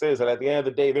case is. And at the end of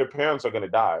the day, their parents are going to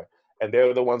die. And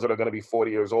they're the ones that are going to be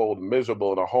 40 years old,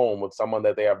 miserable in a home with someone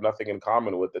that they have nothing in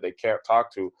common with, that they can't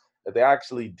talk to, that they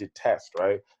actually detest,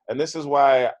 right? And this is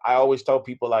why I always tell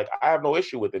people, like, I have no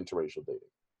issue with interracial dating.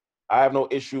 I have no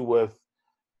issue with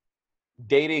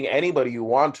dating anybody you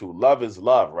want to. Love is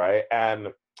love, right? And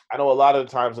I know a lot of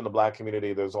the times in the Black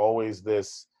community, there's always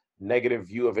this negative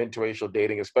view of interracial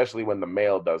dating, especially when the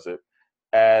male does it.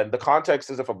 And the context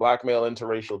is, if a Black male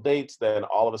interracial dates, then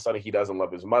all of a sudden he doesn't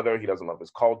love his mother, he doesn't love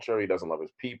his culture, he doesn't love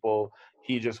his people,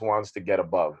 he just wants to get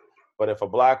above. But if a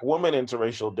black woman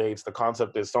interracial dates, the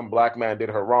concept is some black man did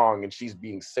her wrong and she's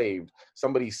being saved.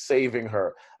 Somebody's saving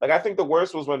her. Like, I think the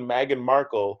worst was when Meghan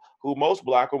Markle, who most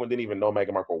black women didn't even know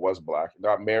Meghan Markle was black,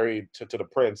 got married to the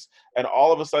prince. And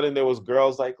all of a sudden there was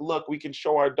girls like, look, we can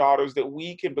show our daughters that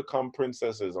we can become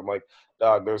princesses. I'm like,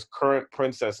 dog, there's current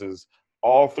princesses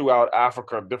all throughout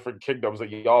Africa, different kingdoms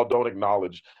that y'all don't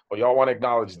acknowledge, but y'all want to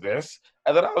acknowledge this.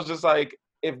 And then I was just like,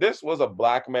 if this was a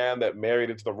black man that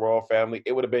married into the royal family,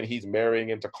 it would have been he's marrying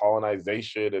into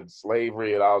colonization and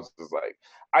slavery. And I was just like,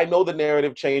 I know the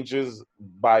narrative changes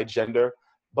by gender,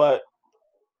 but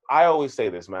I always say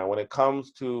this, man, when it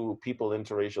comes to people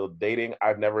interracial dating,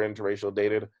 I've never interracial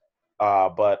dated,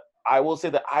 but I will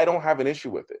say that I don't have an issue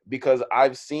with it because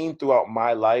I've seen throughout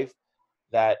my life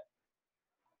that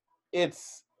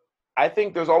I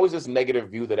think there's always this negative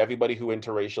view that everybody who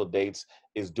interracial dates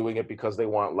is doing it because they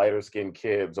want lighter skinned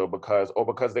kids or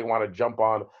because they want to jump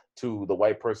on to the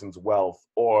white person's wealth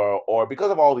or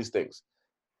because of all these things.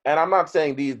 And I'm not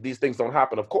saying these things don't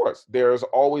happen. Of course, there's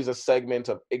always a segment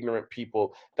of ignorant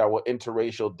people that will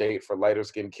interracial date for lighter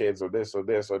skinned kids or this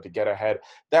or to get ahead.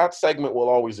 That segment will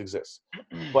always exist.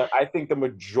 But I think the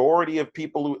majority of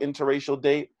people who interracial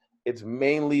date, it's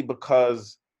mainly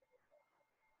because,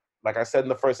 like I said in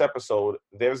the first episode,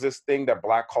 there's this thing that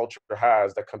black culture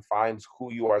has that confines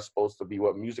who you are supposed to be,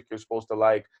 what music you're supposed to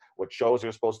like, what shows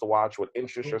you're supposed to watch, what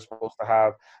interests you're supposed to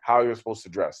have, how you're supposed to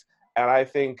dress. And I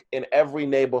think in every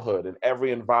neighborhood, in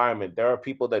every environment, there are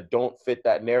people that don't fit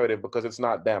that narrative because it's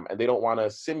not them. And they don't want to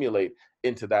assimilate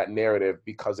into that narrative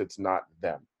because it's not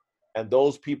them. And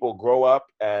those people grow up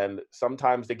and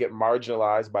sometimes they get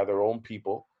marginalized by their own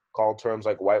people, called terms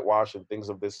like whitewash and things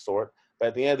of this sort. But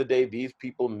at the end of the day, these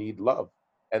people need love.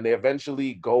 And they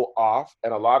eventually go off.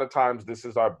 And a lot of times this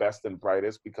is our best and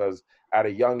brightest because at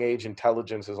a young age,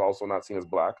 intelligence is also not seen as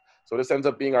black. So this ends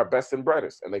up being our best and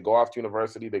brightest. And they go off to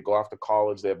university, they go off to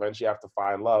college, they eventually have to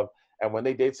find love. And when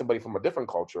they date somebody from a different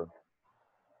culture,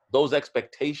 those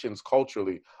expectations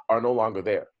culturally are no longer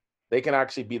there. They can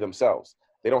actually be themselves.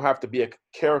 They don't have to be a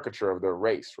caricature of their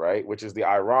race, right? Which is the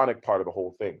ironic part of the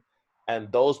whole thing. And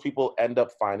those people end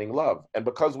up finding love. And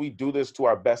because we do this to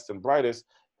our best and brightest,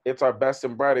 it's our best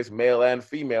and brightest, male and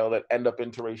female, that end up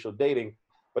interracial dating.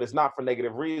 But it's not for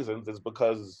negative reasons. It's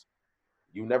because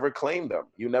you never claimed them.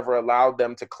 You never allowed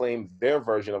them to claim their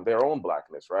version of their own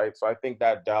blackness, right? So I think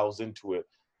that delves into it.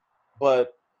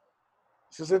 But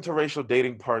this is interracial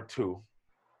dating part 2.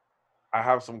 I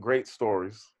have some great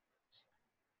stories.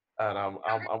 And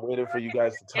I'm waiting for you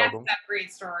guys to tell them. That's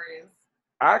great stories.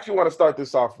 I actually want to start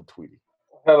this off with Tweety.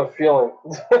 I had a feeling.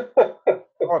 I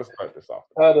want to start this off.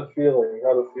 I had a feeling.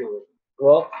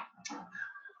 Well,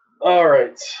 all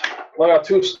right. I got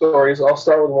 2 stories. I'll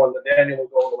start with one that Daniel will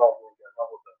go and then I'll go again. How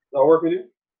about that? Does that work with you?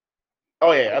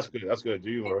 Oh, yeah, that's good. That's good.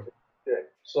 Do you, bro? Okay.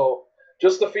 So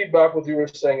just the feedback what you were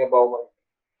saying about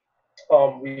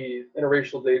we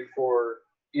interracial date for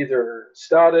either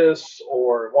status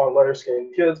or want lighter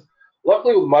skinned kids.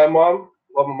 Luckily with my mom,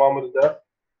 love my mama to death,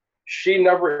 she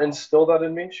never instilled that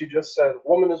in me. She just said,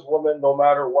 woman is woman no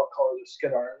matter what color the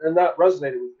skin are. And that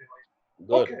resonated with me.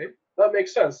 Like, okay, that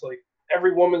makes sense. Like,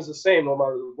 every woman's the same no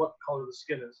matter what color the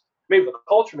skin is. Maybe the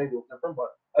culture may be a little different, but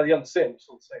at the end, the same. It's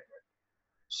still the same, right?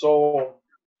 So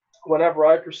whenever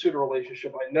I pursued a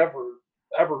relationship, I never,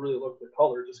 ever really looked at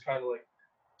color. Just kind of like,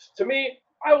 to me,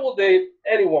 I will date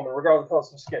any woman,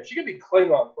 regardless of skin. She could be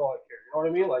Klingon for all I care. You know what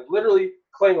I mean? Like, literally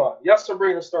Klingon. Yes, I'm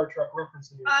bringing a Star Trek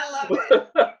reference in here. I love it.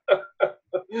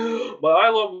 But I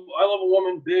love a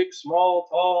woman, big, small,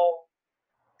 tall.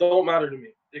 Don't matter to me.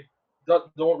 They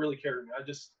don't really care to me. I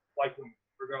just like them,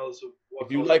 regardless of what.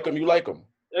 If you like them, you like them.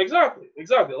 Exactly. I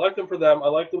like them for them. I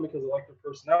like them because I like their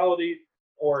personality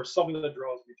or something that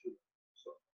draws me to them.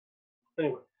 So,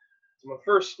 anyway, so my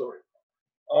first story.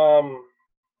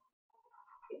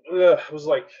 It was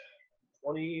like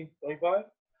 25.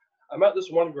 I met this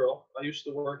one girl. I used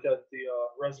to work at the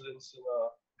residence in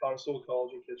Conestoga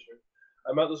College in Kitchener.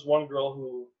 I met this one girl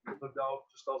who lived out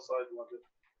just outside London,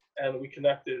 and we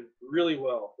connected really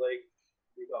well. Like,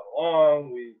 we got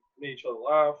along, we made each other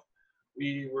laugh.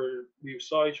 We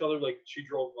saw each other, like, she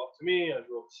drove up to me, I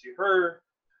drove to see her,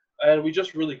 and we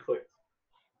just really clicked.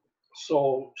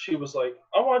 So she was like,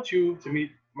 I want you to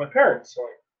meet my parents. I'm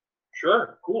like,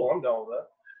 sure, cool, I'm down with that.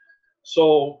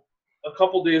 So a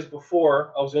couple days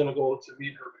before I was going to go to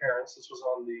meet her parents, this was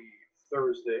on the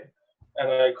Thursday, and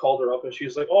I called her up and she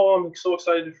was like, oh, I'm so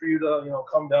excited for you to,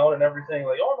 come down and everything.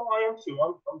 Like, oh, no, I am too.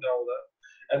 I'm down with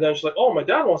that. And then she's like, oh, my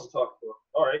dad wants to talk to her.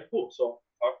 All right, cool. So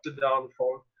I talked to Dad on the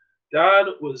phone. Dad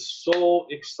was so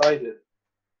excited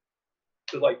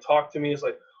to, talk to me. He's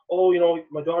like, oh,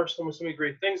 my daughter's told me so many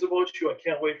great things about you. I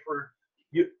can't wait for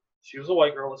She was a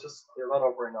white girl. Let's just clear that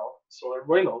up right now, so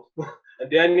everybody knows.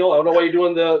 And Daniel, I don't know why you're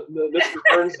doing the Mr.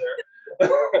 Burns there.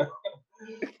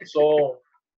 So,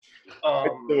 I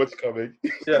know what's coming.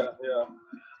 yeah.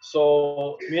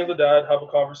 So me and the dad have a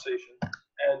conversation,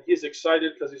 and he's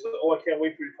excited because he's like, "Oh, I can't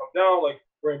wait for you to come down. Like,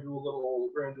 we're gonna do a little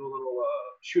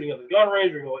shooting at the gun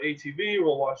range. We're gonna go ATV.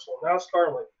 We'll watch some NASCAR."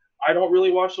 I'm like, I don't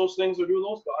really watch those things or do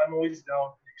those, but I'm always down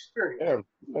for the experience. Yeah,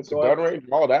 that's so the gun range,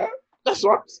 all that. That's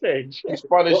what I'm saying. It's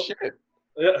fun as shit.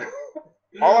 Yeah.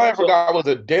 All I ever got was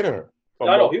a dinner.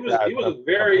 I know he was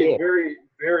very, very,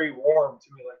 very warm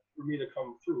to me, like for me to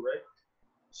come through, right?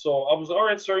 So I was all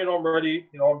right, sir. I'm ready.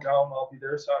 I'm down. I'll be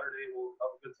there Saturday. We'll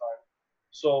have a good time.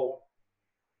 So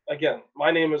again, my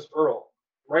name is Earl.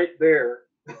 Right there,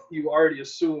 you already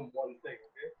assume one thing.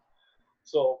 Okay.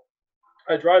 So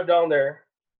I drive down there.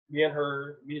 Me and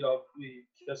her meet up. We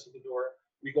kiss at the door.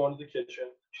 We go into the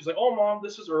kitchen. She's like, "Oh, Mom,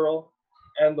 this is Earl."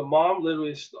 And the mom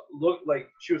literally looked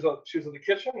like she was in the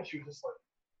kitchen, and she was just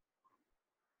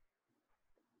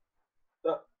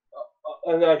like,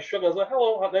 and I shook. I was like,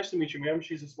 "Hello, nice to meet you, ma'am."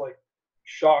 She's just like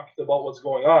shocked about what's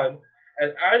going on.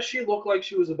 And as she looked like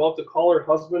she was about to call her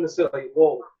husband and say, like,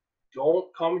 "Whoa,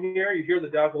 don't come here," you hear the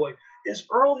dad go like, "Is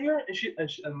Earl here?" And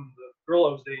the girl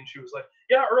I was dating, she was like,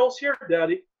 "Yeah, Earl's here,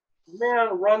 Daddy."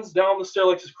 Man runs down the stair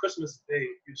like it's Christmas Day.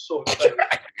 He was so excited,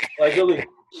 like really.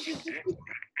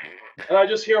 And I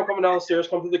just hear him coming down the stairs,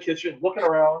 come to the kitchen, looking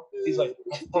around. He's like,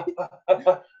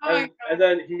 and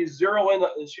then he's zeroing,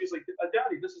 and she's like,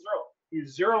 "Daddy, this is Earl."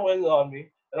 He's zeroing on me,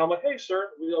 and I'm like, "Hey,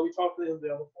 sir, we talked the other day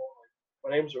on the phone. Like, my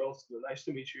name's Earl. It's nice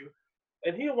to meet you."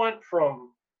 And he went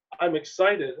from, "I'm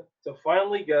excited," to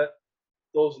finally get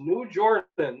those new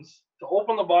Jordans, to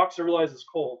open the box and realize it's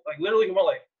cold. Like literally, he went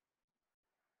like,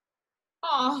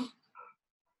 "Oh."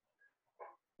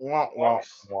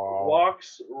 Walks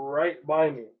right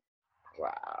by me.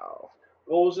 Wow.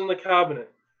 Goes in the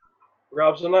cabinet,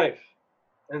 grabs a knife,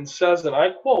 and says, and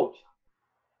I quote,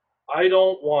 "I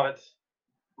don't want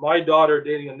my daughter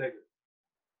dating a nigger."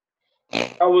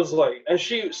 I was like, and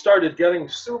she started getting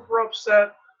super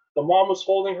upset. The mom was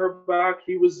holding her back.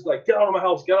 He was like, "Get out of my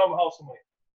house, get out of my house." I'm like,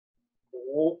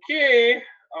 okay,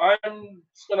 I'm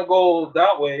just going to go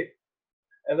that way.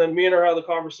 And then me and her had the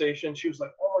conversation. She was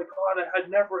like, "Oh my God, I had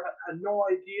no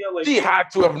idea." Like, she had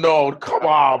to have known. Come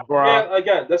on, bro. Yeah,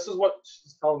 again, this is what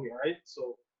she's telling me, right?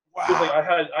 So wow. She was like,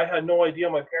 I had no idea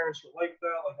my parents were like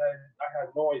that. Like I had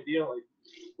no idea. Like,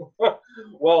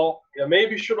 well, yeah,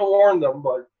 maybe should have warned them,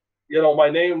 but my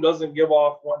name doesn't give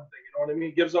off one thing. You know what I mean?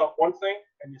 It gives off one thing,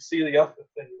 and you see the other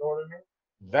thing. You know what I mean?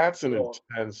 That's an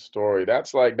intense story.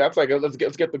 That's like let's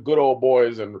get the good old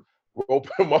boys and rope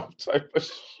him up type of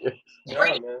shit. Yeah, Were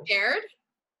you man. scared?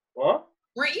 What?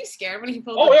 Weren't you scared when he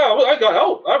pulled? Oh yeah, I got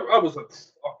out. I was like,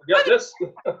 oh, forget this.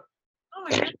 Oh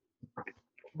my God.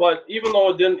 But even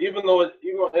at the end of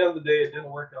the day, it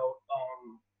didn't work out.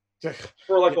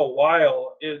 For like a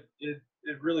while, it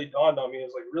really dawned on me. It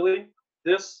was like, really,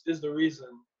 this is the reason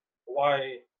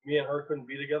why me and her couldn't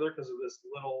be together, because of this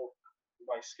little,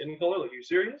 my skin color. Like, are you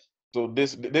serious? So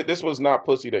this was not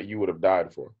pussy that you would have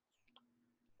died for.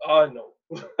 No,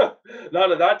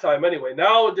 not at that time. Anyway,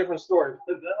 now a different story.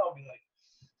 Then I'll be like,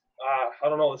 I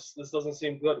don't know. This doesn't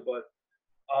seem good, but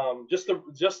just the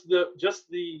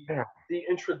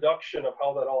introduction of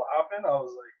how that all happened, I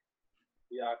was like,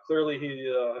 yeah, clearly he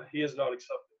is not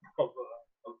accepting of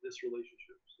this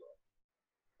relationship. So,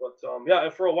 but yeah,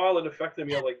 for a while it affected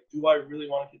me. I'm like, do I really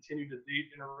want to continue to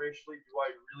date interracially? Do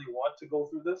I really want to go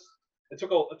through this? It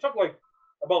took like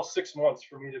about 6 months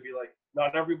for me to be like,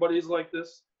 not everybody's like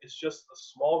this. It's just a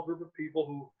small group of people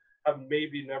who have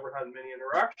maybe never had many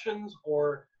interactions,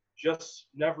 or just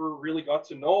never really got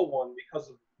to know one because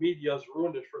of media's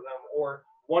ruined it for them, or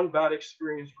one bad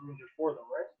experience ruined it for them,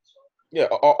 right? So. Yeah,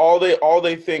 all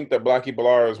they think that black people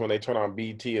are is when they turn on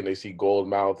BT and they see gold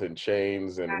mouth and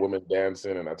chains and women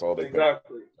dancing, and that's all they think. That's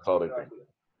all they think.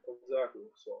 Exactly.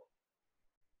 So,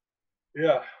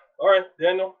 yeah. All right,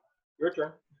 Daniel, your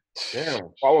turn.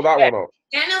 Damn, follow that one up.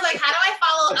 Daniel's like, how do I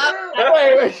follow up?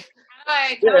 Wait.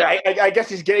 I guess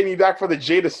he's getting me back for the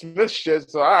Jada Smith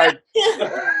shit. So all right,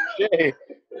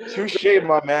 touche,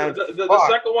 my man. The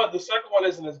second one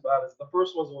isn't as bad as the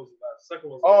first one's always bad. The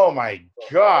second one's oh my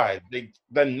God, the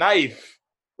knife!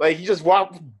 Like he just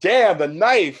walked. Damn, the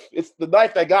knife! It's the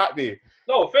knife that got me.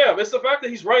 No, fam, it's the fact that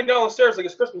he's running down the stairs like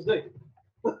it's Christmas Day.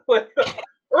 Like,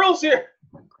 Earl's here.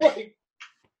 Like,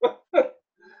 I'm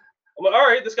like, all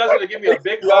right, this guy's gonna give me a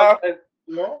big hug, and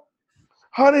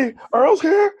honey, Earl's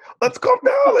here. Let's go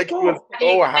now. Like he was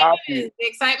so happy. The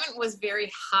excitement was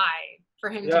very high for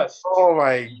him Yes. Oh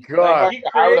my God. Like, he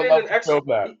created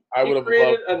I would have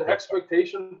created loved an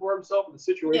expectation for himself in the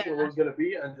situation Yeah. was going to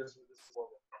be, and just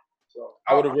disappointed. So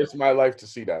I would have risked my life to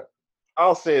see that.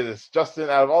 I'll say this, Justin,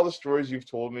 out of all the stories you've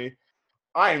told me,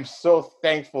 I am so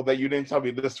thankful that you didn't tell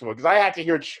me this one because I had to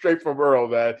hear it straight from Earl,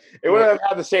 man. It wouldn't have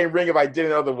had the same ring if I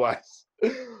didn't otherwise.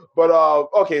 But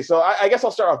okay, so I guess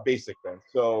I'll start off basic then.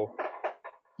 So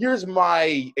here's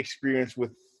my experience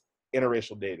with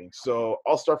interracial dating. So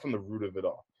I'll start from the root of it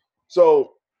all.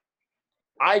 So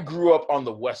I grew up on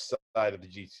the west side of the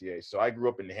GTA. So I grew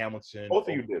up in Hamilton. Both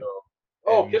of you did.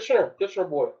 Oh, Kitchener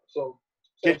boy. So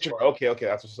Kitchener. Okay,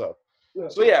 that's what's up. Yeah.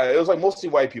 So yeah, it was like mostly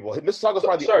white people. Mississauga's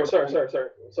probably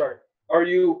Sorry. Are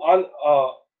you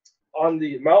on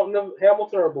the mountain of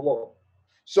Hamilton or below?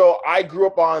 So I grew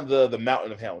up on the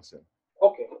mountain of Hamilton.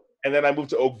 Okay. And then I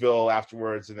moved to Oakville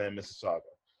afterwards, and then Mississauga.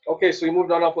 Okay, so you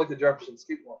moved on up like the Jeffersons.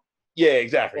 Keep going. Yeah,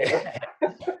 exactly.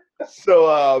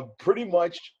 So pretty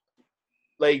much,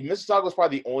 like Mississauga was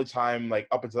probably the only time, like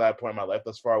up until that point in my life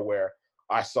thus far, where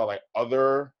I saw like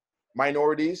other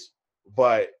minorities,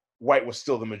 but white was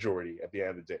still the majority at the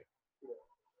end of the day.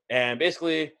 And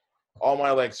basically, all my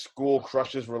like school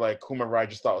crushes were like whomever I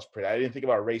just thought was pretty. I didn't think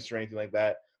about race or anything like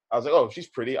that. I was like, oh, she's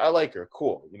pretty. I like her.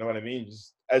 Cool. You know what I mean?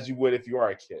 Just as you would if you are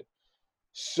a kid.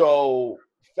 So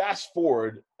fast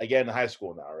forward again in high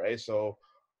school now, right? So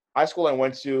high school I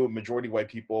went to, majority white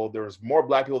people. There was more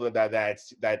black people that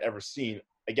I'd ever seen,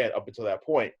 again, up until that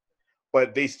point.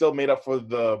 But they still made up for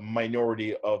the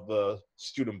minority of the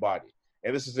student body.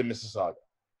 And this is in Mississauga.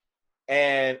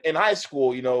 And in high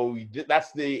school, you know,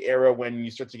 that's the era when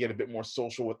you start to get a bit more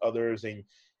social with others and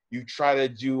you try to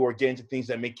do or get into things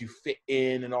that make you fit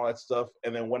in and all that stuff.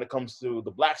 And then when it comes to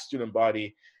the black student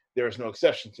body, there's no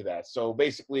exception to that. So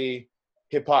basically,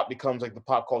 hip hop becomes like the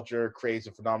pop culture craze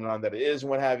and phenomenon that it is and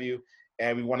what have you.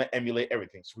 And we want to emulate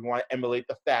everything. So we want to emulate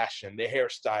the fashion, the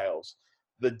hairstyles,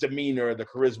 the demeanor, the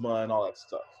charisma, and all that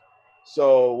stuff.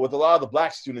 So with a lot of the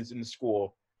black students in the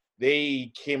school,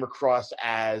 they came across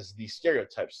as the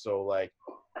stereotypes. So like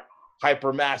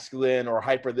hyper masculine or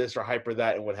hyper this or hyper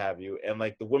that and what have you. And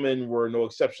like the women were no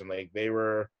exception. Like they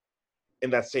were in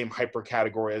that same hyper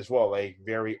category as well, like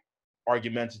very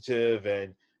argumentative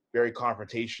and very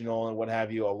confrontational and what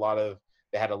have you.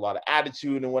 They had a lot of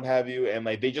attitude and what have you. And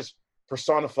like they just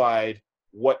personified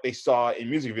what they saw in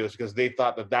music videos because they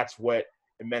thought that that's what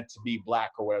it meant to be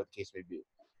black or whatever the case may be.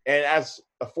 And as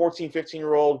a 14,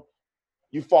 15-year-old,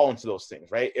 you fall into those things,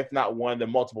 right? If not one, then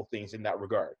multiple things in that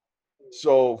regard.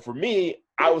 So for me,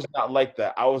 I was not like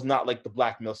that. I was not like the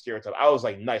black male stereotype. I was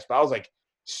like nice, but I was like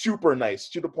super nice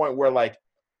to the point where like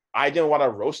I didn't want to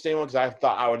roast anyone because I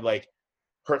thought I would like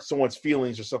hurt someone's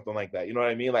feelings or something like that. You know what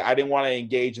I mean? Like I didn't want to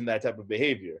engage in that type of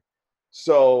behavior.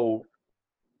 So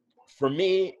for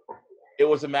me, it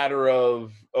was a matter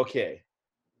of, okay,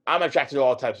 I'm attracted to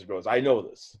all types of girls. I know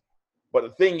this. But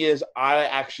the thing is, I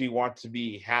actually want to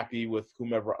be happy with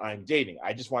whomever I'm dating.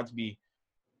 I just want to be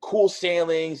cool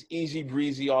sailings, easy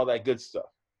breezy, all that good stuff.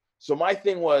 So my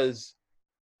thing was,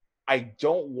 I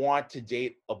don't want to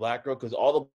date a black girl because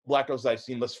all the black girls I've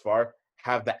seen thus far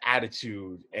have the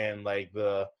attitude and like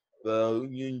the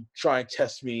you try and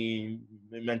test me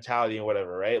mentality and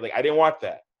whatever, right? Like I didn't want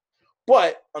that.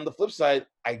 But on the flip side,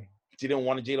 I didn't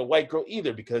want to date a white girl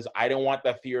either because I didn't want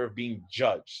that fear of being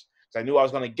judged. I knew I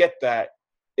was going to get that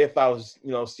if I was,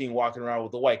 you know, seen walking around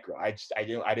with a white girl. I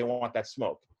didn't want that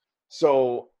smoke.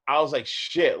 So I was like,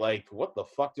 shit, like, what the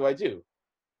fuck do I do?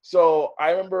 So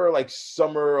I remember like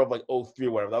summer of like 03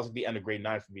 or whatever. That was like the end of grade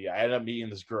 9 for me. I ended up meeting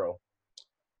this girl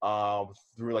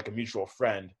through like a mutual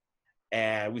friend.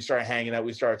 And we started hanging out.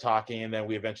 We started talking. And then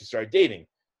we eventually started dating.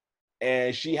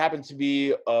 And she happened to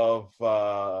be of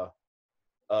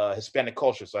Hispanic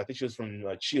culture. So I think she was from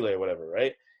Chile or whatever,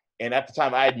 right? And at the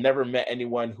time, I had never met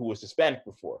anyone who was Hispanic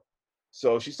before.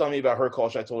 So she's telling me about her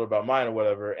culture. I told her about mine or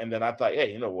whatever. And then I thought,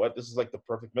 hey, you know what? This is like the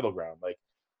perfect middle ground. Like,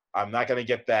 I'm not going to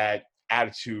get that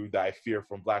attitude that I fear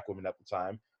from black women at the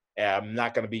time. And I'm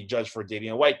not going to be judged for dating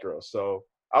a white girl. So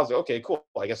I was like, okay, cool.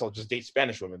 I guess I'll just date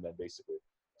Spanish women then, basically.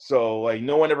 So, like,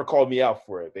 no one ever called me out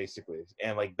for it, basically.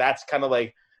 And, like, that's kind of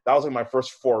like, that was like my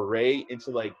first foray into,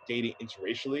 like, dating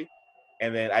interracially.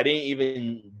 And then I didn't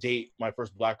even date my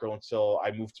first black girl until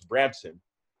I moved to Brampton.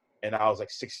 And I was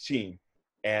like 16.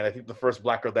 And I think the first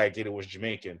black girl that I dated was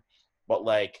Jamaican. But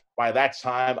like by that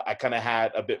time, I kind of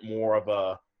had a bit more of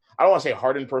a, I don't want to say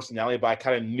hardened personality, but I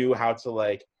kind of knew how to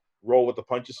like roll with the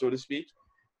punches, so to speak.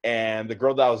 And the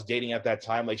girl that I was dating at that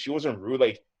time, like she wasn't rude.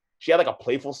 Like she had like a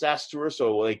playful sass to her.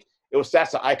 So like it was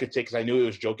sass that I could take because I knew it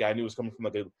was joking. I knew it was coming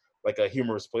from like a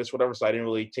humorous place, whatever. So I didn't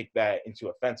really take that into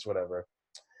offense, whatever.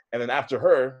 And then after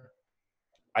her,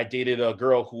 I dated a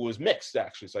girl who was mixed,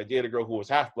 actually. So I dated a girl who was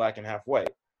half black and half white.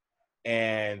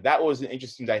 And that was an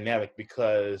interesting dynamic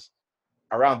because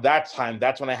around that time,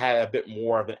 that's when I had a bit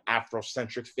more of an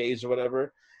Afrocentric phase or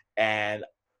whatever. And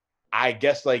I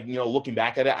guess, like, you know, looking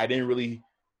back at it, I didn't really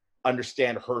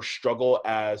understand her struggle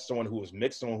as someone who was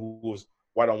mixed, someone who was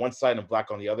white on one side and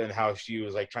black on the other, and how she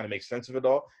was like trying to make sense of it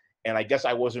all. And I guess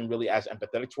I wasn't really as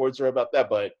empathetic towards her about that.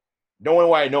 But knowing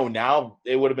what I know now,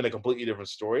 it would have been a completely different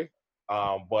story.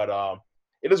 But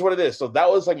it is what it is. So that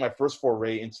was like my first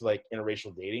foray into like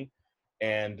interracial dating.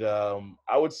 And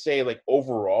I would say like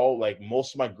overall, like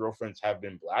most of my girlfriends have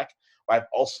been black. But I've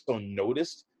also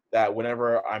noticed that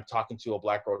whenever I'm talking to a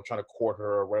black girl, trying to court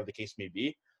her or whatever the case may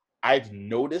be, I've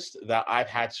noticed that I've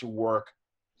had to work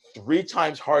 3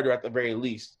 times harder at the very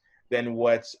least than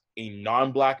what a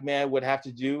non-black man would have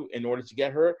to do in order to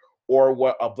get her, or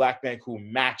what a black man who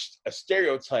matched a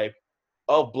stereotype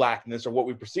of blackness or what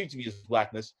we perceive to be as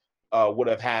blackness would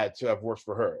have had to have worked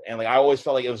for her. And like I always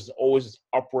felt like it was always this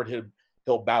upward hill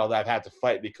battle that I've had to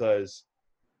fight because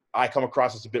I come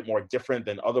across as a bit more different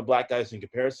than other black guys in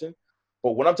comparison.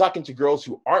 But when I'm talking to girls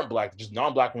who aren't black, just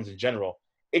non-black ones in general,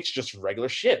 it's just regular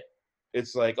shit.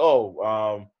 It's like,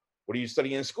 oh, what are you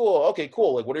studying in school? Okay,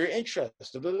 cool. Like, what are your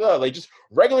interests? Like, just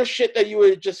regular shit that you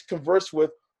would just converse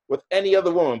with any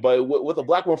other woman. But with a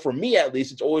black woman, for me at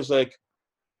least, it's always like,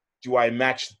 do I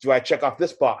match? Do I check off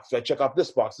this box? Do I check off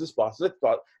this box, this box, this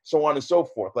box, so on and so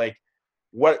forth? Like,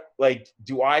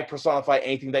 do I personify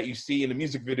anything that you see in the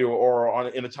music video or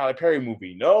in a Tyler Perry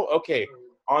movie? No? Okay,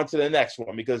 on to the next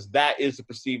one, because that is the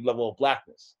perceived level of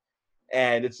blackness.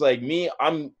 And it's like me,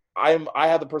 I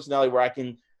have the personality where I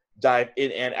can dive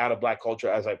in and out of black culture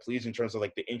as I please in terms of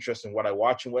like the interest in what I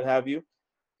watch and what have you.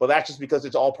 But that's just because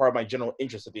it's all part of my general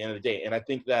interest at the end of the day. And I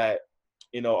think that,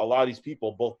 you know, a lot of these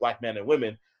people, both black men and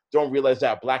women, don't realize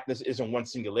that blackness isn't one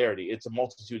singularity. It's a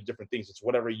multitude of different things. It's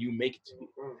whatever you make it to be.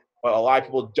 But a lot of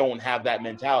people don't have that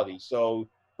mentality. So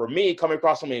for me, coming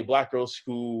across so many black girls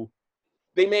who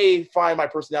they may find my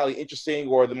personality interesting,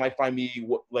 or they might find me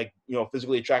like, you know,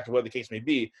 physically attractive, whatever the case may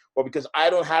be, but because I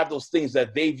don't have those things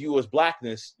that they view as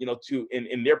blackness, you know,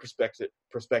 in their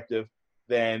perspective,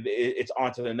 then it's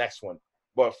on to the next one.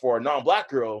 But for a non-black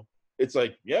girl, it's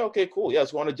like, yeah, okay, cool. Yeah,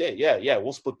 let's go on a date. Yeah,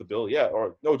 we'll split the bill. Yeah,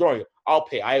 or no, don't worry, I'll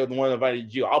pay. I am the one that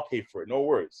invited you. I'll pay for it. No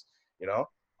worries, you know?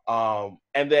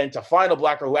 And then to find a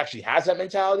black girl who actually has that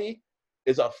mentality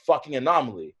is a fucking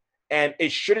anomaly. And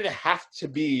it shouldn't have to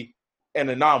be an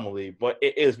anomaly, but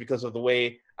it is because of the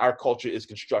way our culture is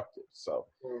constructed. So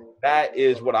that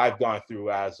is what I've gone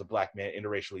through as a black man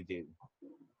interracially dating.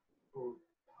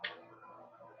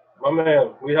 My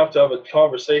man, we have to have a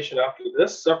conversation after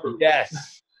this separately.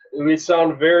 Yes. We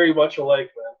sound very much alike,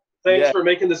 man. Thanks for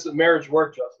making this marriage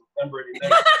work, Justin. I'm ready.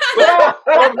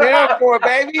 I'm here for it,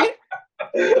 baby.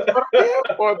 I'm here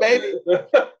for it, baby.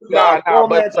 But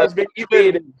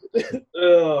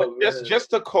just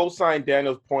to co-sign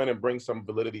Daniel's point and bring some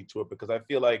validity to it, because I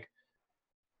feel like,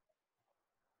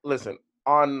 listen,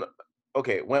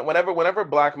 whenever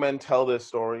black men tell this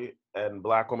story and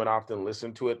black women often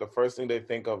listen to it, the first thing they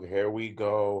think of, here we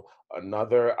go,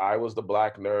 another I was the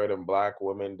black nerd and black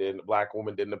woman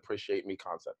didn't appreciate me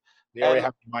concept. They already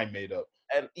have their mind made up.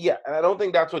 And I don't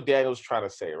think that's what Daniel's trying to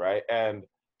say, right? And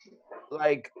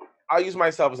like, I'll use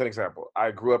myself as an example.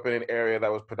 I grew up in an area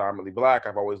that was predominantly black.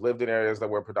 I've always lived in areas that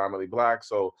were predominantly black.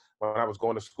 So when I was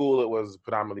going to school, it was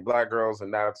predominantly black girls,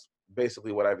 and that's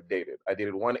basically what I've dated. I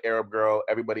dated one Arab girl.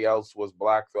 Everybody else was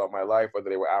black throughout my life, whether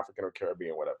they were African or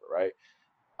Caribbean, whatever, right?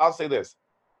 I'll say this.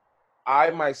 I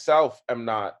myself am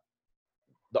not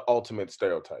the ultimate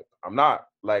stereotype. I'm not.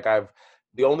 Like,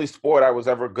 the only sport I was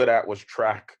ever good at was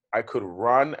track. I could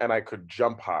run and I could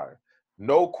jump high.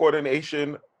 No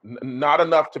coordination, not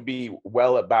enough to be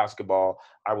well at basketball.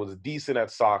 I was decent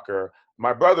at soccer.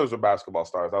 My brothers were basketball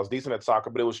stars. I was decent at soccer,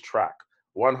 but it was track.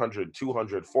 100,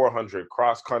 200, 400,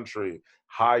 cross country,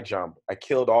 high jump. I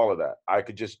killed all of that. I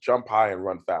could just jump high and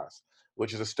run fast,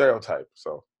 which is a stereotype.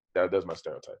 So there's my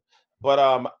stereotype.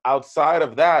 But outside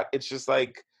of that, it's just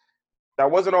like, that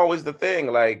wasn't always the thing.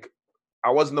 Like, I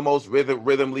wasn't the most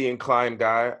rhythmly inclined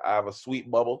guy. I have a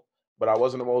sweet bubble, but I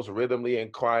wasn't the most rhythmly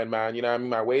inclined man. You know what I mean?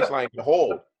 My waistline can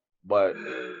hold, but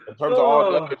in terms of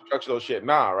all the other structural shit,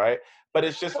 nah, right? But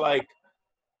it's just like,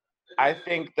 I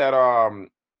think that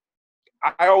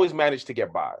I always managed to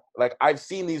get by. Like, I've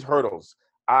seen these hurdles.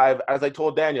 As I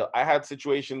told Daniel, I had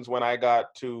situations when I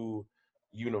got to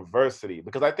university,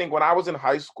 because I think when I was in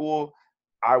high school,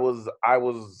 I was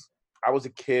a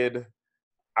kid.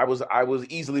 I was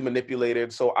easily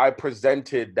manipulated, so I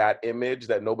presented that image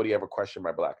that nobody ever questioned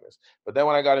my blackness. But then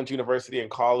when I got into university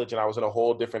and college and I was in a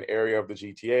whole different area of the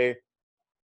GTA,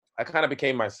 I kind of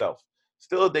became myself,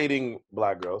 still dating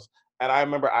black girls. And I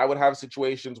remember I would have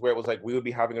situations where it was like we would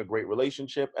be having a great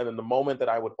relationship. And then the moment that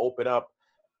I would open up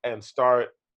and start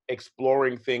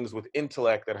exploring things with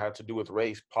intellect that had to do with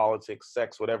race, politics,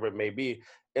 sex, whatever it may be,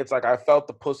 it's like I felt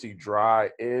the pussy dry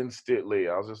instantly.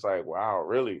 I was just like, wow,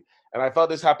 really? And I felt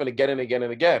this happen again and again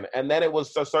and again. And then it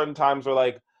was certain times where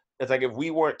like, it's like if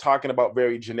we weren't talking about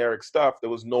very generic stuff, there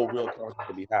was no real conversation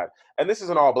to be had. And this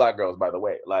isn't all black girls, by the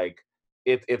way. Like,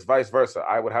 it's vice versa.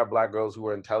 I would have black girls who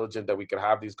were intelligent that we could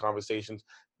have these conversations,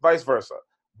 vice versa.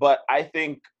 But I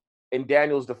think in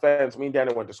Daniel's defense, me and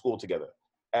Daniel went to school together.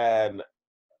 And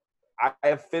I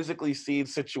have physically seen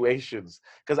situations,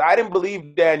 because I didn't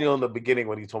believe Daniel in the beginning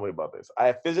when he told me about this. I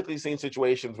have physically seen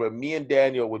situations where me and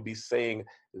Daniel would be saying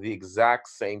the exact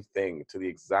same thing to the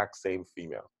exact same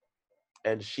female.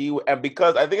 And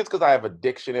because I think it's because I have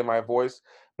addiction in my voice,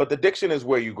 but the diction is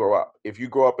where you grow up. If you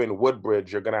grow up in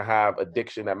Woodbridge, you're gonna have a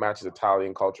diction that matches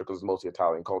Italian culture because it's mostly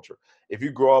Italian culture. If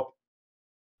you grow up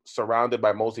surrounded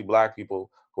by mostly black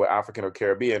people who are African or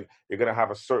Caribbean, you're gonna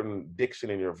have a certain diction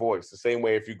in your voice. The same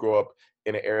way if you grow up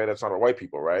in an area that's not white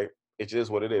people, right? It is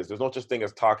what it is. There's no such thing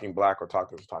as talking black or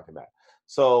talking that.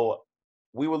 So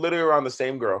we were literally around the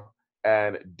same girl,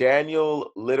 and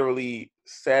Daniel literally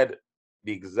said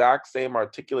the exact same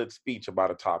articulate speech about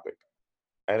a topic.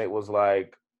 And it was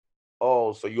like,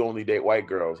 oh, so you only date white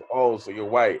girls. Oh, so you're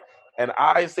white. And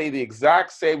I say the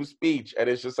exact same speech, and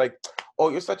it's just like, oh,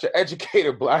 you're such an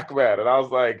educated black man. And I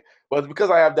was like, well, it's because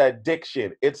I have that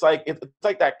diction. It's like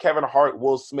that Kevin Hart,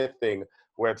 Will Smith thing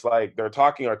where it's like they're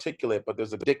talking articulate, but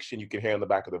there's a diction you can hear in the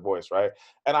back of their voice, right?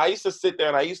 And I used to sit there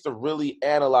and I used to really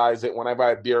analyze it whenever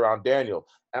I'd be around Daniel.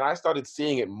 And I started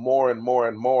seeing it more and more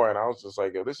and more. And I was just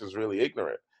like, yo, this is really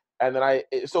ignorant. And then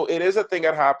so it is a thing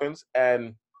that happens.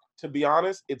 And to be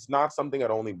honest, it's not something that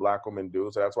only black women do.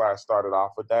 So that's why I started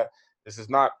off with that. This is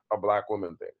not a black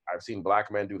woman thing. I've seen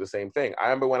black men do the same thing. I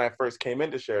remember when I first came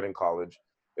into Sheridan College,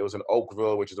 it was in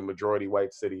Oakville, which is a majority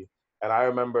white city. And I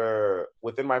remember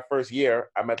within my first year,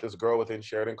 I met this girl within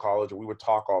Sheridan College, and we would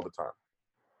talk all the time.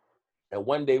 And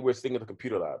one day we were sitting in the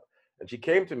computer lab, and she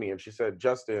came to me and she said,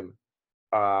 Justin,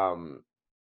 she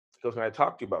goes, can I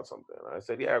talk to you about something? And I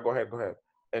said, yeah, go ahead.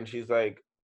 And she's like,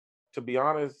 to be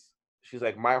honest, she's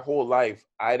like, my whole life,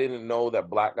 I didn't know that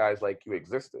black guys like you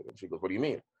existed. And she goes, what do you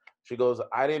mean? She goes,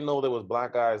 I didn't know there was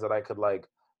black guys that I could like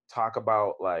talk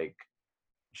about like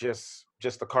just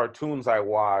the cartoons I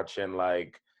watch and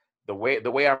like the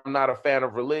way I'm not a fan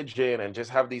of religion and just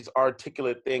have these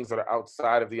articulate things that are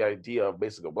outside of the idea of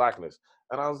basic blackness.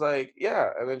 And I was like,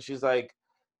 yeah. And then she's like,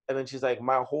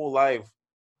 my whole life,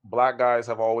 black guys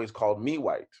have always called me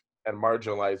white and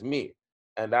marginalized me.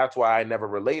 And that's why I never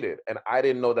related. And I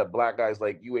didn't know that black guys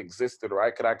like you existed, or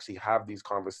I could actually have these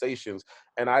conversations.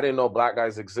 And I didn't know black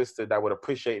guys existed that would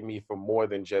appreciate me for more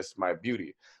than just my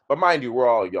beauty. But mind you, we're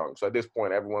all young. So at this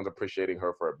point, everyone's appreciating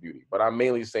her for her beauty. But I'm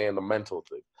mainly saying the mental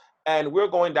thing. And we're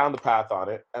going down the path on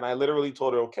it. And I literally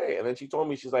told her, okay. And then she told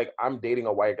me, she's like, I'm dating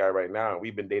a white guy right now. And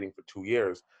we've been dating for 2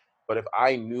 years. But if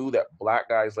I knew that black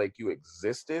guys like you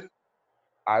existed,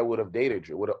 I would have dated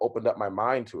you, would have opened up my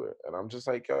mind to it. And I'm just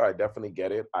like, yo, I definitely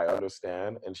get it. I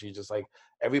understand. And she's just like,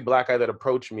 every black guy that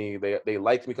approached me, they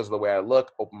liked me because of the way I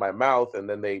look, open my mouth, and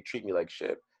then they treat me like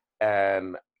shit.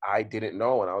 And I didn't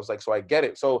know. And I was like, so I get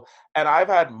it. So, and I've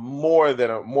had more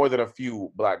than a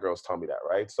few black girls tell me that,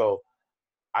 right? So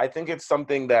I think it's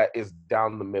something that is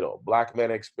down the middle. Black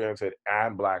men experience it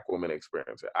and black women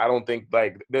experience it. I don't think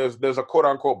like there's a quote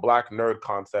unquote black nerd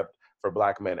concept for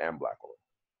black men and black women.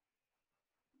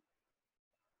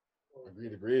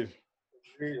 Agreed,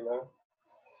 man.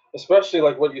 Especially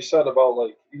like what you said about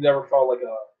like you never found like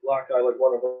a black guy like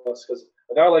one of us, because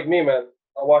a guy like me, man,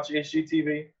 I watch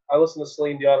HGTV. I listen to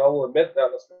Celine Dion. I will admit that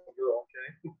that's my girl,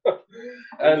 okay?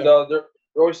 And they're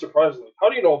always surprised. Like, how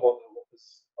do you know about them?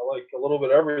 Because I like a little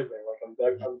bit of everything.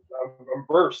 Like I'm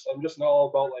versed. I'm just not all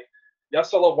about like.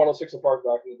 Yes, I love 106 & Park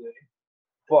back in the day,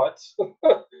 but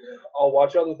I'll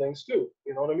watch other things too.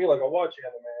 You know what I mean? Like I'll watch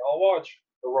anime. I'll watch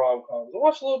the rom-coms. I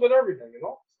watch a little bit of everything, you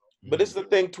know? But this is the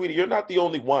thing, Tweety, you're not the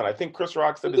only one. I think Chris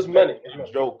Rock said this many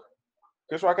joke.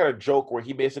 Chris Rock had a joke where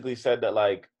he basically said that,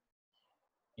 like,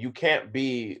 you can't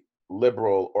be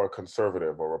liberal or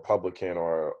conservative or Republican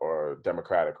or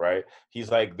Democratic, right?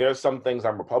 He's like, there's some things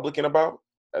I'm Republican about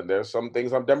and there's some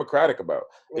things I'm Democratic about.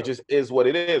 Yeah. It just is what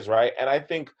it is, right? And I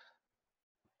think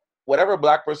whatever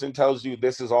black person tells you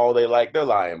this is all they like, they're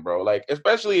lying, bro. Like,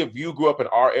 especially if you grew up in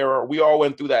our era, we all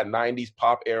went through that 90s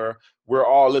pop era. We're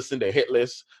all listening to hit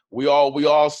lists. We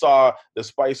all saw the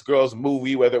Spice Girls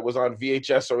movie, whether it was on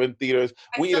VHS or in theaters.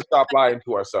 We need to stop lying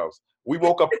to ourselves. We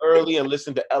woke up early and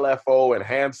listened to LFO and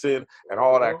Hanson and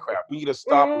all that crap. We need to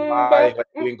stop lying like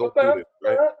we didn't go through this,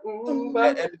 right?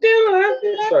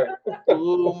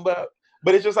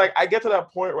 But it's just like, I get to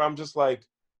that point where I'm just like,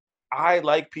 I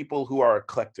like people who are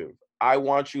eclectic. I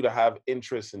want you to have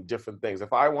interests in different things.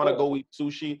 If I want to go eat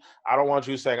sushi, I don't want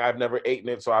you saying I've never eaten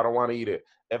it, so I don't want to eat it.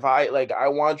 If I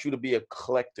want you to be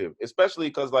eclectic, especially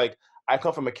because like I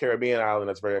come from a Caribbean island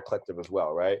that's very eclectic as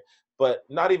well, right? But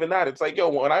not even that. It's like, yo,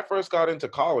 when I first got into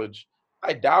college,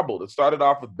 I dabbled. It started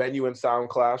off with Bennu and Sound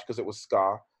Clash because it was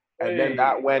ska. And then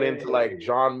that went into like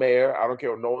John Mayer. I don't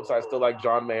care what no one says, I still like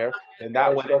John Mayer. And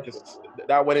that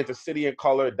went into City and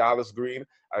Color, Dallas Green.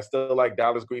 I still like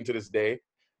Dallas Green to this day.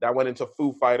 That went into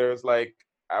Foo Fighters. Like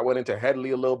I went into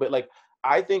Headley a little bit. Like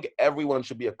I think everyone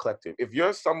should be eclectic. If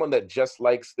you're someone that just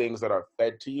likes things that are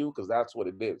fed to you, because that's what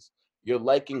it is, you're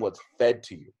liking what's fed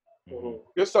to you. Mm-hmm. If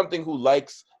you're something who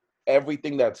likes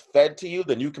everything that's fed to you,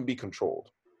 then you can be controlled.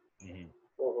 Mm-hmm.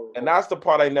 And that's the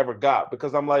part I never got,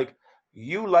 because I'm like,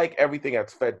 you like everything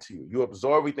that's fed to you. You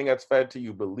absorb everything that's fed to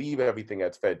you, believe everything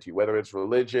that's fed to you, whether it's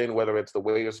religion, whether it's the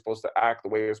way you're supposed to act, the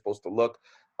way you're supposed to look.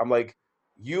 I'm like,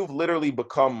 you've literally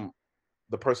become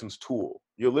the person's tool.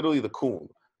 You're literally the coon,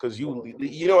 because you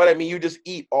know what I mean? You just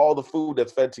eat all the food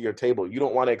that's fed to your table. You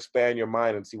don't want to expand your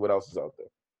mind and see what else is out there.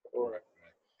 Right.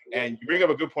 And you bring up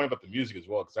a good point about the music as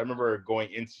well, because I remember going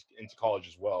into college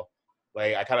as well.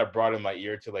 Like, I kind of broadened my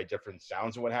ear to like different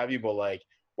sounds and what have you, but like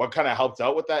what kind of helped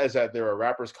out with that is that there were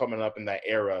rappers coming up in that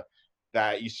era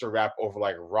that used to rap over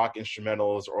like rock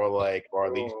instrumentals or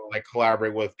they like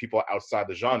collaborate with people outside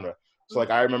the genre. So like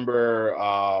I remember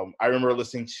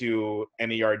listening to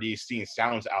NERD's Seeing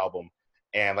Sounds album,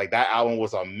 and like that album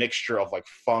was a mixture of like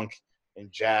funk and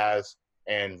jazz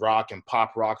and rock and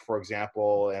pop rock, for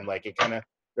example, and like it kind of,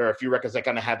 there are a few records that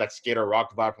kind of had that skater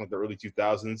rock vibe from like the early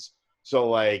 2000s. So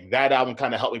like that album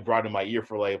kind of helped me broaden my ear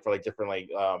for different like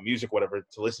music, whatever,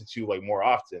 to listen to like more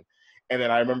often. And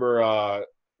then I remember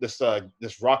this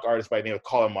rock artist by the name of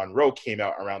Colin Monroe came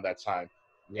out around that time.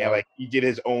 Yeah, and like he did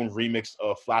his own remix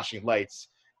of Flashing Lights,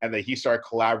 and then he started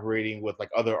collaborating with like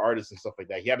other artists and stuff like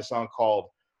that. He had a song called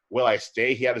Will I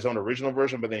Stay. He had his own original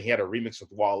version, but then he had a remix with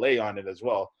Wale on it as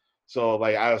well. So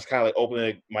like I was kind of like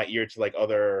opening my ear to like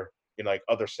other, you know, like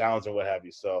other sounds and what have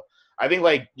you. So I think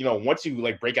like, you know, once you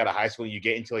like break out of high school, you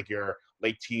get into like your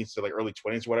late teens to like early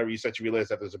 20s, whatever, you start to realize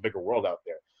that there's a bigger world out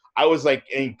there. I was like,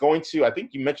 and going to, I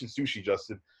think you mentioned sushi,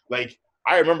 Justin. Like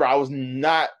I remember I was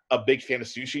not a big fan of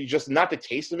sushi, just not the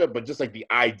taste of it, but just like the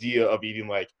idea of eating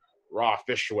like raw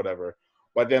fish or whatever.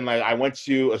 But then like I went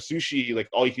to a sushi, like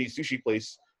all you can eat sushi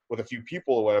place with a few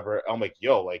people or whatever. I'm like,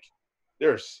 yo, like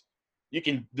there's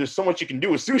so much you can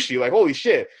do with sushi. Like, holy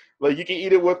shit. Like you can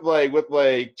eat it with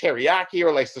teriyaki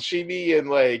or like sashimi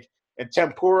and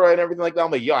tempura and everything like that.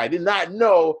 I'm like, yo, I did not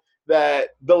know that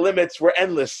the limits were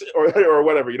endless or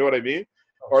whatever, you know what I mean?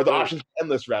 Or the options were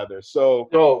endless rather. So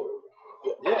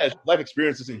yeah, life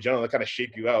experiences in general that kind of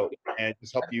shape you out and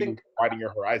just help you widen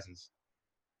your horizons.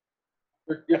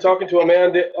 You're talking to a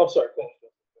man that, oh, sorry.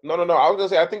 No. I was gonna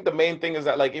say, I think the main thing is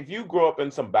that like if you grow up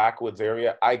in some backwoods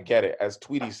area, I get it. As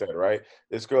Tweety said, right?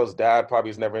 This girl's dad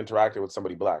probably has never interacted with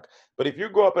somebody black. But if you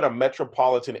grow up in a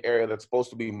metropolitan area that's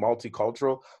supposed to be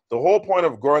multicultural, the whole point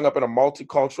of growing up in a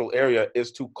multicultural area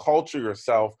is to culture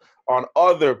yourself on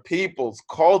other people's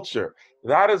culture.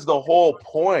 That is the whole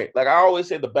point. Like I always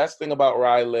say, the best thing about where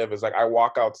I live is like I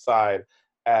walk outside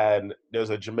and there's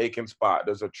a Jamaican spot,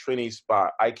 there's a Trini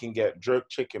spot. I can get jerk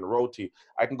chicken, roti.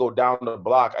 I can go down the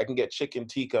block. I can get chicken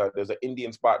tikka. There's an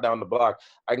Indian spot down the block.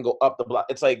 I can go up the block.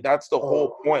 It's like, that's the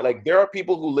whole point. Like there are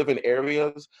people who live in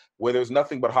areas where there's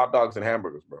nothing but hot dogs and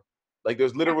hamburgers, bro. Like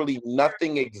there's literally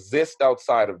nothing exists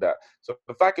outside of that. So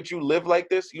the fact that you live like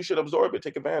this, you should absorb it,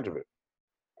 take advantage of it.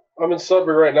 I'm in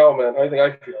Sudbury right now, man. I think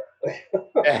I feel.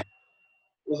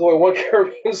 There's only one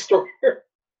Caribbean store here.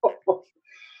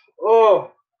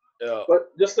 Oh, yeah.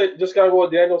 But just kind of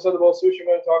what Daniel said about sushi, I'm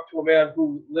going to talk to a man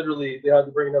who literally they had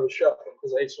to bring another chef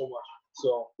because I ate so much.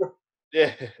 So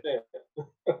yeah.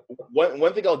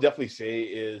 One thing I'll definitely say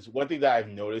is one thing that I've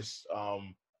noticed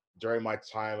during my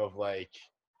time of like,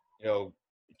 you know,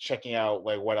 checking out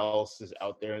like what else is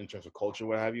out there in terms of culture,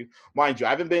 what have you. Mind you, I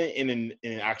haven't been in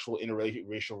an actual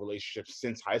interracial relationship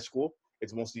since high school.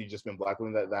 It's mostly just been black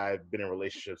women that I've been in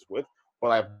relationships with. But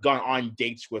I've gone on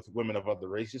dates with women of other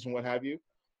races and what have you.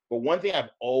 But one thing I've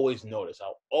always noticed,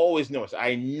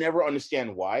 I never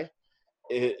understand why,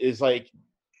 is like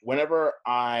whenever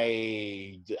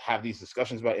I have these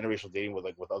discussions about interracial dating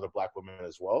with other black women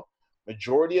as well,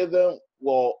 majority of them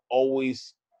will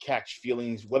always catch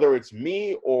feelings, whether it's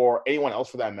me or anyone else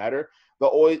for that matter. They'll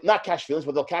always not catch feelings,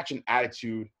 but they'll catch an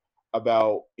attitude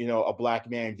about, you know, a black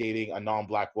man dating a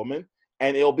non-black woman,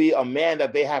 and it'll be a man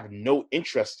that they have no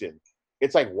interest in.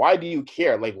 It's like, why do you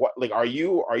care? Like, what? Like, are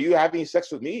you having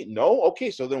sex with me? No. Okay,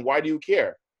 so then why do you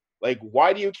care? Like,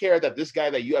 why do you care that this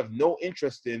guy that you have no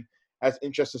interest in has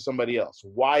interest in somebody else?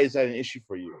 Why is that an issue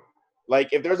for you?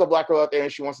 Like, if there's a black girl out there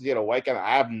and she wants to date a white guy, and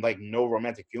I have like no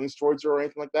romantic feelings towards her or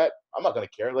anything like that, I'm not gonna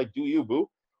care. Like, do you, boo?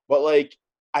 But like,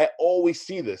 I always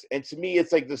see this, and to me,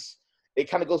 it's like this. It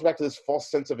kind of goes back to this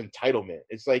false sense of entitlement.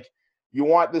 It's like you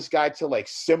want this guy to like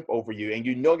simp over you, and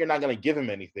you know you're not gonna give him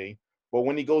anything. But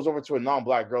when he goes over to a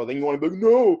non-black girl, then you want to be like,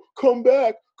 no, come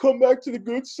back to the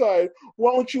good side.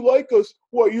 Why don't you like us?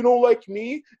 What, you don't like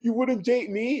me? You wouldn't date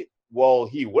me? Well,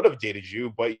 he would have dated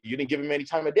you, but you didn't give him any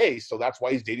time of day, so that's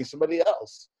why he's dating somebody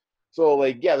else. So,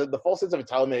 like, yeah, the false sense of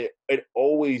entitlement, it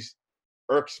always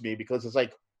irks me because it's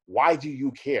like, why do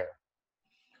you care?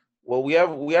 Well, we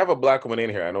have a black woman in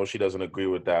here. I know she doesn't agree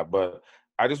with that, but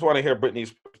I just want to hear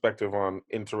Brittany's perspective on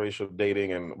interracial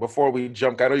dating. And before we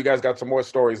jump, I know you guys got some more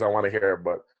stories I want to hear,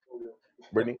 but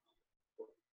Brittany?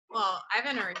 Well, I've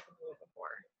interracial dated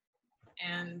before.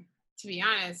 And to be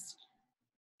honest,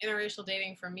 interracial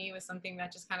dating for me was something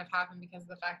that just kind of happened because of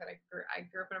the fact that I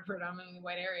grew up in a predominantly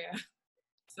white area.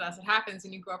 So that's what happens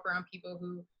when you grow up around people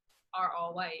who are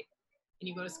all white and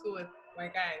you go to school with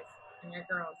white guys and white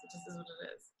girls. It just is what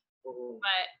it is.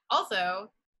 But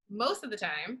also, most of the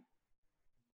time,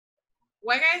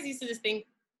 white guys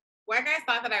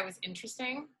thought that I was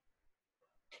interesting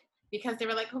because they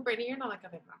were like, oh, Brittany, you're not like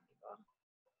other black people.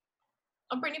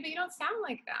 Oh, Brittany, but you don't sound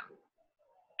like them.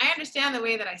 I understand the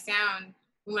way that I sound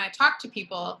when I talk to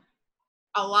people.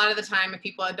 A lot of the time, if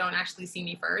people don't actually see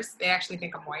me first, they actually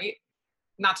think I'm white.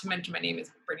 Not to mention my name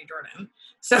is Brittany Jordan.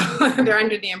 So they're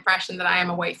under the impression that I am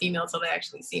a white female till they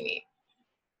actually see me.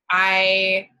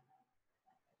 I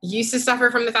used to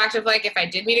suffer from the fact of like, if I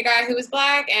did meet a guy who was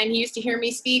black and he used to hear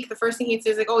me speak, the first thing he'd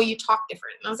say is like, oh, you talk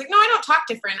different. And I was like, no, I don't talk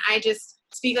different. I just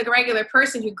speak like a regular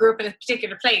person who grew up in a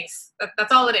particular place.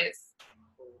 That's all it is.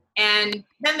 And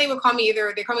then they would call me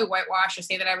they call me whitewash or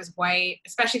say that I was white,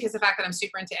 especially because the fact that I'm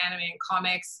super into anime and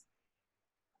comics.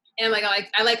 And like,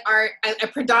 I like art. I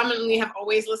predominantly have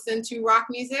always listened to rock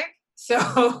music.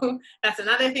 So that's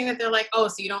another thing that they're like, oh,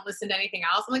 so you don't listen to anything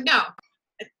else? I'm like, no.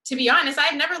 To be honest,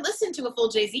 I've never listened to a full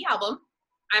Jay-Z album.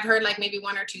 I've heard like maybe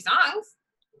one or two songs.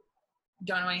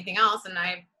 Don't know anything else. And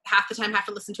I half the time have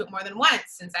to listen to it more than once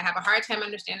since I have a hard time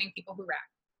understanding people who rap.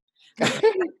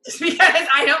 Just because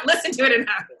I don't listen to it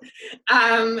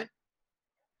enough.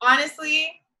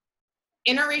 Honestly,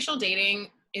 interracial dating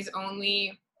is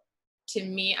only, to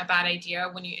me, a bad idea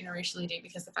when you interracially date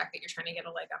because of the fact that you're trying to get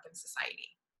a leg up in society.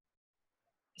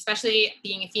 Especially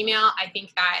being a female, I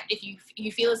think that if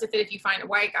you feel as if you find a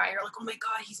white guy, you're like, oh my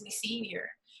God, he's my savior.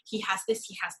 He has this,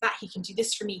 he has that, he can do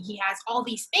this for me. He has all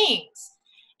these things.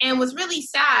 And what's really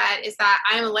sad is that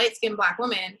I'm a light-skinned black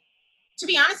woman. To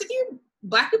be honest with you,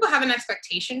 black people have an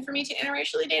expectation for me to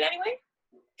interracially date anyway,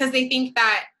 because they think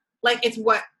that like it's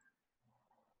what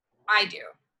I do.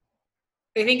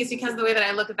 They think it's because of the way that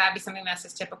I look at that be something that's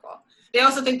just typical. They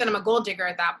also think that I'm a gold digger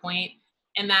at that point.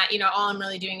 And that, you know, all I'm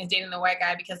really doing is dating the white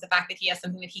guy because the fact that he has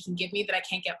something that he can give me that I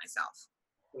can't get myself.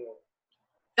 Yeah.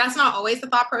 That's not always the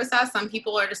thought process. Some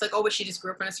people are just like, oh, but she just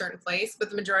grew up in a certain place. But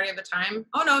the majority of the time,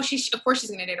 oh no, of course she's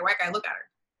going to date a white guy. Look at her.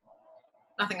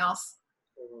 Nothing else.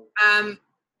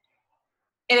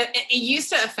 It used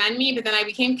to offend me, but then I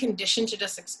became conditioned to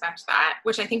just expect that,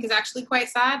 which I think is actually quite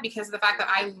sad because of the fact that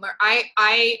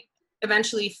I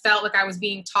eventually felt like I was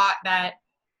being taught that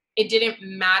it didn't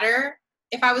matter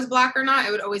if I was black or not,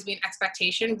 it would always be an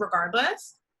expectation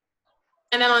regardless.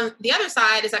 And then on the other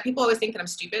side is that people always think that I'm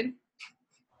stupid.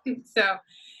 So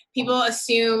people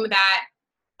assume that,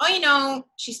 oh, you know,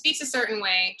 she speaks a certain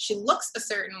way. She looks a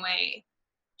certain way.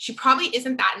 She probably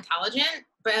isn't that intelligent,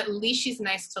 but at least she's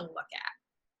nice to look at.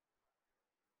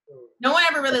 No one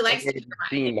ever really likes to hear my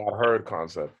opinions. That herd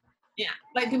concept. Yeah.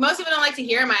 Like most people don't like to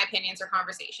hear my opinions or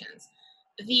conversations.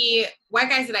 The white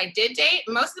guys that I did date,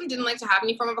 most of them didn't like to have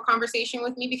any form of a conversation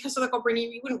with me because they're like, oh, Brittany,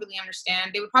 you wouldn't really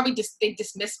understand. They would probably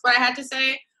dismiss what I had to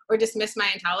say or dismiss my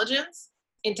intelligence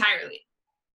entirely.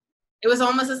 It was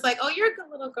almost just like, oh, you're a good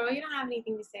little girl. You don't have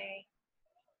anything to say.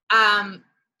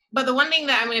 But the one thing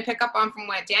that I'm going to pick up on from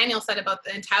what Daniel said about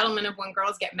the entitlement of when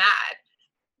girls get mad,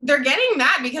 they're getting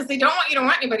mad because they don't want you to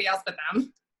want anybody else but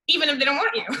them, even if they don't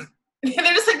want you.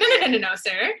 They're just like, no,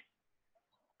 sir.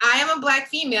 I am a black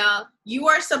female. You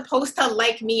are supposed to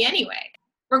like me anyway.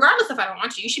 Regardless if I don't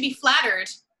want you, you should be flattered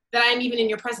that I'm even in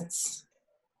your presence.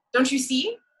 Don't you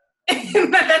see?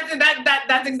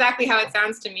 That's exactly how it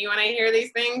sounds to me when I hear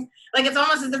these things. Like it's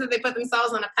almost as if they put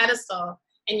themselves on a pedestal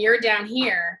and you're down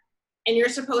here and you're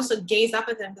supposed to gaze up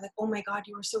at them and be like, oh my God,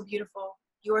 you are so beautiful.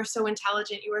 You are so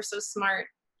intelligent. You are so smart.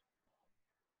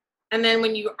 And then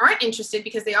when you aren't interested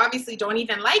because they obviously don't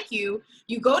even like you,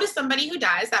 you go to somebody who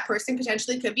does. That person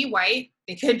potentially could be white.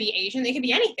 They could be Asian. They could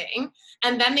be anything.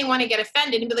 And then they want to get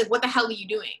offended and be like, what the hell are you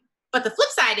doing? But the flip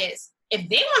side is, if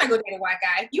they want to go date a white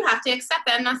guy, you have to accept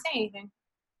that and not say anything.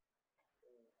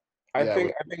 I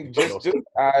think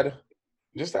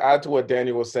just to add to what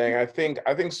Daniel was saying, I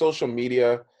think social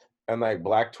media and like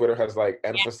Black Twitter has like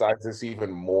emphasized this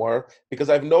even more, because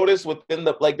I've noticed within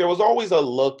the, like, there was always a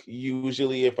look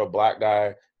usually if a Black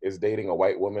guy is dating a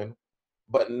white woman,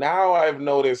 but now I've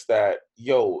noticed that,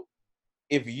 yo,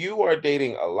 if you are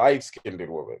dating a light-skinned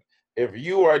woman, if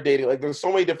you are dating, like, there's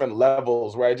so many different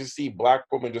levels where I just see Black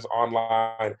women just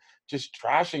online just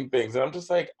trashing things, and I'm just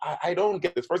like, I don't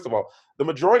get this. First of all, the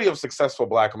majority of successful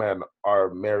Black men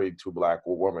are married to Black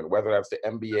women, whether that's the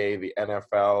NBA, the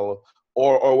NFL,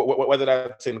 or whether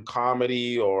that's in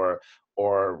comedy or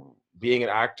being an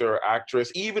actor or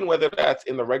actress, even whether that's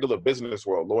in the regular business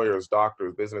world, lawyers,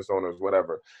 doctors, business owners,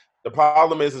 whatever. The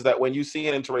problem is that when you see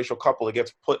an interracial couple, it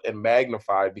gets put and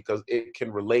magnified because it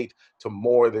can relate to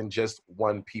more than just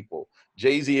one people.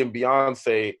 Jay-Z and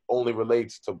Beyonce only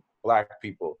relates to Black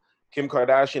people. Kim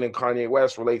Kardashian and Kanye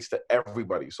West relates to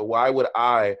everybody. So why would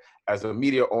I, as a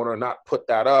media owner, not put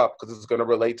that up? Because it's going to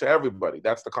relate to everybody.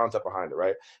 That's the concept behind it,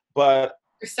 right? But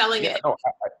you're selling it. No,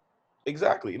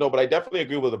 exactly. No, but I definitely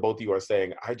agree with what both of you are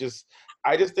saying. I just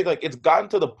think like it's gotten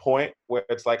to the point where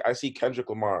it's like I see Kendrick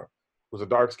Lamar, who's a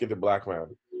dark-skinned Black man,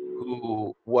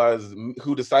 who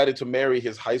decided to marry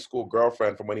his high school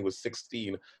girlfriend from when he was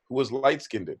 16, who was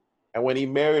light-skinned. And when he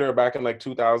married her back in like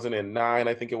 2009,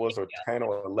 I think it was, or 10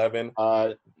 or 11.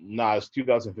 It's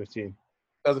 2015.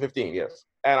 2015, yes.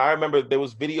 And I remember there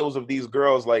was videos of these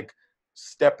girls like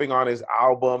stepping on his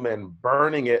album and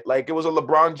burning it like it was a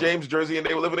LeBron James jersey and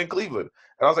they were living in Cleveland.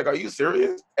 And I was like, are you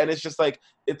serious? And it's just like,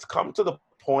 it's come to the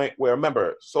point where,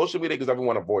 remember, social media gives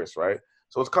everyone a voice, right?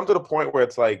 So it's come to the point where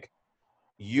it's like,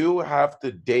 you have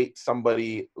to date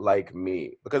somebody like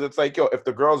me. Because it's like, yo, if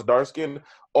the girl's dark-skinned,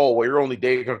 oh, well, you're only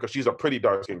dating her because she's a pretty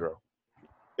dark-skinned girl.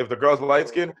 If the girl's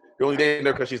light-skinned, you're only dating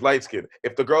her because she's light-skinned.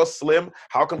 If the girl's slim,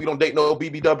 how come you don't date no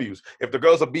BBWs? If the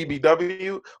girl's a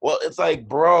BBW, well, it's like,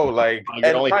 bro, like,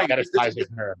 you're only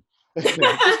fetishizing her.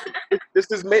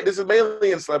 This is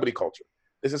mainly in celebrity culture.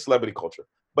 This is celebrity culture.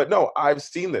 But no, I've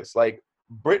seen this. Like,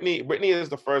 Brittany is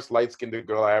the first light-skinned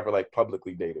girl I ever like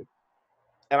publicly dated.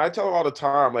 And I tell her all the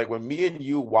time, like, when me and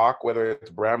you walk, whether it's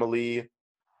Bramalea,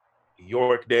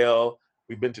 Yorkdale,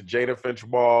 we've been to Jada Finch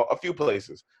Mall, a few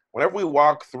places. Whenever we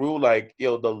walk through, like,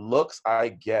 yo, the looks I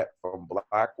get from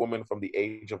Black women from the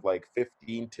age of like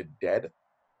 15 to dead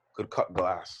could cut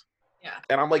glass. Yeah.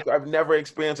 And I'm like, I've never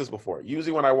experienced this before.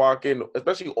 Usually when I walk in,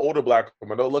 especially older Black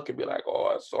women, they'll look and be like,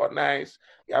 oh, it's so nice.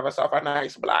 You have yourself a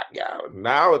nice Black gal.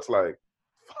 Now it's like,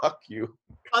 fuck you.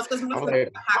 Well, it's because most of them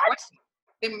are halfway.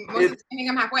 Most of the think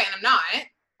I'm halfway, and I'm not.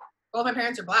 Both my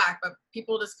parents are Black, but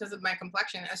people, just because of my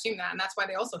complexion, assume that, and that's why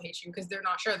they also hate you, because they're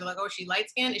not sure. They're like, oh, is she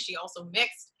light-skinned? Is she also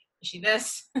mixed? Is she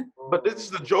this? But this is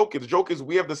the joke. The joke is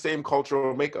we have the same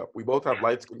cultural makeup. We both have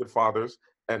light-skinned fathers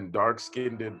and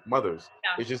dark-skinned mothers.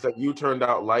 Yeah. It's just that you turned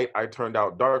out light, I turned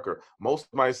out darker. Most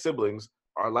of my siblings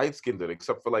are light-skinned,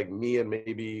 except for like me and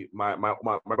maybe my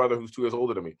brother who's 2 years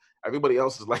older than me. Everybody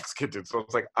else is light-skinned. So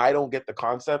it's like, I don't get the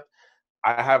concept.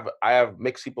 I have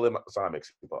mixed people in my, sorry,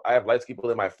 mixed people. I have light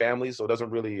people in my family, so it doesn't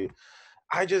really,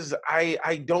 I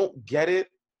don't get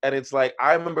it. And it's like,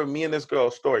 I remember me and this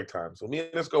girl, story time. So me and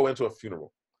this girl went to a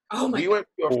funeral. Oh my God. We went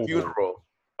to a funeral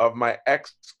of my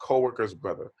ex-coworker's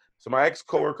brother. So my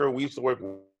ex-coworker, we used to work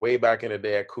way back in the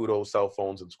day at Kudo Cell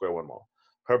Phones in Square One Mall.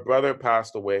 Her brother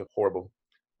passed away, horrible.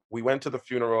 We went to the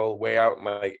funeral way out in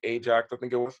like Ajax, I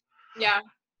think it was. Yeah,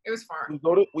 it was far.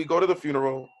 We go to the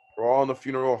funeral. We're all in the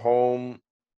funeral home.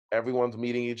 Everyone's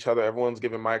meeting each other. Everyone's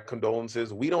giving my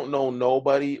condolences. We don't know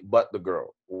nobody but the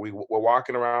girl. We're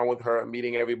walking around with her,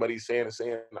 meeting everybody, saying,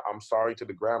 I'm sorry to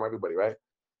the grandma, everybody, right?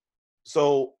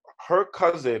 So her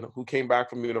cousin, who came back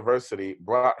from university,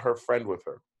 brought her friend with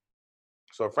her.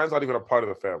 So her friend's not even a part of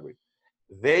the family.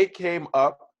 They came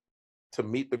up to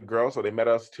meet the girl, so they met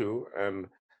us too. And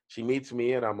she meets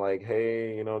me, and I'm like,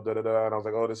 hey, you know, da-da-da. And I was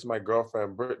like, oh, this is my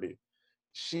girlfriend, Brittany.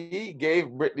 She gave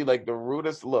Brittany like the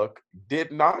rudest look,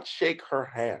 did not shake her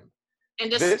hand. And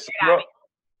just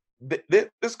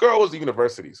this girl was in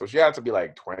university, so she had to be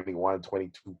like 21,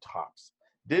 22 tops.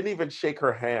 Didn't even shake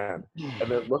her hand. And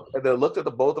then looked at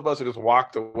the both of us and just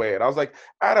walked away. And I was like,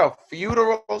 at a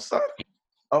funeral, son?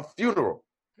 A funeral.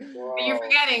 Wow. But you're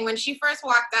forgetting, when she first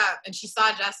walked up and she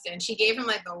saw Justin, she gave him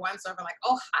like the once over, like,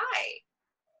 oh, hi.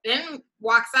 Then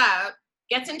walks up,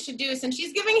 gets introduced, and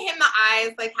she's giving him the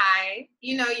eyes like, hi,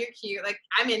 you know, you're cute. Like,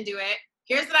 I'm into it.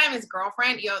 Here's that I'm his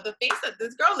girlfriend. Yo, the face that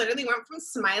this girl literally went from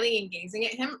smiling and gazing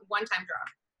at him, one-time drop.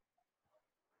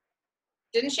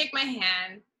 Didn't shake my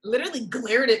hand, literally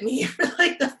glared at me for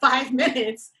like the 5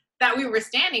 minutes that we were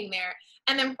standing there,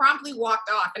 and then promptly walked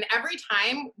off. And every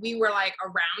time we were like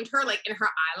around her, like in her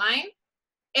eye line,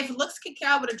 if looks could kill,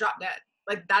 I would have dropped dead.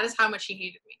 Like, that is how much she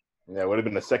hated me. Yeah, it would have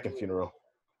been a second funeral.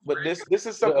 But this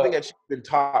is something that she's been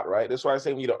taught, right? That's why I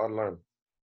say we need to unlearn.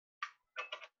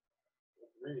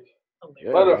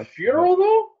 Yeah, but a funeral,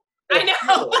 though? I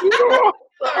know.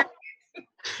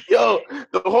 Yo,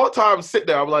 the whole time I'm sitting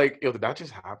there, I'm like, yo, did that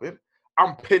just happen?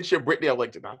 I'm pinching Brittany. I'm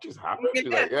like, did that just happen? She's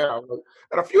like, yeah. I'm like,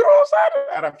 at a funeral, Simon?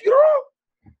 At a funeral?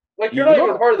 Like, you're not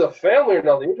even part of the family or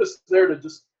nothing. You're just there to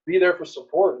just be there for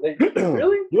support. They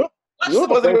really? You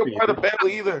wasn't even part of the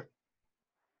family either.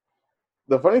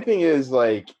 The funny thing is,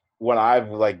 like, when I've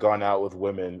like gone out with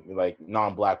women, like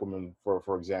non-black women,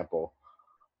 for example,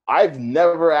 I've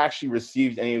never actually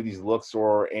received any of these looks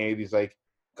or any of these like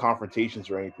confrontations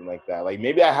or anything like that. Like,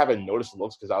 maybe I haven't noticed the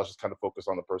looks because I was just kind of focused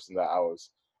on the person that I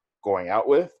was going out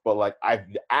with, but like I've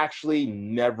actually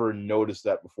never noticed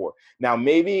that before. Now,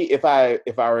 maybe if I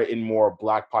were in more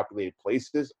black populated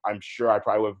places, I'm sure I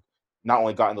probably would have not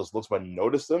only gotten those looks but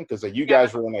noticed them, because like you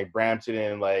guys were in like Brampton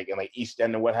and like East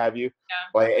End and what have you.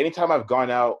 But anytime I've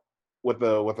gone out with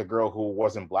a girl who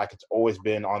wasn't black, it's always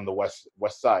been on the west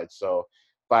side. So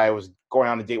if I was going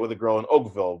on a date with a girl in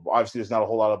Oakville, obviously there's not a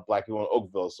whole lot of black people in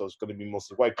Oakville, so it's going to be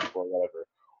mostly white people or whatever.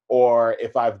 Or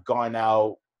if I've gone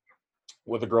out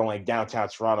with a girl in like downtown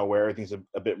Toronto where everything's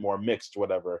a bit more mixed,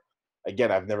 whatever,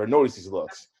 again, I've never noticed these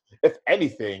looks. If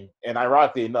anything, and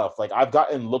ironically enough, like I've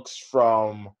gotten looks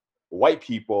from white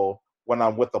people when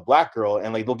I'm with a black girl,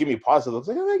 and like they'll give me positive looks,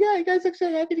 like, oh my god, you guys look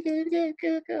so happy together,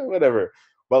 whatever.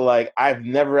 But like I've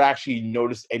never actually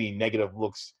noticed any negative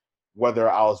looks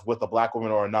whether I was with a black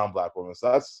woman or a non-black woman.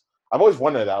 So I've always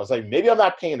wondered that. I was like, maybe I'm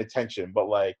not paying attention, but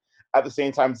like at the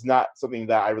same time, it's not something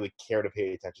that I really care to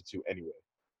pay attention to anyway.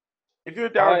 If you're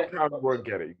downtown, you won't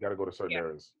get it. You got to go to certain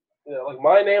areas. Yeah, like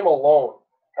my name alone,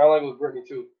 kind of like with Brittany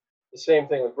too. The same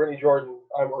thing, like Brittany Jordan,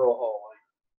 I'm Earl Hall. Like,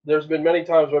 there's been many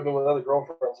times where I've been with other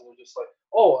girlfriends and they're just like,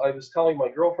 oh, I was telling my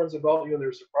girlfriends about you and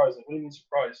they're surprised. Like, what do you mean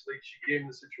surprised? Like, she gave me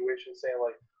the situation saying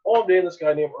like, oh, I'm dating this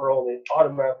guy named Earl, and they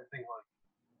automatically think like,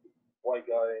 white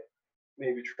guy,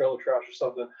 maybe trailer trash or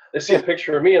something. They see a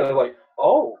picture of me and they're like,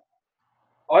 oh,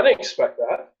 I didn't expect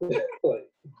that. Like,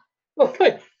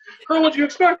 okay, Earl, what'd you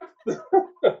expect? They're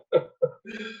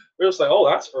just like, oh,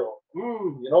 that's Earl.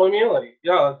 You know what I mean? Like,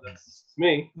 yeah, that's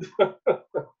me. Like,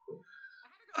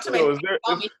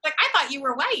 I thought you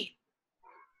were white,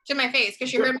 to my face, because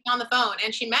she heard me on the phone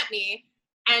and she met me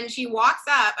and she walks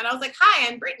up and I was like, hi,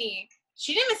 I'm Brittany.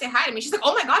 She didn't even say hi to me. She's like,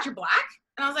 oh my god, you're black?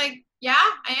 And I was like, yeah,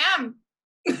 I am.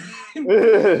 I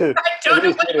don't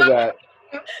know what that.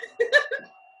 It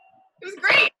was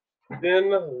great. In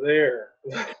there.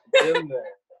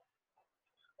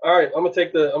 All right, I'm gonna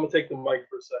take the mic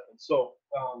for a second. So,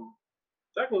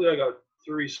 technically, I got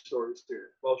 3 stories here.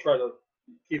 But I'll try to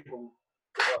keep them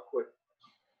quick.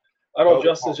 I know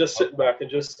Justin's just sitting back and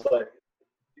just like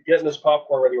getting his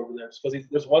popcorn ready over there because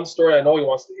there's one story I know he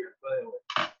wants to hear. But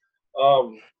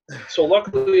anyway, so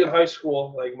luckily in high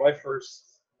school, like my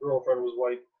first girlfriend was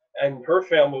white, and her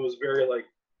family was very like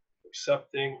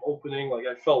accepting, opening. Like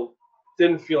I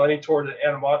didn't feel any toward the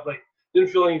animosity, like didn't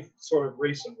feel any sort of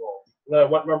race involved. And I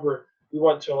remember we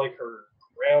went to like her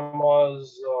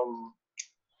grandma's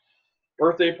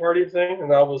birthday party thing,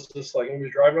 and I was just like, we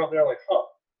was driving out there, like,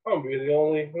 I'm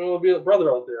gonna be the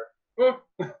brother out there.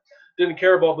 Didn't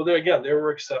care about, but then again, they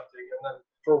were accepting. And then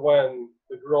for when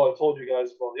the girl I told you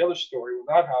guys about the other story, when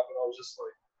that happened, I was just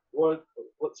like, what?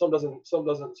 Something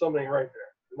ain't right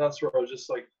there. And that's where I was just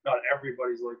like, not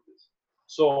everybody's like this.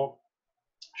 So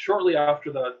shortly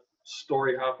after that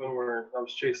story happened, where I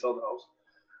was chased out of the house,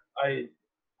 I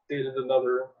dated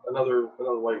another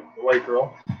white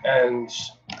girl, and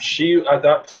she at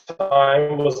that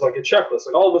time was like a checklist,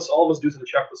 like all of us do to the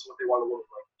checklist what they want to look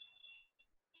like.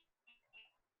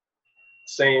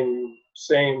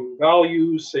 Same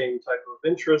values, same type of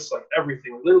interests, like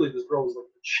everything. Literally, this girl was like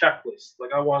a checklist.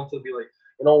 Like I wanted to be like,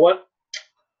 you know what,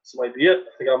 this might be it.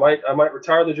 I think I might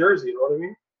retire the jersey. You know what I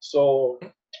mean? So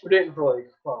we're dating for like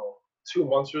 2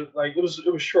 months. Like it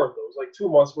was short though. It was like 2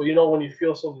 months. But you know when you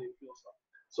feel something, you feel something.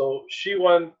 So she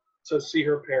went to see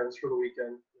her parents for the weekend,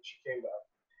 and she came back.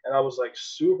 And I was like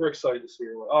super excited to see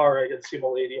her. Like, all right, I get to see my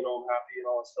lady, and I'm happy and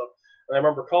all that stuff. And I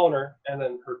remember calling her, and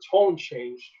then her tone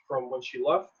changed from when she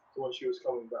left to when she was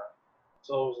coming back.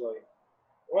 So I was like,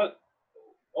 what?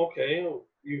 Okay,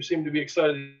 you seemed to be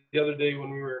excited the other day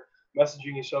when we were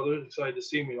messaging each other, excited to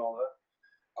see me and all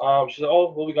that. She said,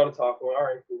 "Oh, well, we got to talk." I went, "All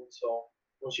right, cool." So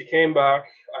when she came back,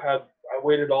 I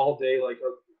waited all day, like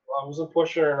I wasn't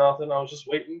pushing her or nothing. I was just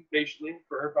waiting patiently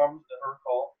for her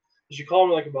call. She called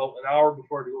me like about an hour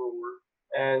before I had to go to work,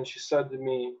 and she said to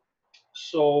me,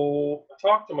 "So I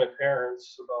talked to my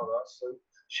parents about us, and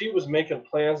she was making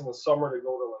plans in the summer to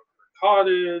go to like her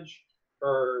cottage,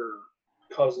 her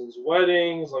cousin's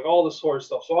weddings, like all this sort of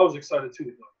stuff." So I was excited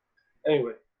too.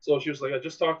 Anyway, so she was like, "I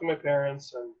just talked to my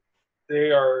parents, and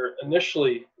they are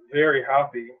initially very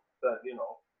happy that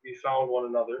we found one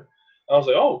another." I was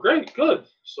like, "Oh, great, good.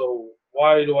 So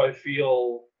why do I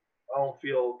don't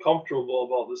feel comfortable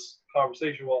about this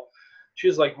conversation?" Well,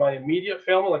 she's like, "My immediate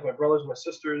family, like my brothers, my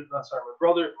sisters, my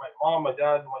brother, my mom, my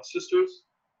dad, and my sisters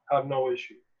have no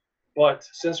issue. But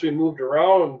since we moved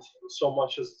around so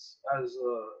much as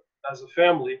a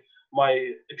family,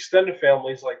 my extended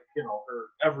family is like, her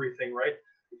everything, right?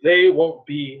 They won't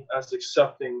be as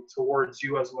accepting towards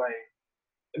you as my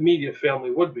immediate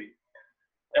family would be."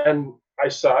 And I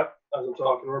sat as I'm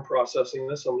talking to her, processing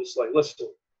this. I'm just like,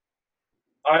 "Listen,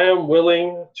 I am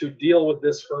willing to deal with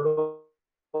this hurdle,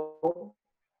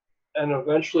 and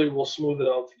eventually we'll smooth it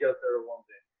out to get there one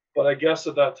day." But I guess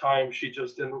at that time she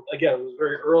just didn't. Again, it was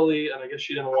very early, and I guess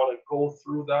she didn't want to go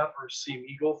through that or see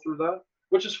me go through that,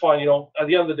 which is fine. At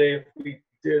the end of the day, if we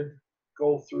did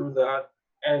go through that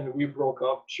and we broke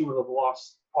up, she would have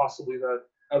lost possibly that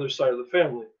other side of the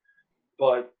family.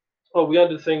 But we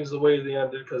ended things the way they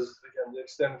ended because, again, the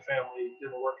extended family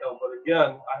didn't work out. But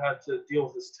again, I had to deal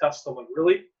with this test. I'm like,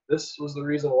 really? This was the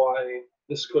reason why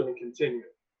this couldn't continue.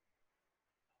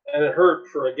 And it hurt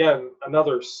for, again,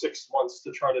 another 6 months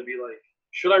to try to be like,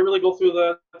 should I really go through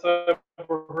that type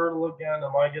of hurdle again?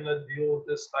 Am I going to deal with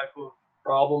this type of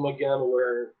problem again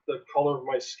where the color of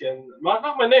my skin,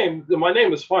 not my name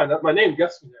is fine. My name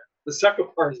gets me there. The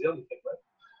second part is the other thing, right?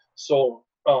 So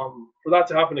for that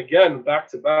to happen again, back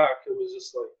to back, it was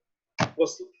just like,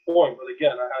 what's the point? But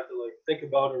again, I had to like think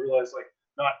about it and realize like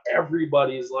not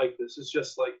everybody is like this. It's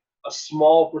just like a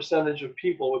small percentage of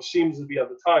people, which seems to be at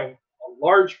the time a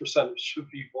large percentage of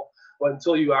people. But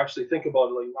until you actually think about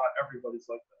it, like not everybody's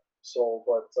like that. So,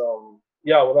 but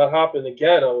yeah, when that happened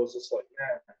again, I was just like,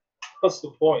 man, what's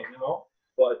the point,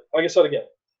 But like I said again,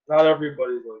 not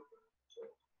everybody's like that.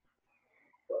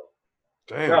 So,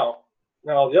 Damn.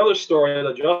 Now the other story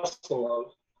that Justin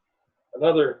loves,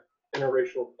 another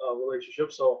interracial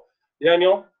relationship. So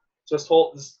Daniel, just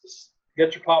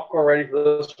get your popcorn ready for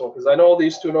this one because I know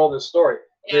these two know this story.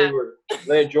 Yeah.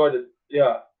 They enjoyed it.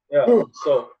 Yeah.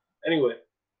 So anyway,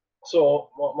 so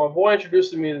my boy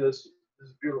introduced me to this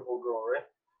beautiful girl, right?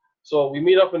 So we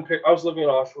meet up in I was living in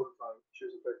Oshawa at the time. She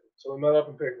was in Pickering. So we met up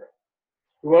in Pickering.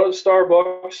 We went to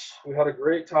Starbucks. We had a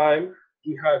great time.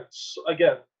 We had,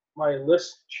 again, my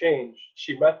list changed.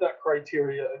 She met that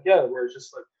criteria again, where it's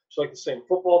just like she's like the same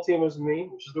football team as me,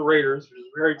 which is the Raiders, which is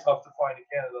very tough to find in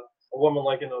Canada. A woman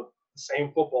like in the same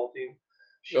football team.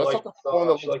 She like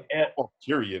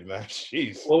period, man.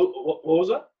 Jeez. What was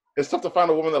that? It's tough to find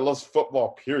a woman that loves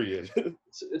football. Period.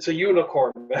 It's a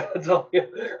unicorn, man.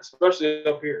 Especially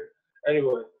up here.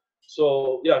 Anyway,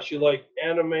 so yeah, she liked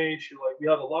anime. We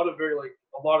had a lot of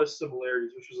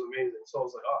similarities, which was amazing. So I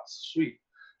was like, oh, sweet.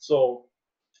 So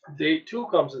date 2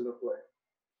 comes into play.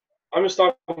 I'm just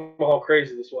talking about how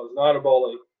crazy this was, not about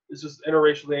like it's just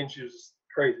interracial dating. She was just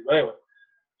crazy. But anyway,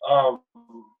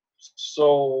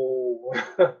 so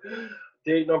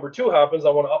date number 2 happens. I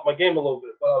want to up my game a little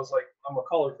bit, but I was like, I'm a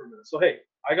color for a minute. So hey,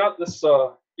 I got this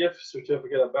gift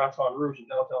certificate at Baton Rouge in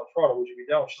downtown Toronto. Would you be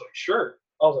down? She's like, sure.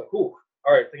 I was like, ooh,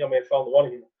 all right. I think I may have found the one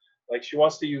again. Like she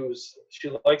likes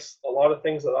a lot of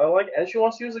things that I like, and she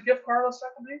wants to use a gift card on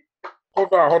second date.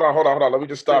 Hold on. Let me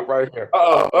just stop right here.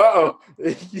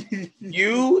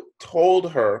 You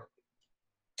told her.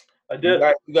 I did.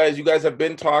 You guys have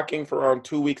been talking for around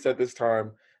 2 weeks at this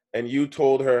time, and you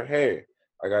told her, hey,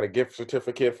 I got a gift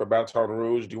certificate for Baton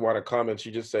Rouge. Do you want to come? And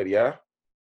she just said, yeah?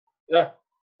 Yeah.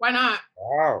 Why not?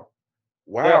 Wow.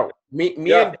 Yeah. Me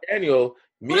and Daniel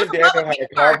had a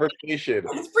conversation.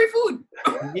 It's free food.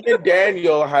 Me and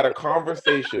Daniel had a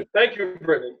conversation. Thank you,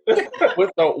 Brittany.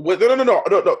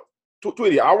 No.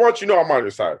 Tweety, I want you to know I'm on your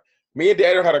side. Me and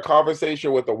Daniel had a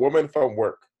conversation with a woman from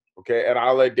work, okay? And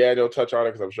I'll let Daniel touch on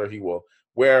it because I'm sure he will,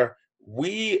 where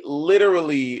we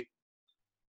literally,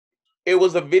 it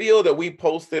was a video that we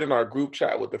posted in our group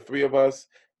chat with the 3 of us,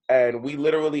 and we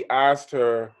literally asked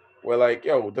her, we're like,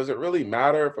 yo, does it really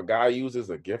matter if a guy uses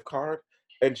a gift card?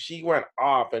 And she went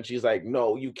off, and she's like,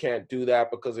 no, you can't do that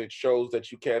because it shows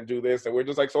that you can't do this. And we're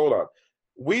just like, so hold on.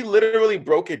 we literally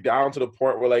broke it down to the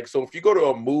point where, like, so if you go to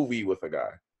a movie with a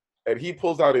guy and he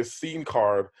pulls out his scene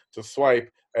card to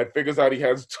swipe and figures out he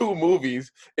has 2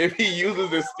 movies, if he uses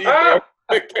his scene card,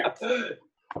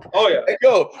 oh yeah. and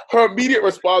yo, her immediate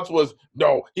response was,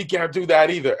 no, he can't do that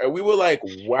either. And we were like,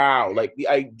 wow, like the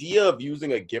idea of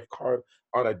using a gift card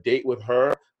on a date with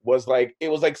her was like, it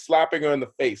was like slapping her in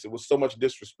the face. It was so much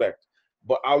disrespect.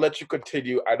 But I'll let you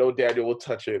continue. I know Daniel will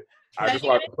touch it. I just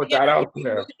wanted to put that out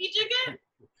there.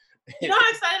 You know how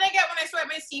excited I get when I swipe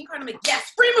my scene card? I'm like,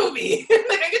 yes, free movie.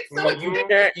 Like I get so But you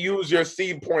can't use your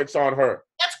scene points on her.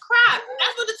 That's crap.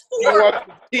 That's what it's You for. want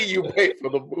to see you pay for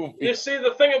the movie. You see,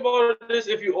 the thing about it is,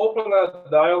 if you open that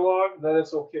dialogue, then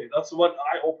it's okay. That's what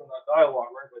I open that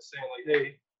dialogue, right, by saying like, "Hey,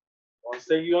 I want to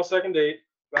take you on a second date.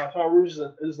 Baton Rouge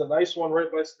is the nice one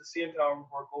right by the CN Tower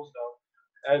before it goes down."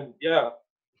 And yeah,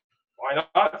 why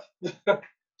not?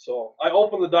 So I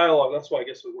open the dialogue. That's why I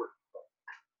guess it worked.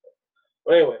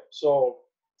 But anyway, so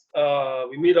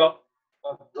we meet up.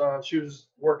 She was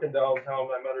working downtown.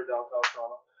 I met her downtown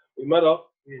Toronto. We met up.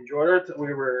 We enjoyed our.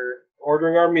 We were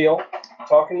ordering our meal,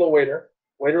 talking to the waiter.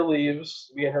 Waiter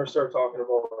leaves. Me and her start talking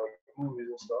about like movies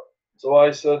and stuff. So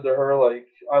I said to her like,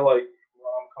 I like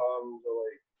rom-coms, I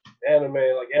like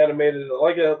anime, like animated. I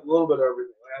like a little bit of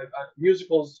everything.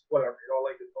 Musicals, whatever. You know,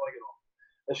 I like it all.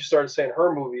 And she started saying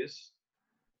her movies.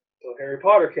 So Harry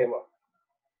Potter came up.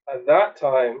 At that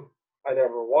time, I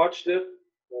never watched it,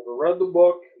 never read the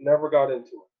book, never got into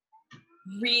it.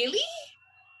 Really?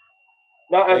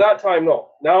 Not at that time, no.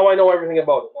 Now I know everything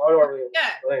about it. Now I know everything about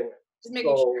it. But anyway. Just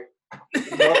making sure.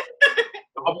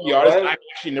 I'll be honest, I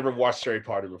actually never watched Harry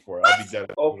Potter before. I'll be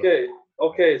dead. Okay,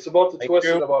 it's about to twist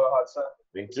in about a hot second.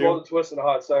 Thank It's you. about to twist in a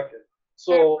hot second.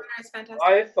 So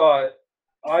I thought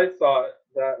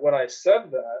that when I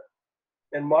said that,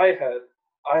 in my head,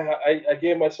 I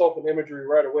gave myself an imagery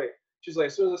right away. She's like,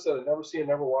 as soon as I said it, never seen it,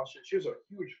 never watched it. She was a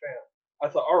huge fan. I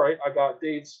thought, all right, I got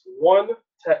dates 1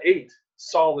 to 8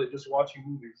 solid just watching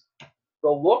movies. The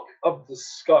look of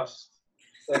disgust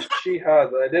that she had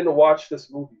that I didn't watch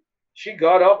this movie. She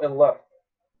got up and left.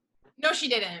 No, she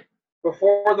didn't.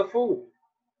 Before the food.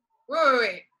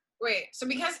 Wait. So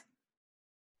because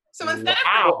instead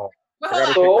Wow. of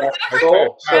hold on.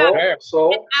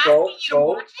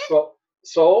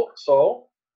 So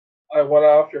I went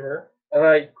after her and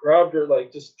I grabbed her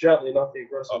like just gently, not the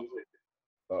aggressive.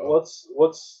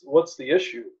 What's the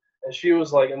issue? And she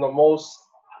was like in the most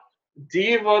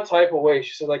diva type of way.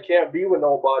 She said, I can't be with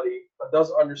nobody that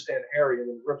doesn't understand Harry, and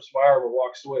then rips my arm and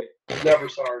walks away. Never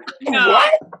saw her again. No.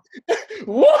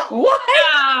 What?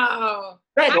 No.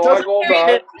 So I go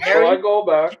back. I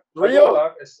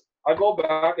go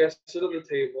back. I sit at the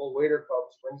table. Waiter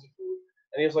comes, brings the food,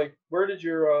 and he's like, "Where did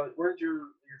your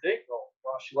date go?"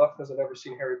 Well, she left because I've never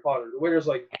seen Harry Potter. The waiter's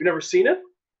like, "You never seen it?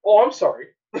 Oh, I'm sorry."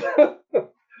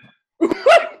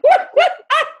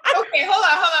 Okay, hold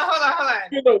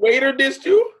on. The waiter dissed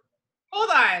you?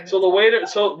 Hold on. So the waiter.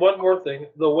 So one more thing.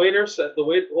 The waiter said. The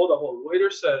waiter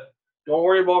said, "Don't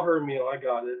worry about her meal. I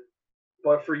got it.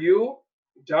 But for you,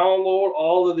 download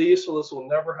all of these so this will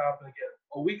never happen again."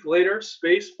 A week later,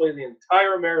 Space played the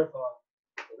entire marathon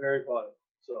of Harry Potter.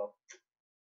 So.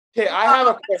 Okay, I have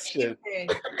a question.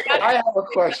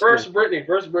 First, Brittany.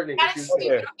 That's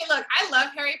stupid. Okay, look, I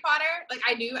love Harry Potter. Like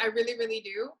I do. I really, really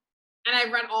do. And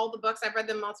I've read all the books. I've read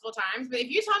them multiple times. But if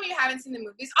you tell me you haven't seen the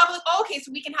movies, I'll be like, oh, okay,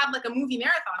 so we can have like a movie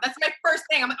marathon. That's my first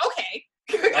thing. I'm like, okay.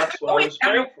 That's what I was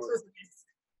praying for.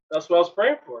 That's what I was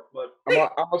praying for. But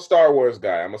I'm a Star Wars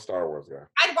guy. I'd watch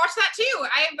that too.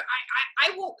 I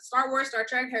will Star Wars, Star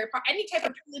Trek, Harry Potter, any type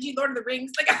of trilogy, Lord of the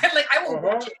Rings. I will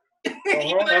watch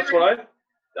it.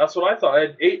 That's what I thought. I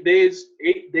had 8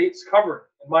 dates covered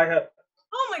in my head.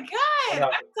 Oh my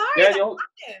god! I'm sorry.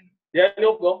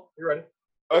 Daniel, go. You're ready.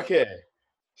 Okay,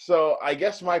 so I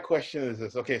guess my question is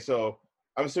this. Okay, so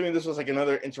I'm assuming this was like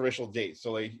another interracial date.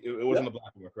 So like it wasn't a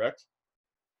black woman, correct?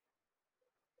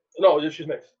 No, she's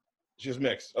mixed. She's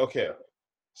mixed. Okay.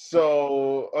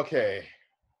 So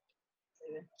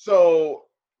So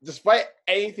despite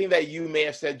anything that you may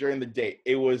have said during the date,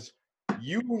 it was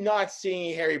you not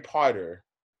seeing Harry Potter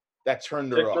that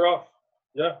turned her off.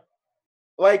 Yeah.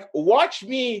 Like, watch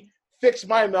me fix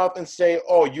my mouth and say,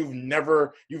 "Oh, you've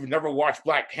never watched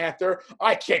Black Panther.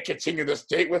 I can't continue this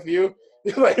date with you."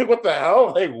 Like, what the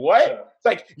hell? Like, what? Yeah. It's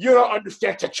like, you don't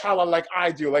understand T'Challa like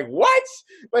I do. Like, what?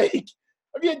 Like,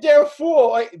 I'd be a damn fool.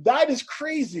 Like, that is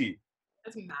crazy.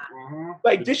 That's mad. Mm-hmm.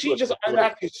 Like, did she just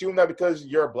automatically assume that because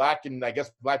you're black and I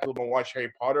guess black people don't watch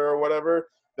Harry Potter or whatever,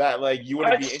 that like you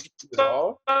wouldn't be interested at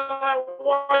all? I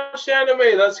watch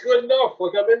anime. That's good enough.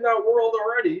 Like, I'm in that world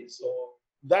already. So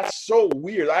that's so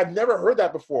weird. I've never heard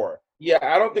that before. Yeah,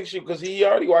 I don't think because he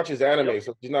already watches anime,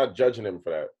 so she's not judging him for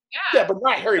that. Yeah, but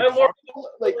not Harry And Potter. Lord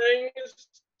of the Rings,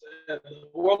 and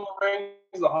Lord of the Rings,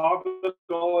 The Hobbit,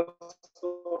 all that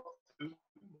stuff. You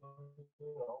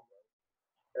know,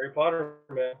 Harry Potter,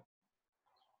 man.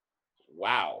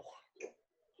 Wow.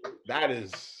 That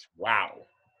is wow.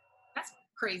 That's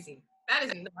crazy. That's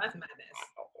madness.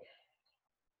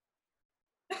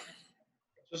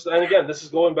 Just and again, this is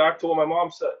going back to what my mom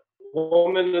said.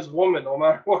 Woman is woman, no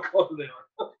matter what color they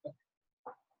are.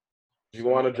 You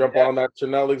want to jump on that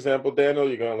Chanel example, Daniel?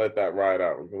 You're gonna let that ride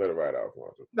out. We can let it ride out.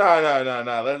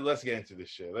 No. Let's get into this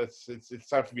shit. It's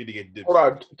time for me to get dibs. Hold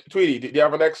on, Tweety. Do you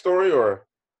have a next story or?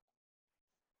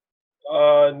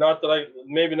 Not that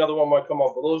maybe another one might come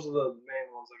up, but those are the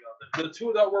main ones I got. The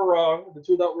two that were wrong, the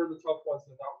two that were the tough ones,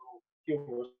 they're not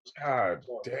humorous. God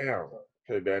damn.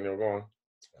 Okay, Daniel, go on.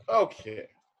 Okay.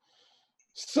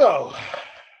 So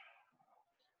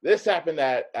this happened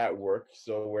at work,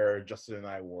 so where Justin and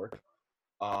I work.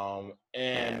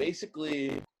 And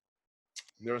basically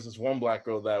there was this one black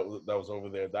girl that was over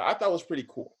there that I thought was pretty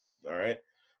cool. All right.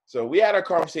 So we had our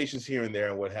conversations here and there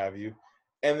and what have you.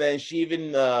 And then she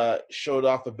even showed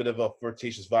off a bit of a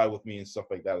flirtatious vibe with me and stuff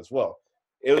like that as well.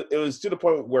 It was to the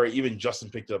point where even Justin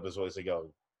picked it up as well. He's like,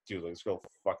 yo, dude, like, this girl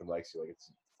fucking likes you. Like,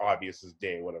 it's obvious as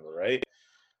day, whatever, right?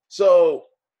 So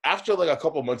after like a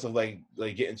couple months of like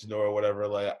getting to know her or whatever,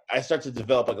 like I start to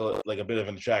develop like a bit of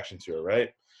an attraction to her, right?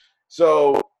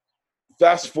 So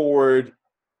fast forward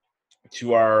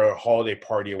to our holiday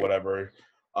party or whatever.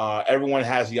 Everyone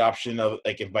has the option of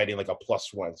like inviting like a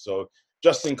 +1. So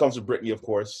Justin comes with Brittany, of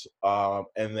course,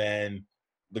 and then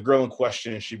the girl in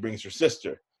question, she brings her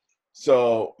sister.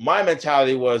 So my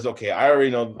mentality was, okay, I already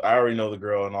know the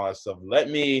girl and all that stuff. Let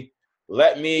me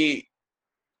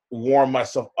warm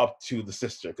myself up to the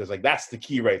sister, because like that's the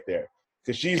key right there,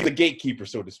 because she's the gatekeeper,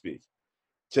 so to speak,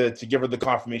 to give her the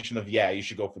confirmation of, yeah, you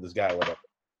should go for this guy or whatever.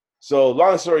 So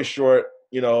long story short,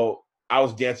 I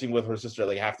was dancing with her sister at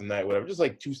like half the night, whatever, just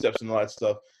like 2 steps and all that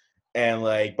stuff. And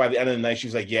like by the end of the night, she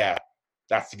was like, yeah,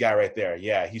 that's the guy right there.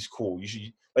 Yeah, he's cool. You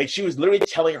should, like, she was literally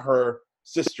telling her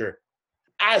sister,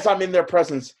 as I'm in their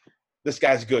presence, this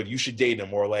guy's good. You should date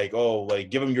him, or like, oh, like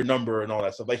give him your number and all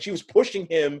that stuff. Like she was pushing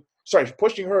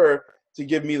her to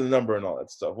give me the number and all that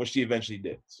stuff, which she eventually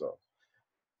did. So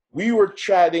we were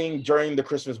chatting during the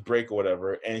Christmas break or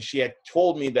whatever, and she had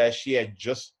told me that she had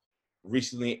just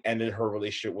recently ended her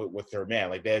relationship with her man.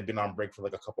 Like they had been on break for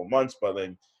like a couple months, but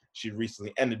then she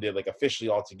recently ended it like officially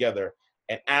altogether,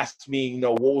 and asked me,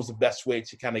 what was the best way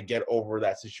to kind of get over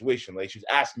that situation. Like she was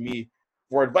asking me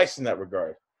for advice in that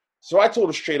regard. So I told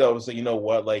her straight up, I was like, you know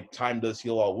what, like time does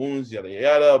heal all wounds, yada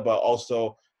yada, but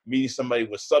also meeting somebody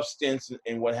with substance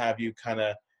and what have you kind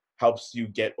of helps you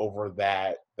get over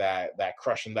that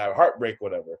crush and that heartbreak,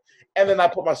 whatever. And then I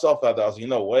put myself out there. I was like, you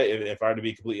know what, if I were to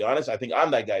be completely honest, I think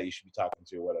I'm that guy you should be talking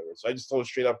to or whatever. So I just told her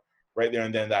straight up right there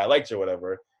and then that I liked her or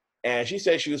whatever. And she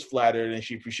said she was flattered and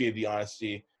she appreciated the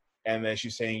honesty. And then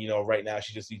she's saying, right now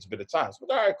she just needs a bit of time. So,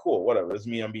 all right, cool, whatever. It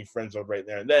doesn't mean I'm being friends with right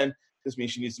there and then. This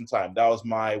means she needs some time. That was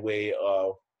my way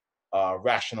of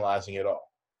rationalizing it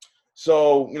all.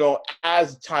 So,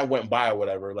 as time went by or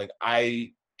whatever, like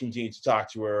I continued to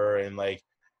talk to her, and like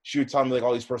she would tell me like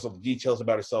all these personal details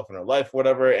about herself and her life,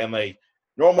 whatever. And like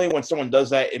normally when someone does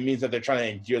that, it means that they're trying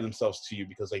to endear themselves to you,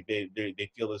 because like they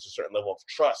feel there's a certain level of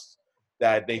trust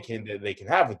that they can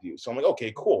have with you. So I'm like,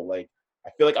 okay, cool. Like I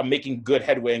feel like I'm making good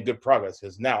headway and good progress,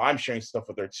 because now I'm sharing stuff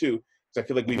with her too, because I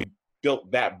feel like we've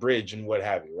built that bridge and what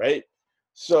have you, right?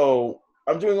 So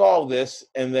I'm doing all of this,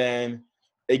 and then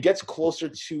it gets closer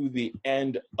to the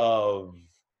end of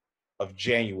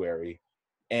January,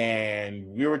 and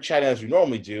we were chatting as we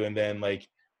normally do, and then like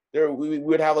we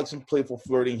would have like some playful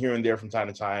flirting here and there from time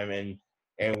to time,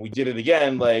 and we did it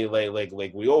again like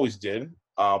we always did.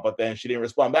 But then she didn't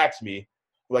respond back to me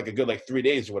for like a good like 3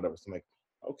 days or whatever. So I'm like,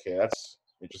 okay, that's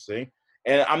interesting.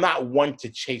 And I'm not one to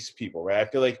chase people, right? I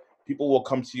feel like people will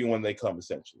come to you when they come,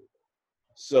 essentially.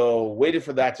 So waited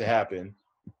for that to happen.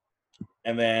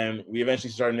 And then we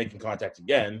eventually started making contact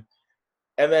again.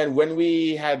 And then when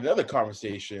we had another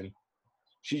conversation,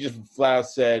 she just flat out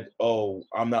said, oh,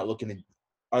 I'm not looking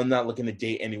to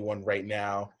date anyone right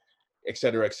now, et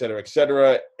cetera, et cetera, et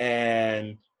cetera.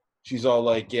 And she's all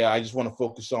like, yeah, I just want to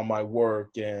focus on my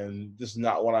work, and this is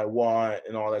not what I want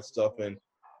and all that stuff. And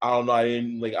I don't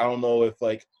know if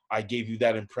like I gave you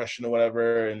that impression or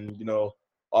whatever, and all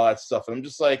that stuff. And I'm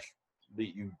just like,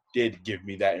 you did give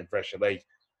me that impression. Like,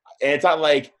 and it's not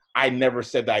like I never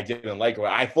said that I didn't like her.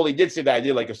 I fully did say that I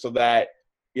did like her, so that,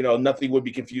 nothing would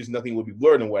be confused, nothing would be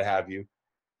blurred and what have you.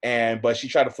 But she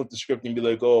tried to flip the script and be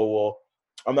like, oh, well,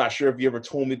 I'm not sure if you ever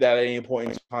told me that at any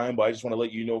point in time, but I just want to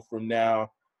let you know from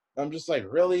now. I'm just like,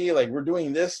 really? Like, we're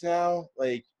doing this now?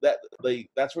 Like,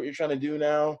 that's what you're trying to do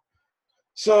now?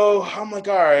 So I'm like,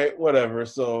 all right, whatever.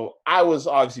 So I was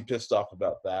obviously pissed off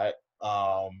about that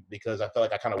because I felt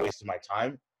like I kind of wasted my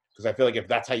time. Because I feel like if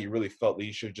that's how you really felt, that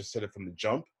you should have just said it from the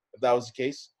jump, if that was the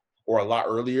case, or a lot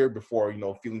earlier before,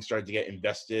 feelings started to get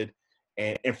invested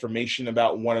and information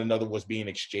about one another was being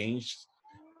exchanged.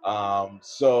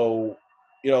 So,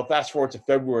 fast forward to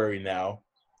February now,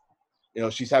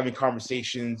 she's having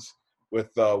conversations with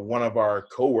one of our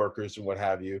coworkers and what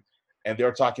have you, and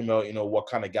they're talking about, what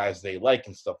kind of guys they like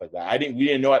and stuff like that. We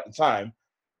didn't know at the time,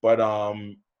 but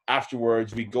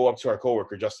afterwards we go up to our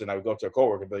coworker, Justin and I would go up to our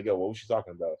coworker and be like, yo, what was she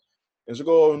talking about? And she's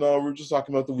like, oh, no, we're just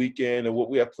talking about the weekend and what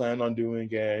we have planned on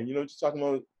doing and, just talking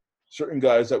about certain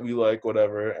guys that we like,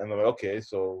 whatever. And I'm like, okay,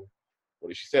 so what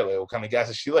did she say? Like, what kind of guys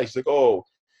does she like? She's like, oh,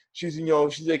 she's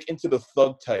like into the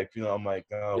thug type. I'm like,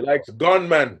 oh. She likes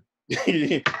gunmen.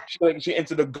 she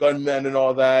into the gunmen and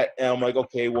all that. And I'm like,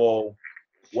 okay, well,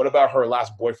 what about her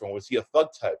last boyfriend? Was he a thug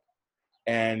type?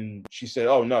 And she said,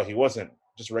 oh, no, he wasn't.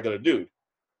 Just a regular dude.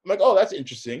 I'm like, oh, that's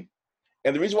interesting.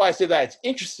 And the reason why I say that it's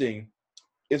interesting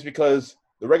is because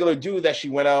the regular dude that she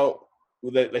went out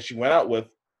with,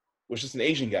 was just an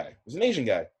Asian guy. It was an Asian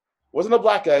guy. It wasn't a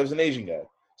black guy. It was an Asian guy.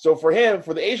 So for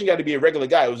the Asian guy to be a regular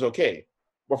guy, it was okay.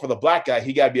 But for the black guy,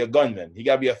 he got to be a gunman. He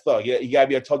got to be a thug. He got to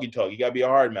be a tuggy tug. He got to be a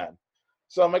hard man.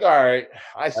 So I'm like, all right,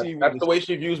 I see. That's the way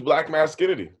she views black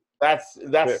masculinity. That's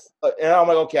and I'm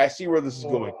like, okay, I see where this is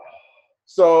going.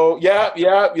 So yeah,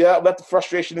 let the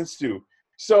frustration ensue.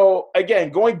 So again,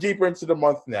 going deeper into the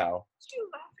month now,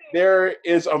 there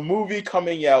is a movie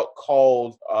coming out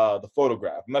called The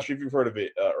Photograph. I'm not sure if you've heard of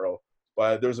it, Earl,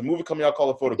 but there's a movie coming out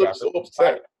called The Photograph. So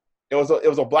upset. It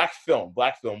was a black film,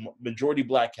 majority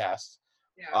black cast.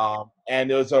 Yeah. And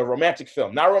it was a romantic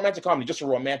film, not a romantic comedy, just a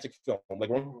romantic film, like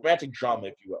a romantic drama,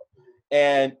 if you will.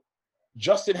 And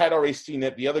Justin had already seen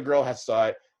it. The other girl had saw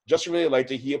it. Justin really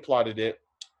liked it. He applauded it.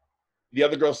 The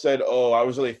other girl said, oh, I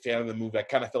was really a fan of the movie. I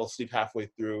kind of fell asleep halfway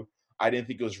through. I didn't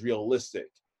think it was realistic.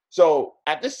 So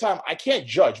at this time, I can't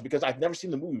judge because I've never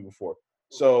seen the movie before.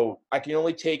 So I can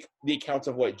only take the accounts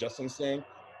of what Justin's saying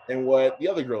and what the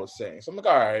other girl is saying. So I'm like,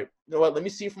 all right, you know what? Let me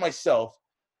see it for myself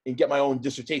and get my own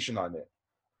dissertation on it.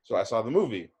 So I saw the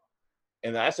movie.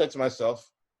 And I said to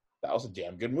myself, that was a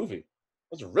damn good movie. It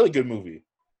was a really good movie.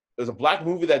 It was a black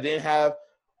movie that didn't have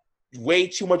way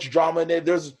too much drama in it.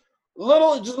 There's just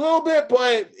a little bit,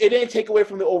 but it didn't take away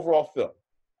from the overall film.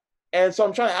 And so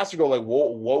I'm trying to ask her, go, like,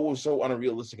 what was so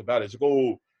unrealistic about it? It's like,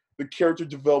 oh, the character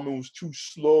development was too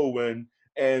slow,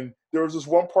 and there was this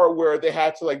one part where they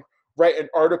had to, like, write an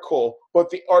article, but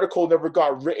the article never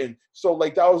got written. So,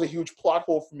 like, that was a huge plot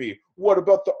hole for me. What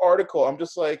about the article? I'm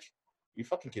just like, you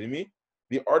fucking kidding me?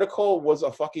 The article was a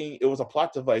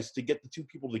plot device to get the two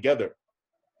people together.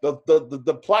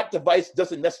 The plot device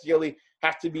doesn't necessarily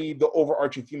have to be the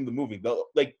overarching theme of the movie.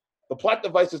 The plot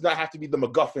device does not have to be the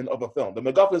MacGuffin of a film. The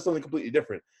MacGuffin is something completely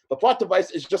different. The plot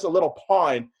device is just a little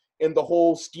pawn in the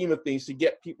whole scheme of things to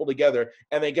get people together,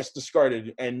 and then it gets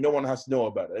discarded, and no one has to know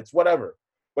about it. It's whatever.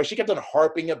 But she kept on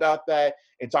harping about that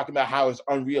and talking about how it's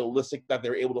unrealistic that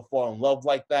they're able to fall in love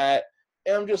like that.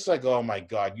 And I'm just like, oh my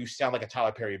God, you sound like a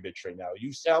Tyler Perry bitch right now.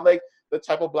 You sound like the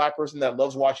type of black person that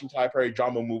loves watching Tyler Perry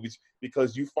drama movies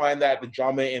because you find that the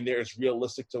drama in there is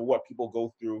realistic to what people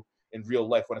go through in real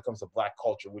life when it comes to black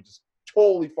culture, which is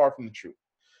totally far from the truth.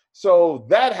 So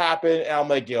that happened, and I'm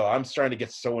like, yo, I'm starting to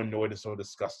get so annoyed and so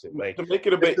disgusted. Like, to make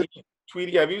it a bit,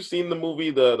 Tweety, have you seen the movie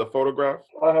The Photograph?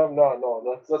 I have not.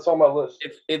 No, that's on my list.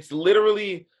 It's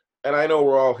literally, and I know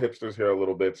we're all hipsters here a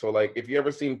little bit. So, like, if you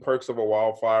ever seen Perks of a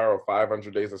Wildfire or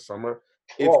 500 Days of Summer,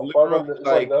 it's literally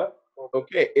like that?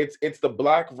 Okay, it's the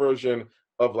black version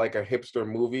of like a hipster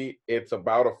movie. It's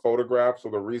about a photograph. So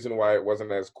the reason why it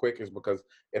wasn't as quick is because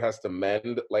it has to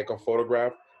mend like a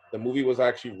photograph. The movie was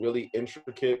actually really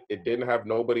intricate. It didn't have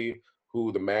nobody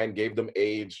who the man gave them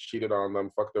AIDS, cheated on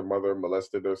them, fucked their mother,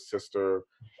 molested their sister,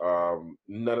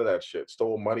 none of that shit,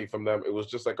 stole money from them. It was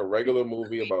just like a regular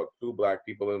movie about two black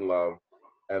people in love,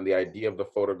 and the idea of the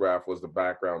photograph was the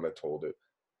background that told it.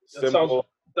 Simple,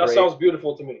 that sounds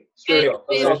beautiful to me. Straight up.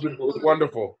 That sounds beautiful. It's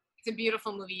wonderful. It's a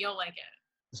beautiful movie. You'll like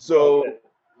it. So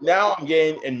now I'm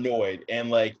getting annoyed, and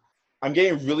like I'm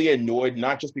getting really annoyed,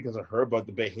 not just because of her, but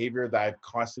the behavior that I've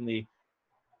constantly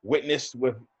witnessed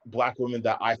with black women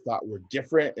that I thought were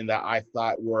different and that I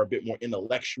thought were a bit more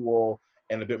intellectual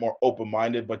and a bit more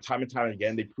open-minded, but time and time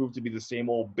again, they prove to be the same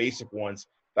old basic ones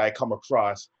that I come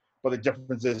across. But the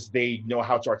difference is they know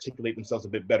how to articulate themselves a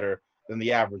bit better than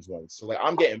the average ones. So like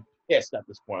I'm getting pissed at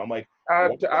this point. I'm like,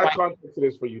 to add context to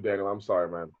this for you, Daniel, I'm sorry,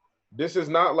 man. This is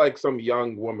not like some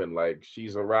young woman. Like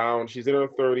she's in her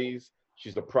 30s.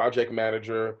 She's a project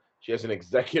manager. She has an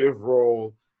executive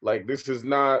role. Like this is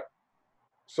not.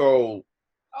 So.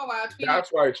 Oh wow! That's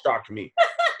why it shocked me.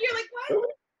 You're like what?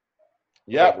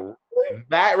 Yep.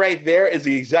 That right there is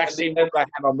the exact same look I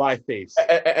had on my face.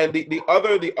 And the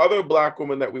other black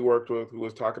woman that we worked with who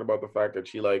was talking about the fact that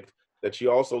she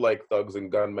also liked thugs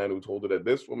and gunmen, who told her that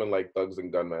this woman liked thugs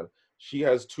and gunmen. She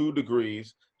has 2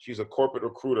 degrees. She's a corporate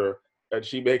recruiter, and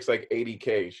she makes like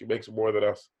 $80K. She makes more than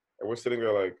us, and we're sitting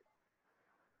there like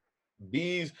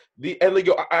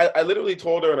I literally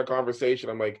told her in a conversation,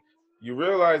 I'm like, you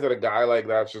realize that a guy like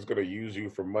that's just gonna use you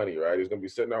for money, right? He's gonna be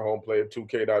sitting at home playing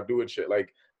 2K, not doing shit.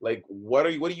 Like what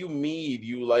do you mean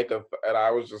you like and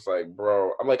I was just like,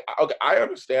 bro, I'm like, okay, I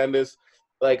understand this.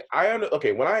 Like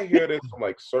okay, when I hear this from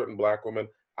like certain black women,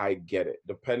 I get it.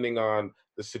 Depending on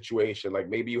the situation, like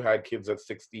maybe you had kids at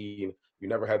 16, you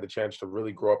never had the chance to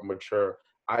really grow up and mature.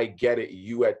 I get it.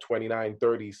 You at 29,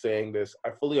 30 saying this,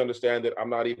 I fully understand it. I'm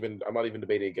not even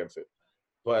debating against it.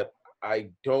 But I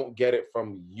don't get it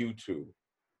from YouTube.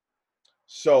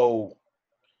 So,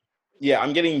 yeah,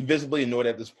 I'm getting visibly annoyed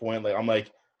at this point. Like, I'm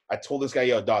like, I told this guy,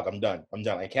 yo, dog, I'm done.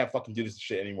 I can't fucking do this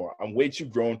shit anymore. I'm way too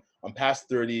grown. I'm past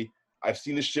 30. I've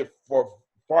seen this shit for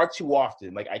far too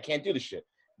often. Like, I can't do this shit.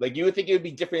 Like, you would think it would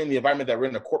be different in the environment that we're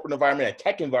in, a corporate environment, a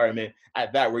tech environment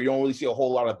at that, where you don't really see a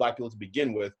whole lot of black people to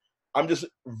begin with. I'm just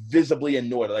visibly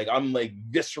annoyed. Like, I'm, like,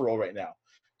 visceral right now.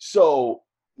 So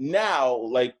now,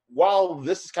 like, while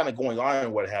this is kind of going on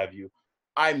and what have you,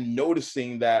 I'm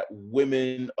noticing that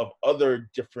women of other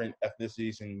different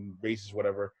ethnicities and races,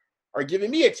 whatever, are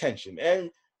giving me attention and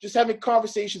just having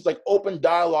conversations, like open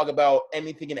dialogue about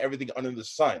anything and everything under the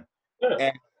sun. Yeah.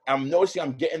 And I'm noticing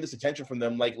I'm getting this attention from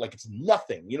them like it's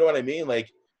nothing. You know what I mean?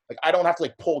 Like I don't have to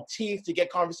like pull teeth to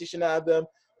get conversation out of them.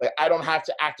 Like I don't have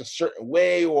to act a certain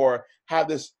way or have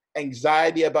this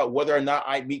anxiety about whether or not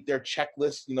I meet their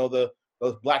checklist, you know,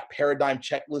 those black paradigm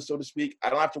checklist, so to speak. I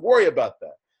don't have to worry about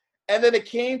that. And then it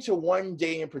came to one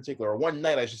day in particular, or one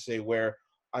night, I should say, where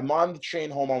I'm on the train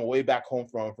home on my way back home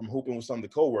from hooping with some of the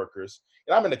coworkers,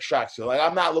 and I'm in a tracksuit. Like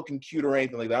I'm not looking cute or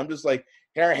anything like that. I'm just like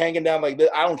hair hanging down like this.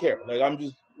 I don't care. Like I'm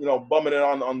just bumming it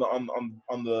on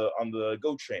the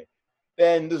GO train.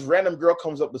 Then this random girl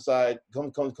comes up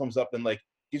and like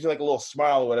gives me like a little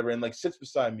smile or whatever, and like sits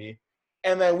beside me,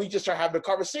 and then we just start having a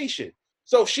conversation.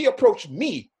 So she approached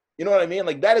me. You know what I mean?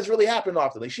 Like that has really happened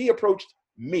often. Like she approached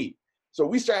me. So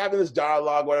we start having this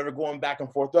dialogue, whatever, going back and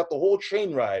forth throughout the whole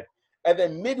train ride. And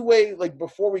then midway, like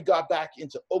before we got back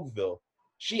into Oakville,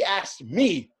 she asked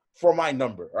me for my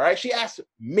number. All right. She asked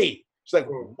me. She's like,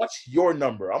 what's your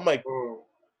number? I'm like,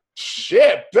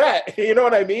 shit, bet. You know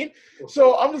what I mean?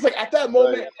 So I'm just like, at that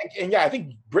moment, and yeah, I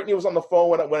think Brittany was on the phone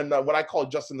when I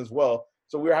called Justin as well.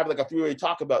 So we were having like a 3-way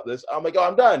talk about this. I'm like, oh,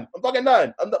 I'm done. I'm fucking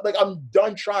done. I'm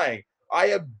done trying. I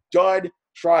am done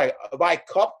trying. My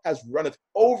cup has runneth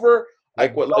over.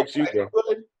 Like what likes you do.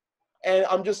 And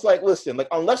I'm just like, listen, like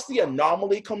unless the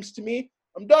anomaly comes to me,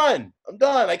 I'm done.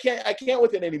 I can't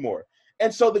with it anymore.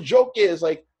 And so the joke is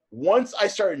like, once I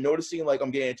started noticing like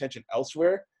I'm getting attention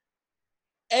elsewhere,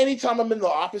 anytime I'm in the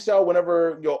office now,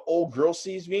 whenever your old girl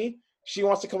sees me, she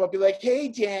wants to come up and be like, hey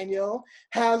Daniel,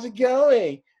 how's it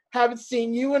going? Haven't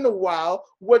seen you in a while.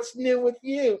 What's new with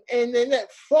you? And then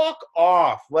fuck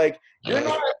off. Like you're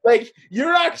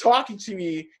not talking to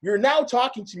me. You're now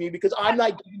talking to me because I'm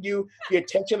not giving you the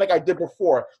attention like I did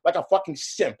before, like a fucking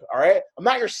simp. All right. I'm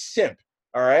not your simp.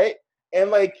 All right.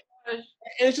 And like, and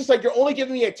it's just like, you're only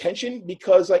giving me attention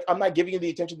because like, I'm not giving you the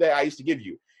attention that I used to give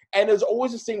you. And there's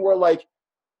always this thing where like,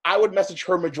 I would message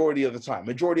her majority of the time.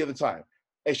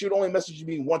 And she would only message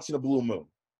me once in a blue moon.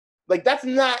 Like, that's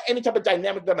not any type of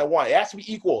dynamic that I want. It has to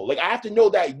be equal. Like, I have to know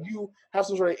that you have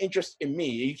some sort of interest in me.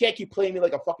 You can't keep playing me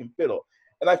like a fucking fiddle.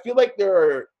 And I feel like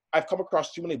I've come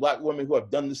across too many black women who have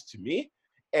done this to me.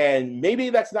 And maybe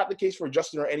that's not the case for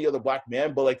Justin or any other black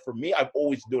man. But, like, for me, I've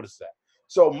always noticed that.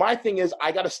 So my thing is,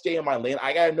 I got to stay in my lane.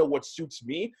 I got to know what suits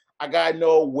me. I got to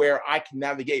know where I can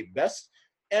navigate best.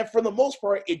 And for the most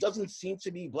part, it doesn't seem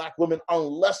to be black women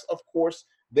unless, of course,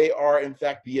 they are, in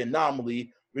fact, the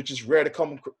anomaly, which is rare to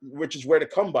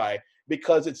come by,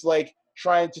 because it's like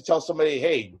trying to tell somebody,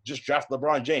 hey, just draft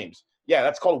LeBron James. Yeah,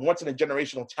 that's called once in a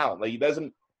generational talent. Like, he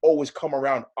doesn't always come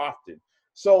around often.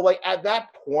 So like at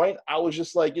that point, I was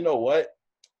just like, you know what?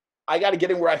 I got to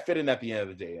get in where I fit in at the end of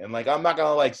the day. And like, I'm not going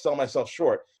to like sell myself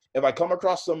short. If I come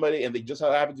across somebody and they just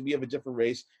happen to be of a different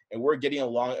race and we're getting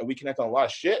along and we connect on a lot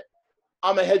of shit,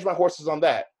 I'm going to hedge my horses on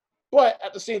that. But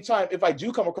at the same time, if I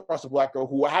do come across a black girl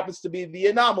who happens to be the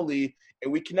anomaly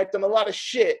and we connect on a lot of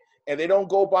shit and they don't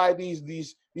go by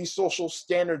these social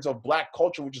standards of black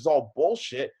culture, which is all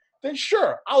bullshit, then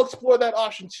sure, I'll explore that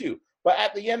option too. But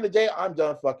at the end of the day, I'm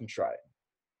done fucking trying.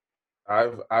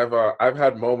 I've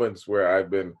had moments where I've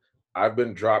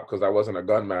been dropped because I wasn't a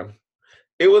gunman.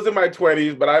 It was in my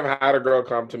 20s, but I've had a girl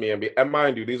come to me and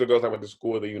mind you, these are girls I went to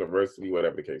school, the university,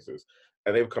 whatever the case is,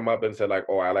 and they've come up and said like,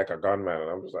 "Oh, I like a gunman," and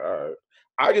I'm just like, all right.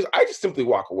 I just simply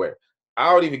walk away.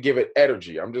 I don't even give it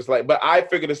energy. I'm just like, but I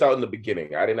figured this out in the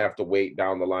beginning. I didn't have to wait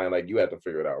down the line like you had to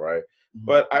figure it out, right? Mm-hmm.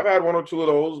 But I've had one or two of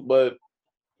those. But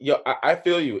I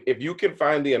feel you. If you can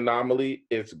find the anomaly,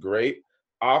 it's great.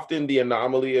 Often the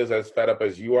anomaly is as fed up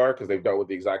as you are because they've dealt with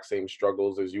the exact same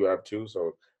struggles as you have too. So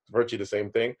it's virtually the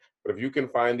same thing. But if you can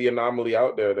find the anomaly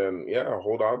out there, then yeah,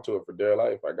 hold on to it for dear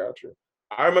life. I got you.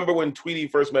 I remember when Tweety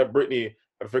first met Brittany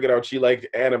and figured out she liked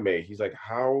anime. He's like,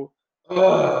 how?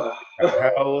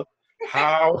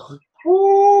 How?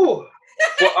 Ooh.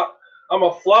 Well, I'm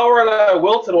a flower and I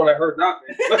wilted when I heard that.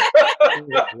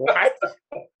 What? I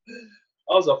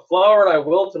was a flower and I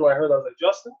wilted when I heard that. I was like,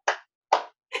 Justin,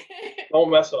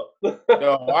 don't mess up.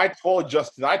 No, I told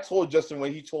Justin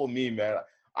when he told me, man,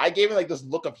 I gave him like this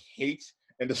look of hate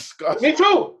and disgust. Me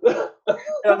too. And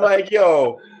I'm like,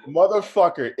 yo,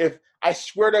 motherfucker, if I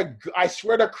swear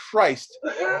to Christ,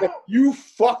 if you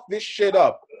fuck this shit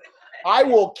up, I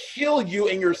will kill you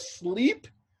in your sleep,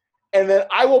 and then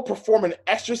I will perform an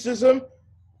exorcism,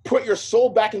 put your soul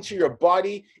back into your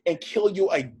body, and kill you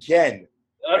again.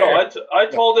 I know. I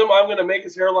told him I'm gonna make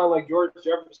his hairline like George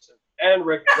Jefferson and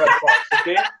Rick Red Fox.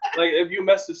 Okay, like if you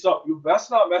mess this up, you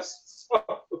best not mess this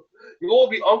up. You will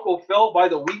be Uncle Phil by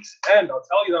the week's end. I'll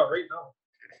tell you that right now.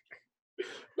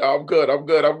 No, I'm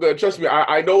good. Trust me,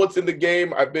 I know what's in the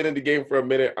game. I've been in the game for a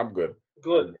minute. I'm good.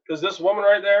 Good, because this woman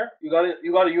right there, you got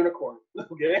a unicorn.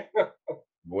 Okay. I'm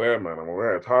aware, man. I'm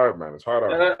aware. It's hard, man. It's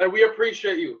hard. And we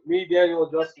appreciate you. Me, Daniel,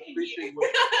 and Justin appreciate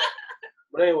you.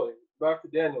 But anyway, back to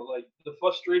Daniel. Like the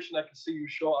frustration I can see you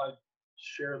show, I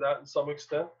share that in some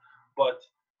extent. But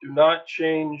do not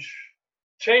change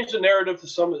the narrative to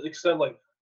some extent. Like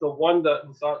the one that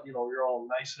thought, you're all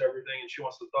nice and everything, and she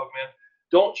wants to thug man.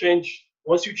 Don't change.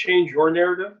 Once you change your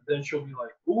narrative, then she'll be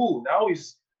like, ooh, now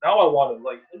I want him.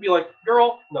 Like, it'd be like,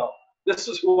 girl, no, this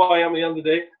is who I am at the end of the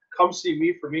day. Come see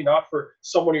me for me, not for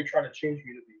someone you're trying to change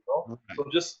me to be, Right. So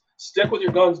just stick with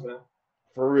your guns, man.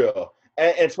 For real.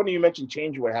 And it's funny you mentioned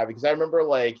change or what have you, because I remember,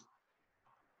 like,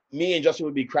 me and Justin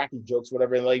would be cracking jokes,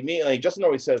 whatever, and, like, Justin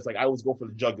always says, like, I always go for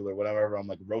the jugular whenever I'm,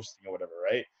 like, roasting or whatever,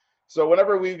 right? So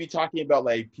whenever we'd be talking about,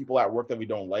 like, people at work that we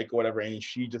don't like or whatever, and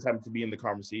she just happened to be in the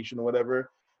conversation or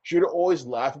whatever, she would always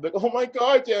laugh and be like, oh my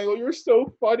God, Daniel, you're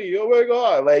so funny. Oh my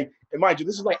God. Like, and mind you,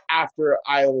 this is like after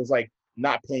I was like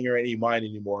not paying her any mind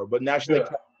anymore. But now she's like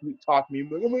talking to me,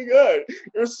 like, oh my God,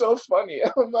 you're so funny.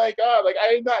 Oh my God, like I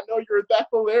did not know you were that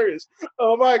hilarious.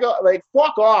 Oh my God, like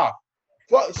fuck off.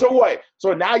 So what?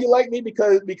 So now you like me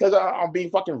because I'm being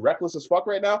fucking reckless as fuck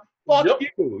right now? Fuck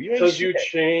you. Because you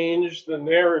changed the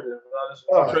narrative.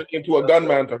 Turned into a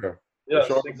gunman to her.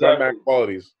 Yes, exactly. Gunman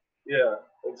qualities. Yeah.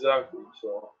 Exactly.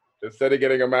 So instead of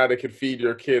getting a man that can feed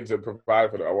your kids and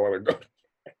provide for them, I want to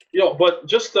go. But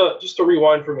just to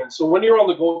rewind for a minute. So when you were on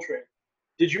the GOAT train,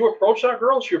 did you approach that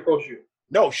girl or she approached you?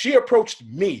 No, she approached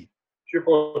me. She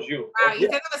approached you. Wow, you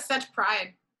did that with such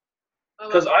pride.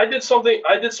 Because I did something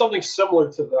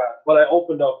similar to that, but I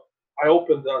opened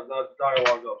that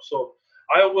dialogue up. So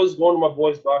I was going to my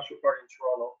boy's bachelor party in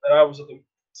Toronto, and I was at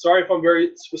sorry if I'm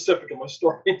very specific in my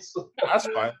stories. That's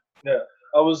fine. Yeah.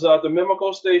 I was at the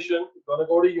Mimico station, gonna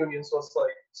go to Union, so it's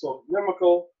like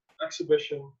Mimico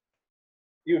Exhibition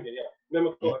Union,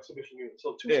 Mimico Exhibition Union.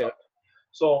 So two stops.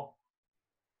 So,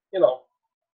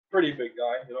 pretty big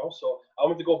guy, So I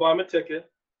went to go buy him a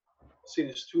ticket. See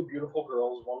these two beautiful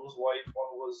girls. One was white,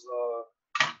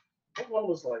 one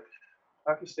was like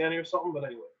Pakistani or something, but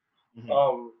anyway.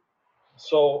 Mm-hmm.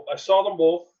 So I saw them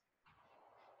both.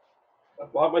 I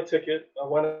bought my ticket. I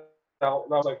went out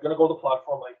and I was like gonna go to the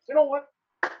platform, like, you know what?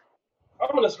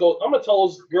 I'm gonna tell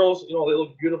those girls, they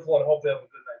look beautiful and I hope they have a good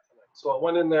night tonight. So I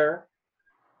went in there.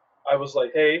 I was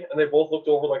like, hey, and they both looked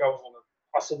over like I was gonna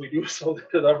possibly do something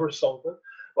to them or something.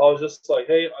 But I was just like,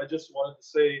 hey, I just wanted to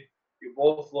say you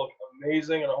both look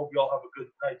amazing and I hope you all have a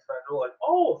good night tonight. They're like,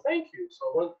 oh, thank you.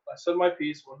 So I said my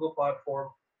piece, went to the platform.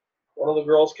 One of the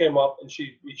girls came up and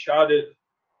we chatted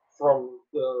from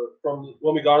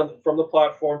when we got from the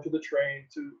platform to the train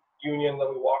to Union. Then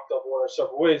we walked up one or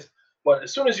several ways. But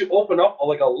as soon as you open up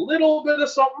like a little bit of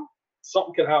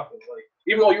something can happen. Like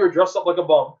even though you were dressed up like a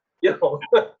bum,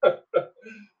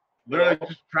 Literally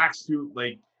just tracksuit,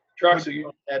 like tracksuit.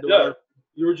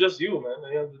 You were just you, man. At the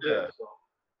end of the day. So.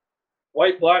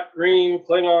 White, black, green,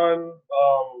 Klingon,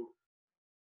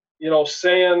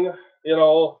 saying, you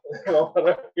know what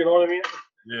I mean?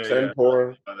 Yeah,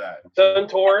 Centaur. Yeah. That.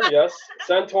 Centaur, yes.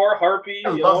 Centaur, harpy,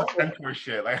 I love the centaur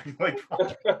shit. Like,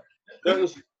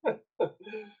 there's,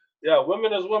 yeah,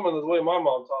 women is women is the way my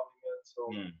mom taught me that.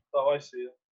 So that's how I see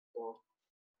it. So,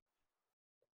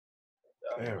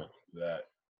 yeah. Damn. That.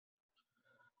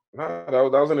 Nah,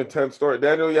 that was an intense story.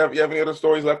 Daniel, you have any other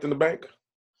stories left in the bank?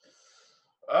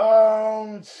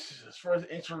 As far as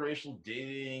interracial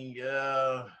dating,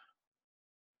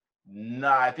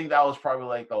 nah, I think that was probably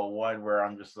like the one where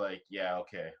I'm just like, yeah,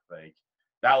 okay, like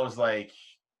that was like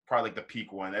probably like the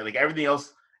peak one. Like every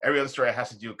other story has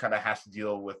to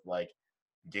deal with like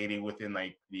dating within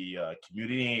like the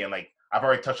community, and like I've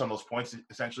already touched on those points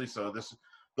essentially. So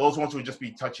those ones would just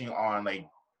be touching on like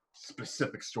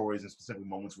specific stories and specific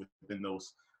moments within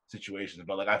those situations.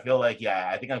 But like I feel like, yeah,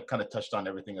 I think I've kind of touched on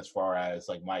everything as far as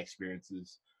like my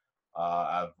experiences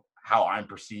of how I'm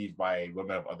perceived by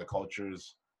women of other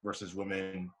cultures versus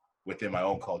women within my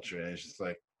own culture. And it's just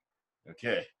like,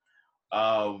 okay.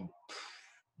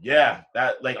 Yeah,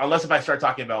 that like unless if I start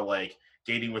talking about like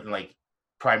dating within like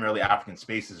primarily African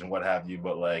spaces and what have you,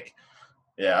 but like,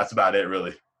 yeah, that's about it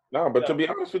really. No, but to be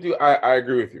honest with you, I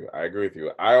agree with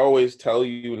you. I always tell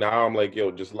you now, I'm like, yo,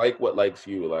 just like what likes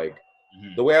you. Like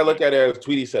the way I look at it, as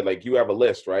Tweety said, like you have a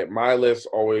list, right? My list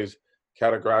always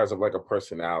categorized of like a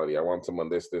personality. I want someone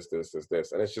this.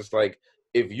 And it's just like,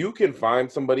 if you can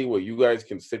find somebody where you guys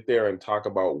can sit there and talk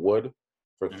about wood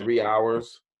for 3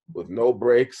 hours with no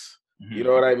breaks, you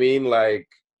know what I mean? Like,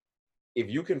 if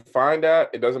you can find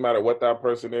that, it doesn't matter what that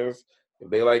person is. If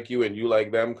they like you and you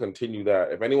like them, continue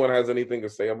that. If anyone has anything to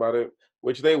say about it,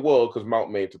 which they will, because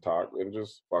Mount made to talk, and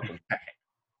just fuck them.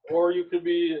 Or you could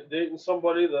be dating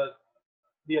somebody that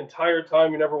the entire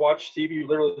time you never watch TV, you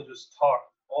literally just talk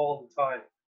all the time.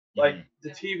 Like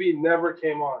the TV never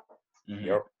came on.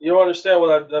 Yep. You don't understand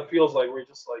what that feels like. Where you're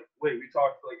just like, wait, we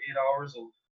talked for like 8 hours,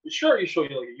 and sure, you show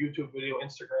you like a YouTube video,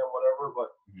 Instagram, whatever, but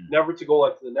never to go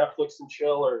like to the Netflix and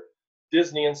chill or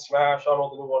Disney and Smash. I don't know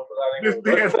the new one for that anymore.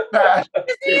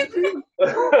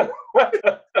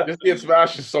 Disney and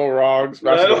Smash is so wrong.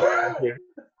 I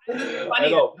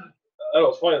know.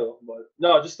 It's funny though, but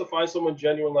no, just to find someone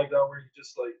genuine like that, where you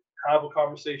just like have a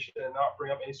conversation and not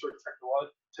bring up any sort of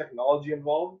technology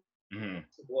involved.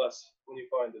 It's a bless when you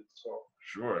find it. So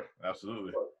sure,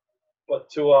 absolutely. But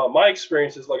to my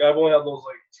experiences, like I've only had those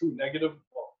like 3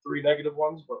 negative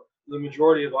ones, but the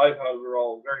majority of I've had were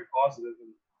all very positive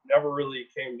and never really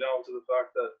came down to the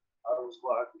fact that I was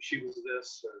black or she was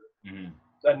this, or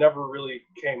that never really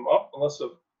came up unless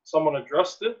if someone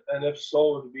addressed it, and if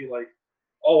so, it would be like,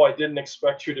 oh, I didn't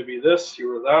expect you to be this, you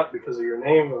were that because of your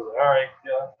name. I was like, all right,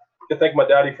 yeah, I can thank my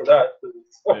daddy for that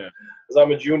because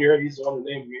I'm a junior, he's the one who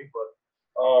named me. But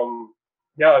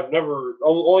yeah, I've never,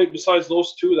 only besides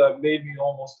those 2 that made me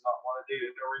almost not want to date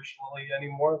interracially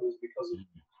anymore was because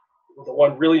of the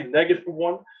one really negative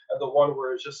one, and the one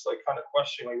where it's just like kind of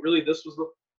questioning, like, really, this was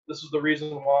the reason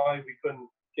why we couldn't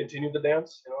continue the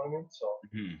dance. You know what I mean? So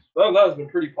that has been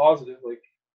pretty positive. Like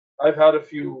I've had a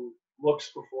few looks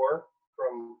before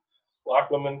from black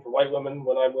women, from white women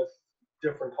when I'm with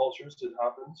different cultures. It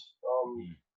happens.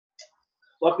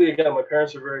 Luckily, again, my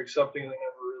parents are very accepting.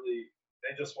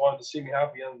 They just wanted to see me happy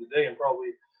at the end of the day, and probably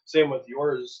same with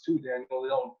yours too, Daniel. They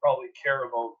don't probably care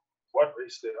about what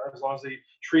race they are, as long as they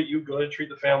treat you good, treat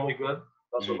the family good.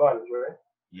 That's what matters, right?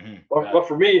 But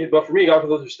for me, God, for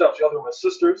those are steps. You got to meet my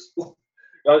sisters. You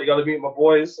got to meet my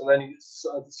boys, and then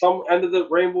some end of the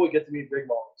rainbow, you get to meet Big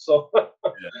Mom. So,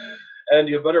 and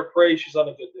you better pray she's on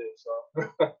a good day.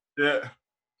 So, yeah,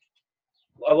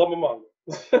 I love my mom.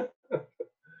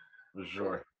 For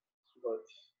sure. But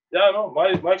yeah, no,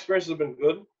 my experiences have been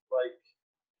good. Like,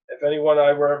 if anyone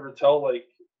I were ever tell like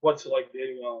what's it like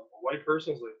dating a white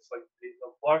person, it's like dating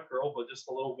a black girl, but just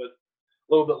a little bit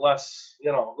less, a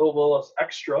little bit less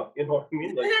extra. You know what I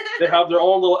mean? Like they have their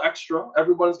own little extra.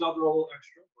 Everybody's got their own little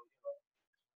extra.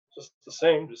 But, just the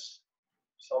same, just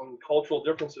some cultural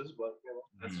differences, but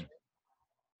that's.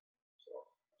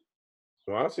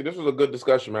 So honestly, this was a good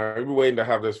discussion, man. We've been waiting to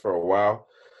have this for a while.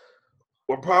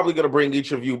 We're probably gonna bring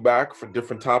each of you back for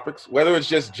different topics, whether it's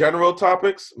just general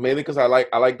topics, mainly because I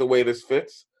like the way this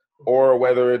fits, or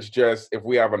whether it's just if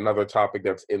we have another topic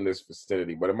that's in this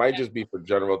vicinity. But it might just be for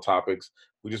general topics.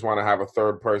 We just want to have a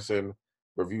third person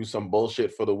review some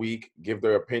bullshit for the week, give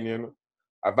their opinion.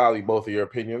 I value both of your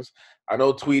opinions. I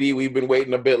know, Tweety, we've been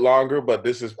waiting a bit longer, but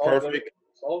this is perfect.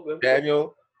 All good.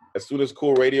 Daniel, as soon as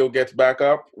Cool Radio gets back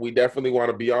up, we definitely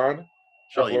want to be on.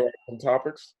 Shuffle some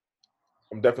topics.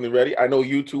 I'm definitely ready. I know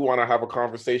you two want to have a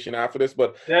conversation after this,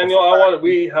 but Daniel,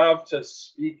 we have to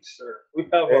speak, sir. We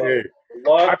have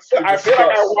Lots I to feel like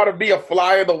I discuss. want to be a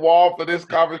fly in the wall for this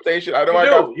conversation. I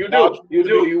know You do.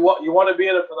 You want to be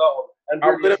in it for that one. And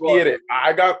I'm gonna be in well. it.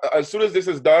 I got as soon as this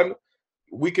is done,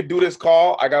 we could do this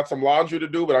call. I got some laundry to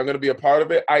do, but I'm gonna be a part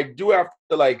of it. I do have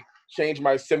to like change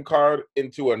my SIM card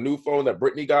into a new phone that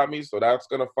Brittany got me, so that's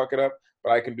gonna fuck it up.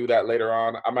 But I can do that later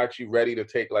on. I'm actually ready to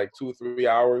take like 2-3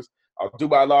 hours. I'll do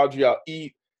my laundry. I'll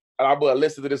eat, and I'm gonna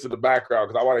listen to this in the background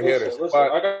because I want to hear this. Listen,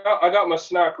 I got my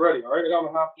snack ready. All right, I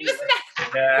got my half moon.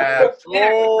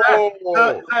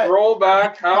 Yeah.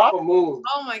 Throwback half a moon.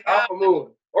 Oh my god. Half a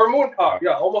moon or moon pie.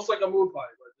 Yeah, almost like a moon pie,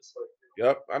 but just like.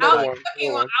 Yep, I know I'll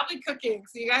one. I'll be cooking,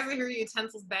 so you guys will hear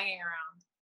utensils banging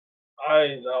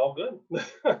around. All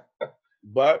good.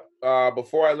 But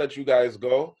before I let you guys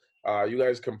go, you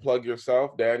guys can plug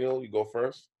yourself. Daniel, you go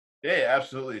first. Yeah,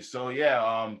 absolutely. So yeah,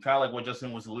 kind of like what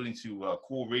Justin was alluding to,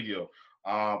 Cool Radio.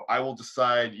 I will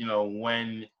decide,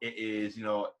 when it is,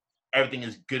 everything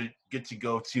is good to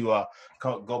go to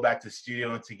go back to the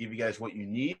studio and to give you guys what you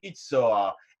need.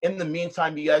 So in the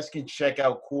meantime, you guys can check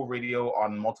out Cool Radio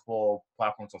on multiple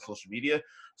platforms on social media.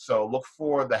 So look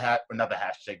for not the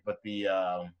hashtag, but the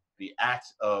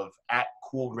 @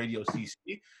 Cool Radio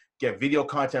CC. Get video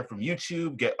content from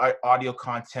YouTube, get audio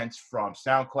content from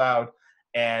SoundCloud,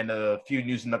 and a few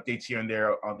news and updates here and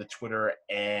there on the Twitter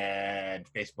and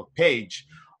Facebook page.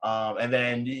 And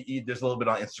then there's a little bit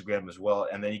on Instagram as well.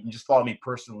 And then you can just follow me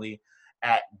personally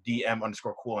at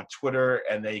DM_cool on Twitter.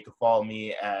 And then you can follow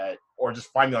me or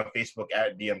just find me on Facebook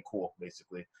at DMCool,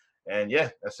 basically. And yeah,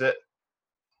 that's it.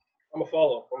 I'm a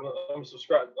follow. I'm a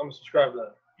subscribe. I'm a subscribe to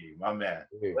that. Hey, my man.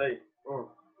 Hey.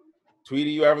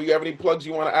 Tweety, you have any plugs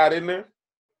you want to add in there?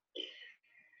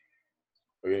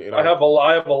 I have a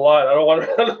lot. I don't want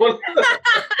to. I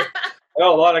got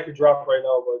a lot I could drop right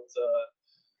now,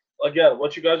 but again,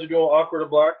 what you guys are doing, Awkward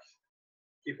and Black,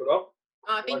 keep it up.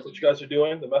 Thank you. What you guys are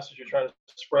doing, the message you're trying to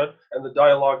spread, and the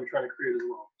dialogue you're trying to create as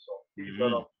well. So keep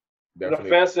that up. Been a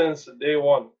fan since day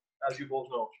one, as you both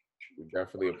know. We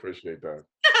definitely appreciate that.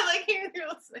 Like hearing you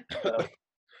listening.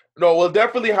 No, we'll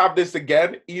definitely have this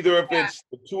again, either if it's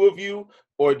the two of you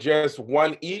or just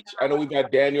one each. I know we've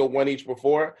had Daniel one each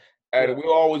before, and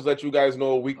we'll always let you guys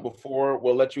know a week before.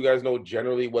 We'll let you guys know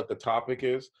generally what the topic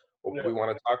is, what we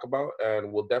want to talk about,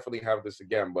 and we'll definitely have this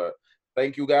again. But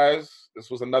thank you guys. This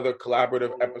was another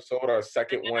collaborative episode, our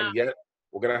second one yet.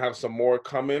 We're going to have some more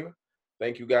coming.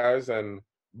 Thank you guys. And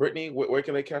Brittany, where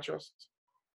can they catch us?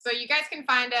 So you guys can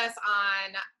find us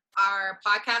on our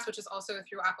podcast, which is also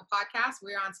through Apple Podcasts.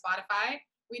 We're on Spotify.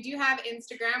 We do have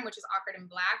Instagram, which is Awkward and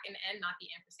Black, and not the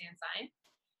ampersand sign.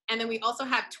 And then we also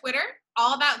have Twitter.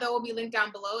 All that, though, will be linked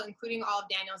down below, including all of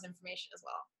Daniel's information as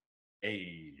well.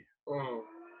 Hey.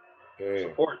 Okay.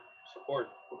 Support.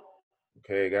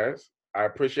 Okay, guys. I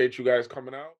appreciate you guys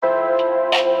coming out.